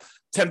intermediate step,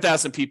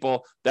 10,000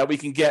 people that we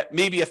can get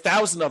maybe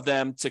 1,000 of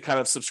them to kind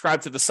of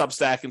subscribe to the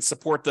Substack and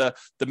support the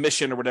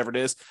mission or whatever it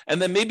is.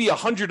 And then maybe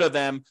 100 of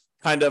them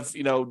kind of,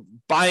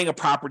 buying a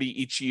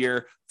property each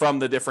year from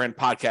the different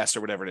podcasts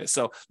or whatever it is.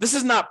 So this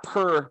is not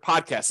per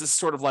podcast. This is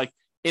sort of like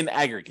in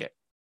aggregate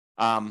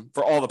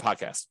for all the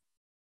podcasts.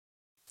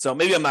 So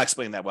maybe I'm not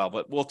explaining that well,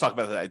 but we'll talk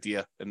about that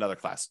idea in another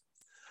class.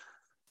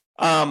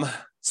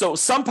 So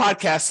some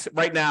podcasts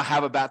right now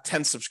have about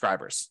 10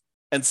 subscribers,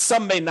 and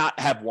some may not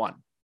have one.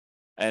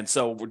 And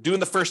so we're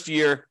doing the first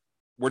year.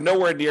 We're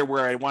nowhere near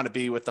where I want to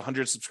be with the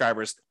 100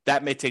 subscribers.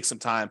 That may take some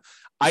time.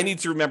 I need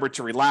to remember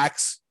to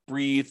relax,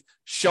 breathe,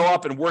 show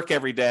up and work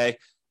every day.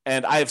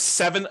 And I have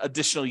 7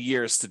 additional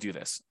years to do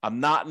this.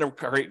 I'm not in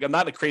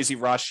a crazy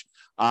rush.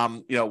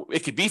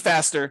 It could be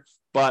faster,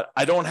 but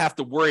I don't have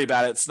to worry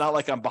about it. It's not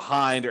like I'm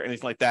behind or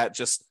anything like that.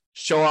 Just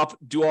show up,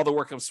 do all the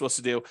work I'm supposed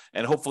to do,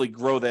 and hopefully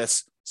grow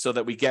this so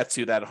that we get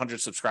to that 100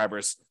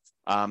 subscribers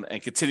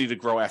and continue to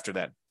grow after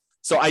that.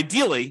 So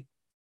ideally,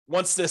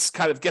 once this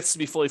kind of gets to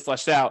be fully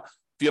fleshed out,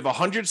 if you have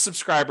 100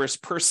 subscribers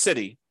per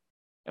city,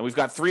 and we've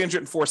got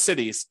 304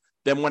 cities,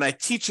 then when I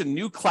teach a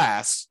new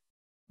class,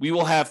 we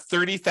will have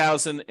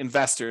 30,000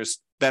 investors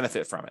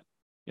benefit from it.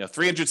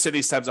 300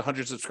 cities times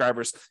 100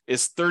 subscribers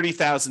is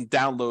 30,000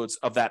 downloads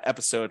of that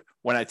episode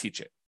when I teach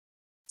it.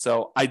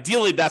 So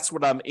ideally, that's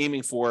what I'm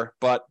aiming for.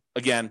 But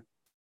again,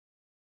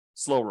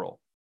 slow roll,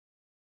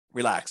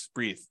 relax,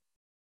 breathe.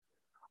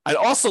 I'd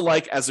also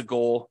like as a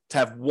goal to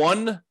have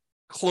 1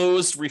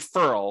 closed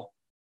referral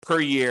per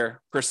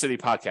year per city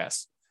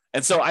podcast.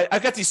 And so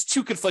I've got these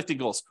 2 conflicting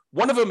goals.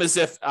 One of them is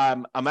if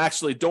I'm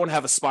actually don't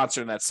have a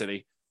sponsor in that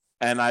city,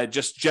 and I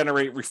just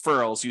generate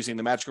referrals using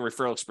the magical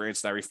referral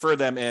experience, and I refer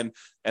them in,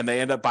 and they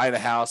end up buying the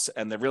house,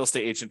 and the real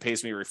estate agent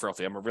pays me a referral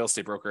fee. I'm a real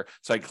estate broker,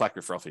 so I can collect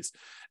referral fees.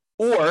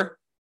 Or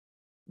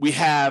we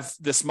have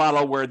this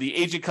model where the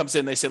agent comes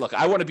in, they say, look,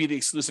 I want to be the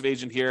exclusive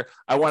agent here.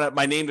 I want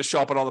my name to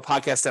show up on all the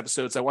podcast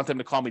episodes. I want them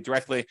to call me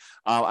directly.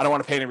 I don't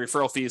want to pay any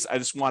referral fees. I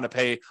just want to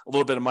pay a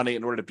little bit of money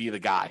in order to be the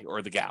guy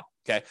or the gal.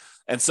 Okay.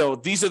 And so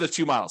these are the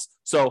 2 models.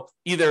 So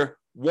either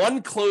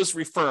 1 closed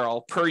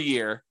referral per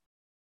year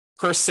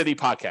per city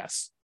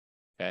podcast.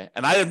 Okay.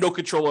 And I have no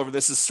control over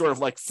this. It's sort of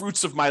like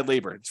fruits of my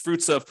labor. It's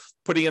fruits of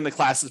putting in the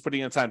classes,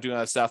 putting in the time, doing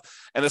all that stuff.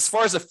 And as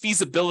far as a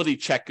feasibility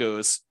check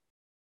goes,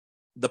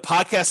 the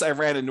podcast I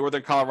ran in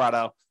Northern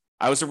Colorado,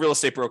 I was a real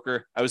estate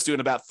broker. I was doing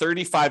about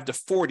 35 to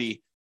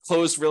 40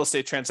 closed real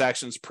estate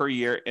transactions per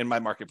year in my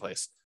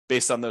marketplace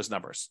based on those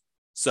numbers.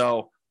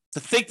 So to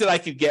think that I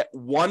could get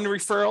 1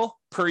 referral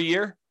per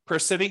year per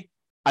city,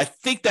 I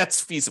think that's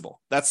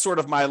feasible. That's sort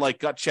of my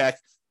gut check.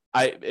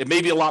 It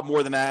may be a lot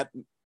more than that,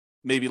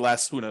 maybe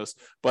less, who knows,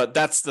 but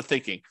that's the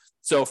thinking.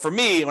 So for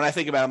me, when I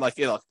think about it, I'm like,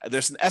 look,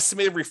 there's an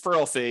estimated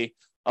referral fee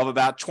of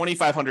about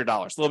 $2,500,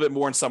 a little bit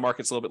more in some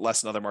markets, a little bit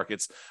less in other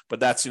markets, but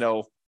that's,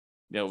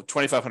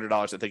 $2,500,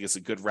 I think is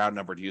a good round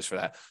number to use for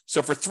that.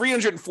 So for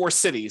 304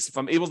 cities, if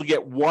I'm able to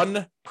get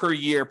 1 per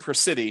year per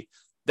city,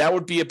 that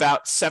would be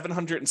about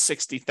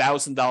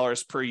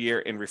 $760,000 per year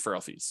in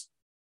referral fees.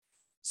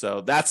 So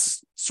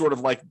that's sort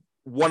of like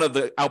one of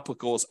the output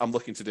goals I'm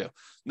looking to do.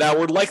 Now,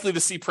 we're likely to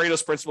see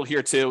Pareto's principle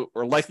here too.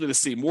 We're likely to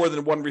see more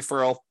than 1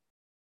 referral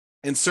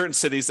in certain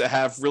cities that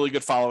have really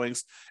good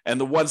followings, and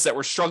the ones that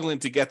we're struggling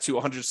to get to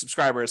 100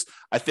 subscribers,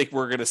 I think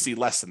we're going to see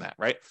less than that,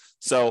 right?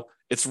 So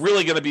it's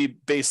really going to be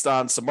based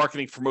on some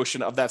marketing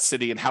promotion of that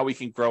city and how we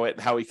can grow it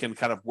and how we can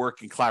kind of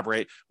work and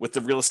collaborate with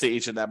the real estate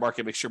agent in that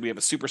market, make sure we have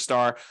a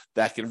superstar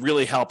that can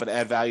really help and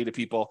add value to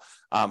people.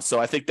 So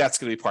I think that's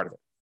going to be part of it.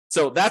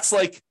 So that's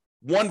like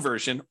one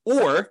version,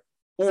 or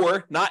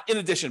not in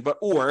addition, but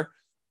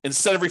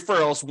instead of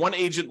referrals, one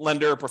agent,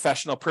 lender, or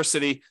professional per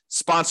city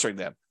sponsoring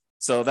them.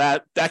 So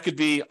that could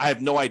be, I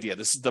have no idea.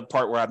 This is the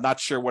part where I'm not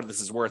sure what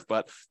this is worth,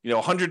 but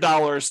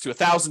 $100 to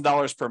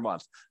 $1,000 per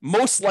month.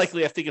 Most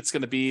likely, I think it's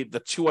going to be the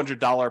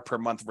 $200 per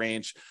month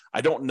range. I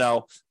don't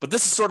know, but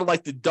this is sort of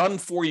like the done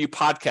for you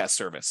podcast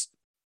service.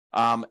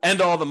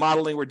 And all the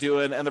modeling we're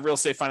doing and the real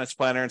estate finance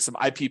planner and some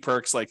IP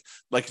perks, like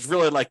it's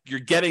really like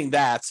you're getting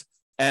that.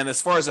 And as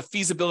far as a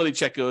feasibility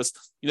check goes,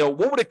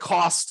 what would it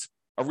cost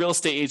a real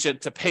estate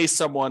agent to pay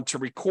someone to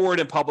record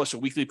and publish a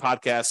weekly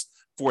podcast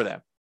for them?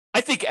 I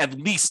think at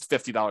least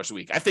 $50 a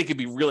week. I think it'd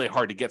be really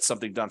hard to get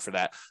something done for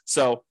that.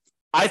 So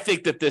I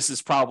think that this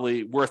is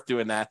probably worth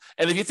doing that.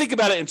 And if you think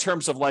about it in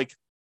terms of like,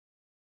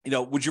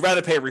 would you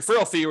rather pay a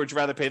referral fee or would you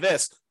rather pay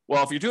this?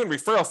 Well, if you're doing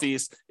referral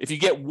fees, if you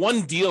get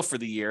one deal for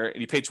the year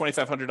and you pay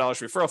 $2,500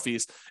 referral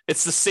fees,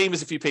 it's the same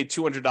as if you paid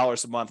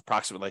 $200 a month,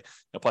 approximately,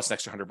 plus an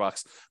extra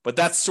 $100. But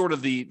that's sort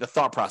of the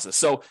thought process.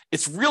 So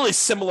it's really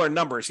similar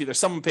numbers. Either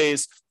someone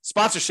pays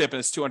sponsorship and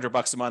it's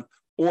 $200 a month,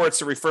 or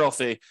it's a referral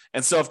fee.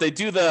 And so if they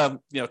do the,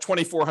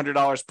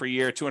 $2,400 per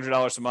year,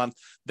 $200 a month,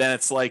 then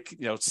it's like,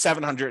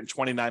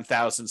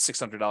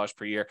 $729,600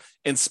 per year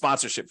in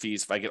sponsorship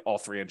fees if I get all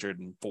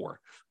 304.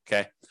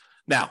 Okay.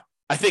 Now,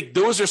 I think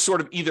those are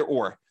sort of either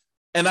or.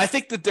 And I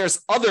think that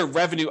there's other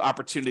revenue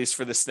opportunities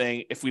for this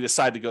thing if we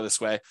decide to go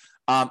this way.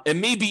 It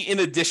may be in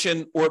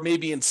addition or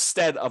maybe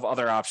instead of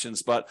other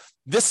options, but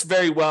this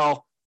very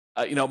well,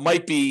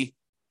 might be,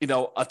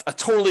 a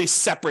totally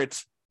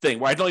separate thing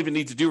where I don't even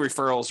need to do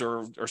referrals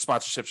or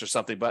sponsorships or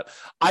something. But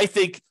I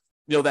think,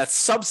 that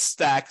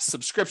Substack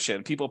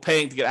subscription, people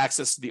paying to get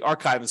access to the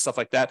archive and stuff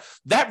like that,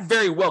 that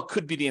very well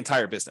could be the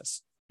entire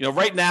business.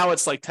 Right now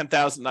it's like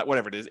 10,000,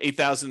 whatever it is,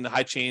 8,000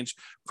 high change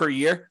per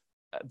year.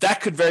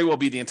 That could very well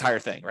be the entire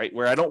thing, right?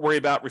 Where I don't worry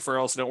about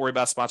referrals, I don't worry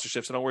about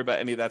sponsorships, I don't worry about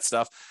any of that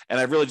stuff. And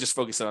I really just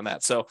focus on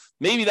that. So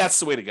maybe that's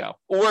the way to go.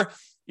 Or,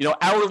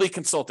 hourly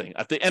consulting.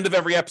 At the end of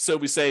every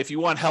episode, we say, if you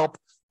want help,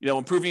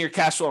 improving your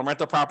cash flow on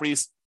rental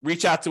properties,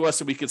 reach out to us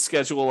and we could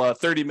schedule a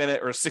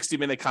 30-minute or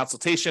 60-minute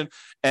consultation.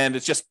 And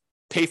it's just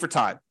pay for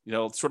time,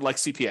 sort of like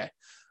CPA.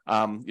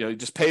 You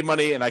just pay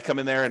money and I come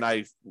in there and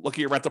I look at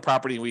your rental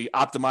property and we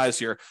optimize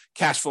your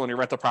cash flow on your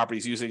rental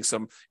properties using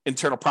some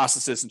internal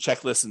processes and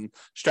checklists and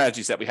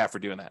strategies that we have for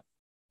doing that.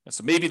 And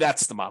so maybe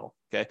that's the model.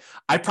 Okay.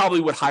 I probably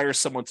would hire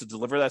someone to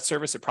deliver that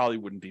service. It probably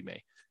wouldn't be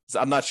me.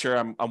 I'm not sure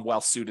I'm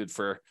well suited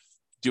for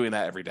doing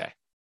that every day.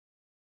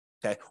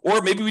 Okay.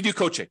 Or maybe we do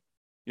coaching.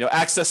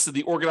 Access to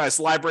the organized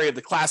library of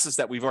the classes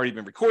that we've already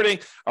been recording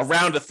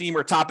around a theme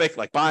or topic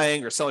like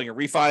buying or selling or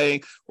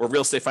refining or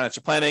real estate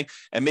financial planning,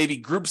 and maybe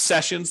group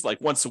sessions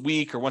like once a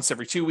week or once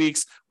every 2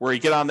 weeks where you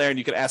get on there and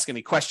you can ask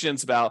any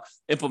questions about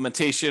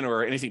implementation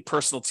or anything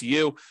personal to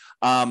you.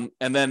 And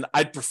then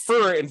I'd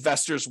prefer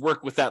investors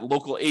work with that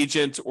local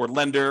agent or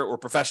lender or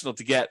professional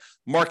to get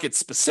market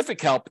specific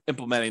help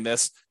implementing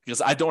this,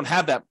 because I don't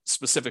have that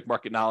specific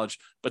market knowledge.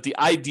 But the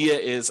idea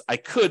is I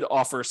could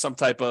offer some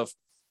type of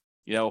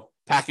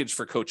package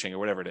for coaching or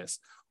whatever it is.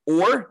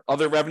 Or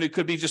other revenue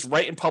could be just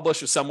write and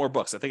publish or sell more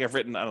books. I think I've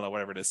written,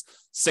 whatever it is,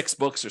 6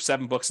 books or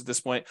 7 books at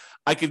this point.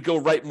 I could go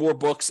write more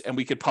books and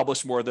we could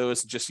publish more of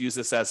those and just use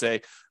this as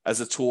a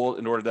tool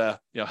in order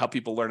to, help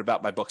people learn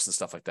about my books and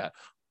stuff like that.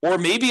 Or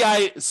maybe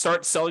I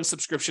start selling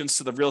subscriptions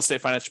to the real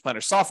estate financial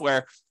planner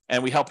software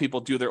and we help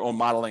people do their own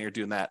modeling or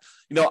doing that.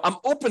 I'm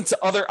open to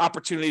other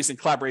opportunities and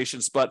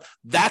collaborations, but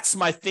that's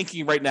my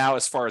thinking right now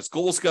as far as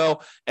goals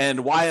go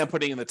and why I'm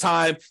putting in the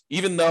time,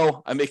 even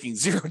though I'm making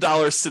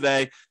 $0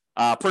 today.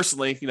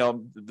 Personally,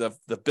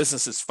 the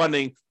business is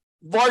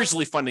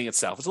largely funding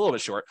itself. It's a little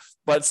bit short,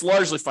 but it's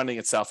largely funding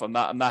itself. I'm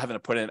not having to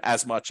put in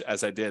as much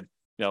as I did,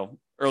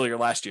 earlier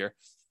last year.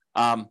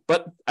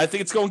 But I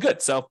think it's going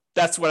good. So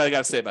that's what I got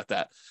to say about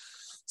that.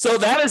 So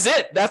that is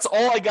it. That's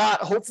all I got.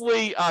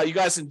 Hopefully you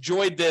guys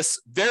enjoyed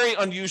this very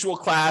unusual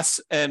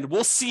class, and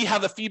we'll see how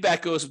the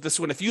feedback goes with this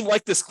one. If you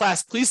like this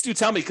class, please do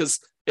tell me, because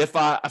if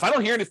I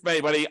don't hear anything from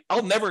anybody,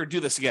 I'll never do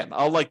this again.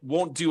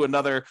 Won't do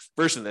another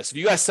version of this. If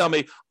you guys tell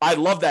me, I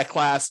love that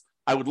class,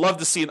 I would love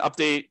to see an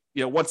update,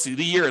 once a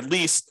year at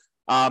least,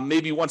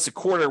 maybe once a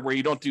quarter where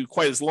you don't do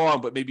quite as long,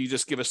 but maybe you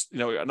just give us,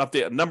 an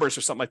update on numbers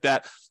or something like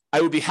that.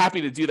 I would be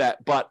happy to do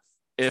that. But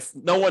if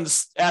no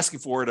one's asking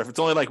for it, or if it's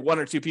only like 1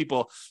 or 2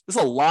 people,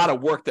 there's a lot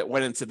of work that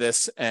went into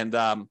this. And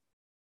I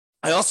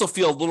also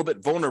feel a little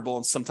bit vulnerable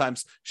in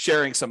sometimes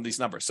sharing some of these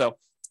numbers. So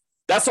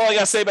that's all I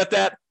got to say about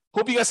that.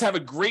 Hope you guys have a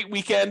great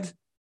weekend.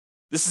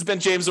 This has been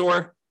James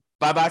Orr.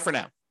 Bye-bye for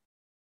now.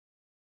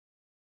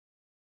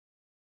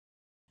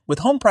 With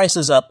home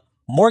prices up,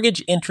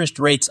 mortgage interest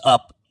rates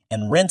up,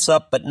 and rents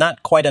up but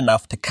not quite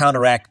enough to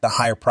counteract the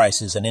higher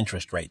prices and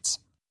interest rates,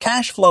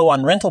 Cash flow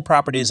on rental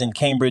properties in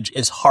Cambridge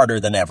is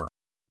harder than ever.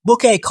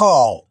 Book a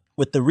call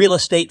with the Real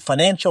Estate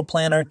Financial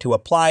Planner to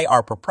apply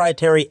our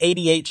proprietary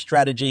 88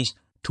 strategies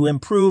to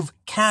improve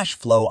cash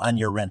flow on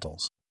your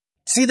rentals.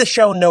 See the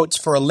show notes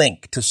for a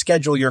link to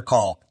schedule your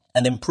call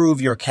and improve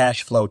your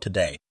cash flow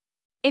today.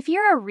 If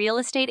you're a real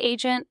estate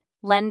agent,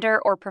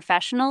 lender, or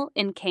professional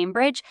in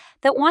Cambridge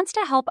that wants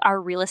to help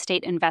our real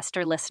estate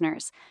investor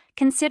listeners,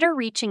 consider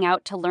reaching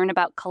out to learn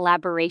about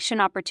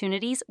collaboration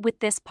opportunities with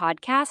this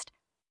podcast.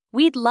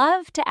 We'd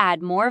love to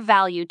add more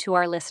value to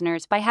our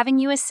listeners by having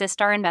you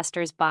assist our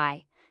investors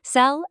buy,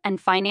 sell,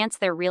 and finance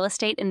their real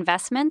estate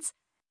investments.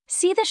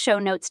 See the show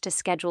notes to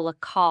schedule a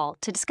call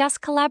to discuss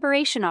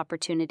collaboration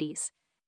opportunities.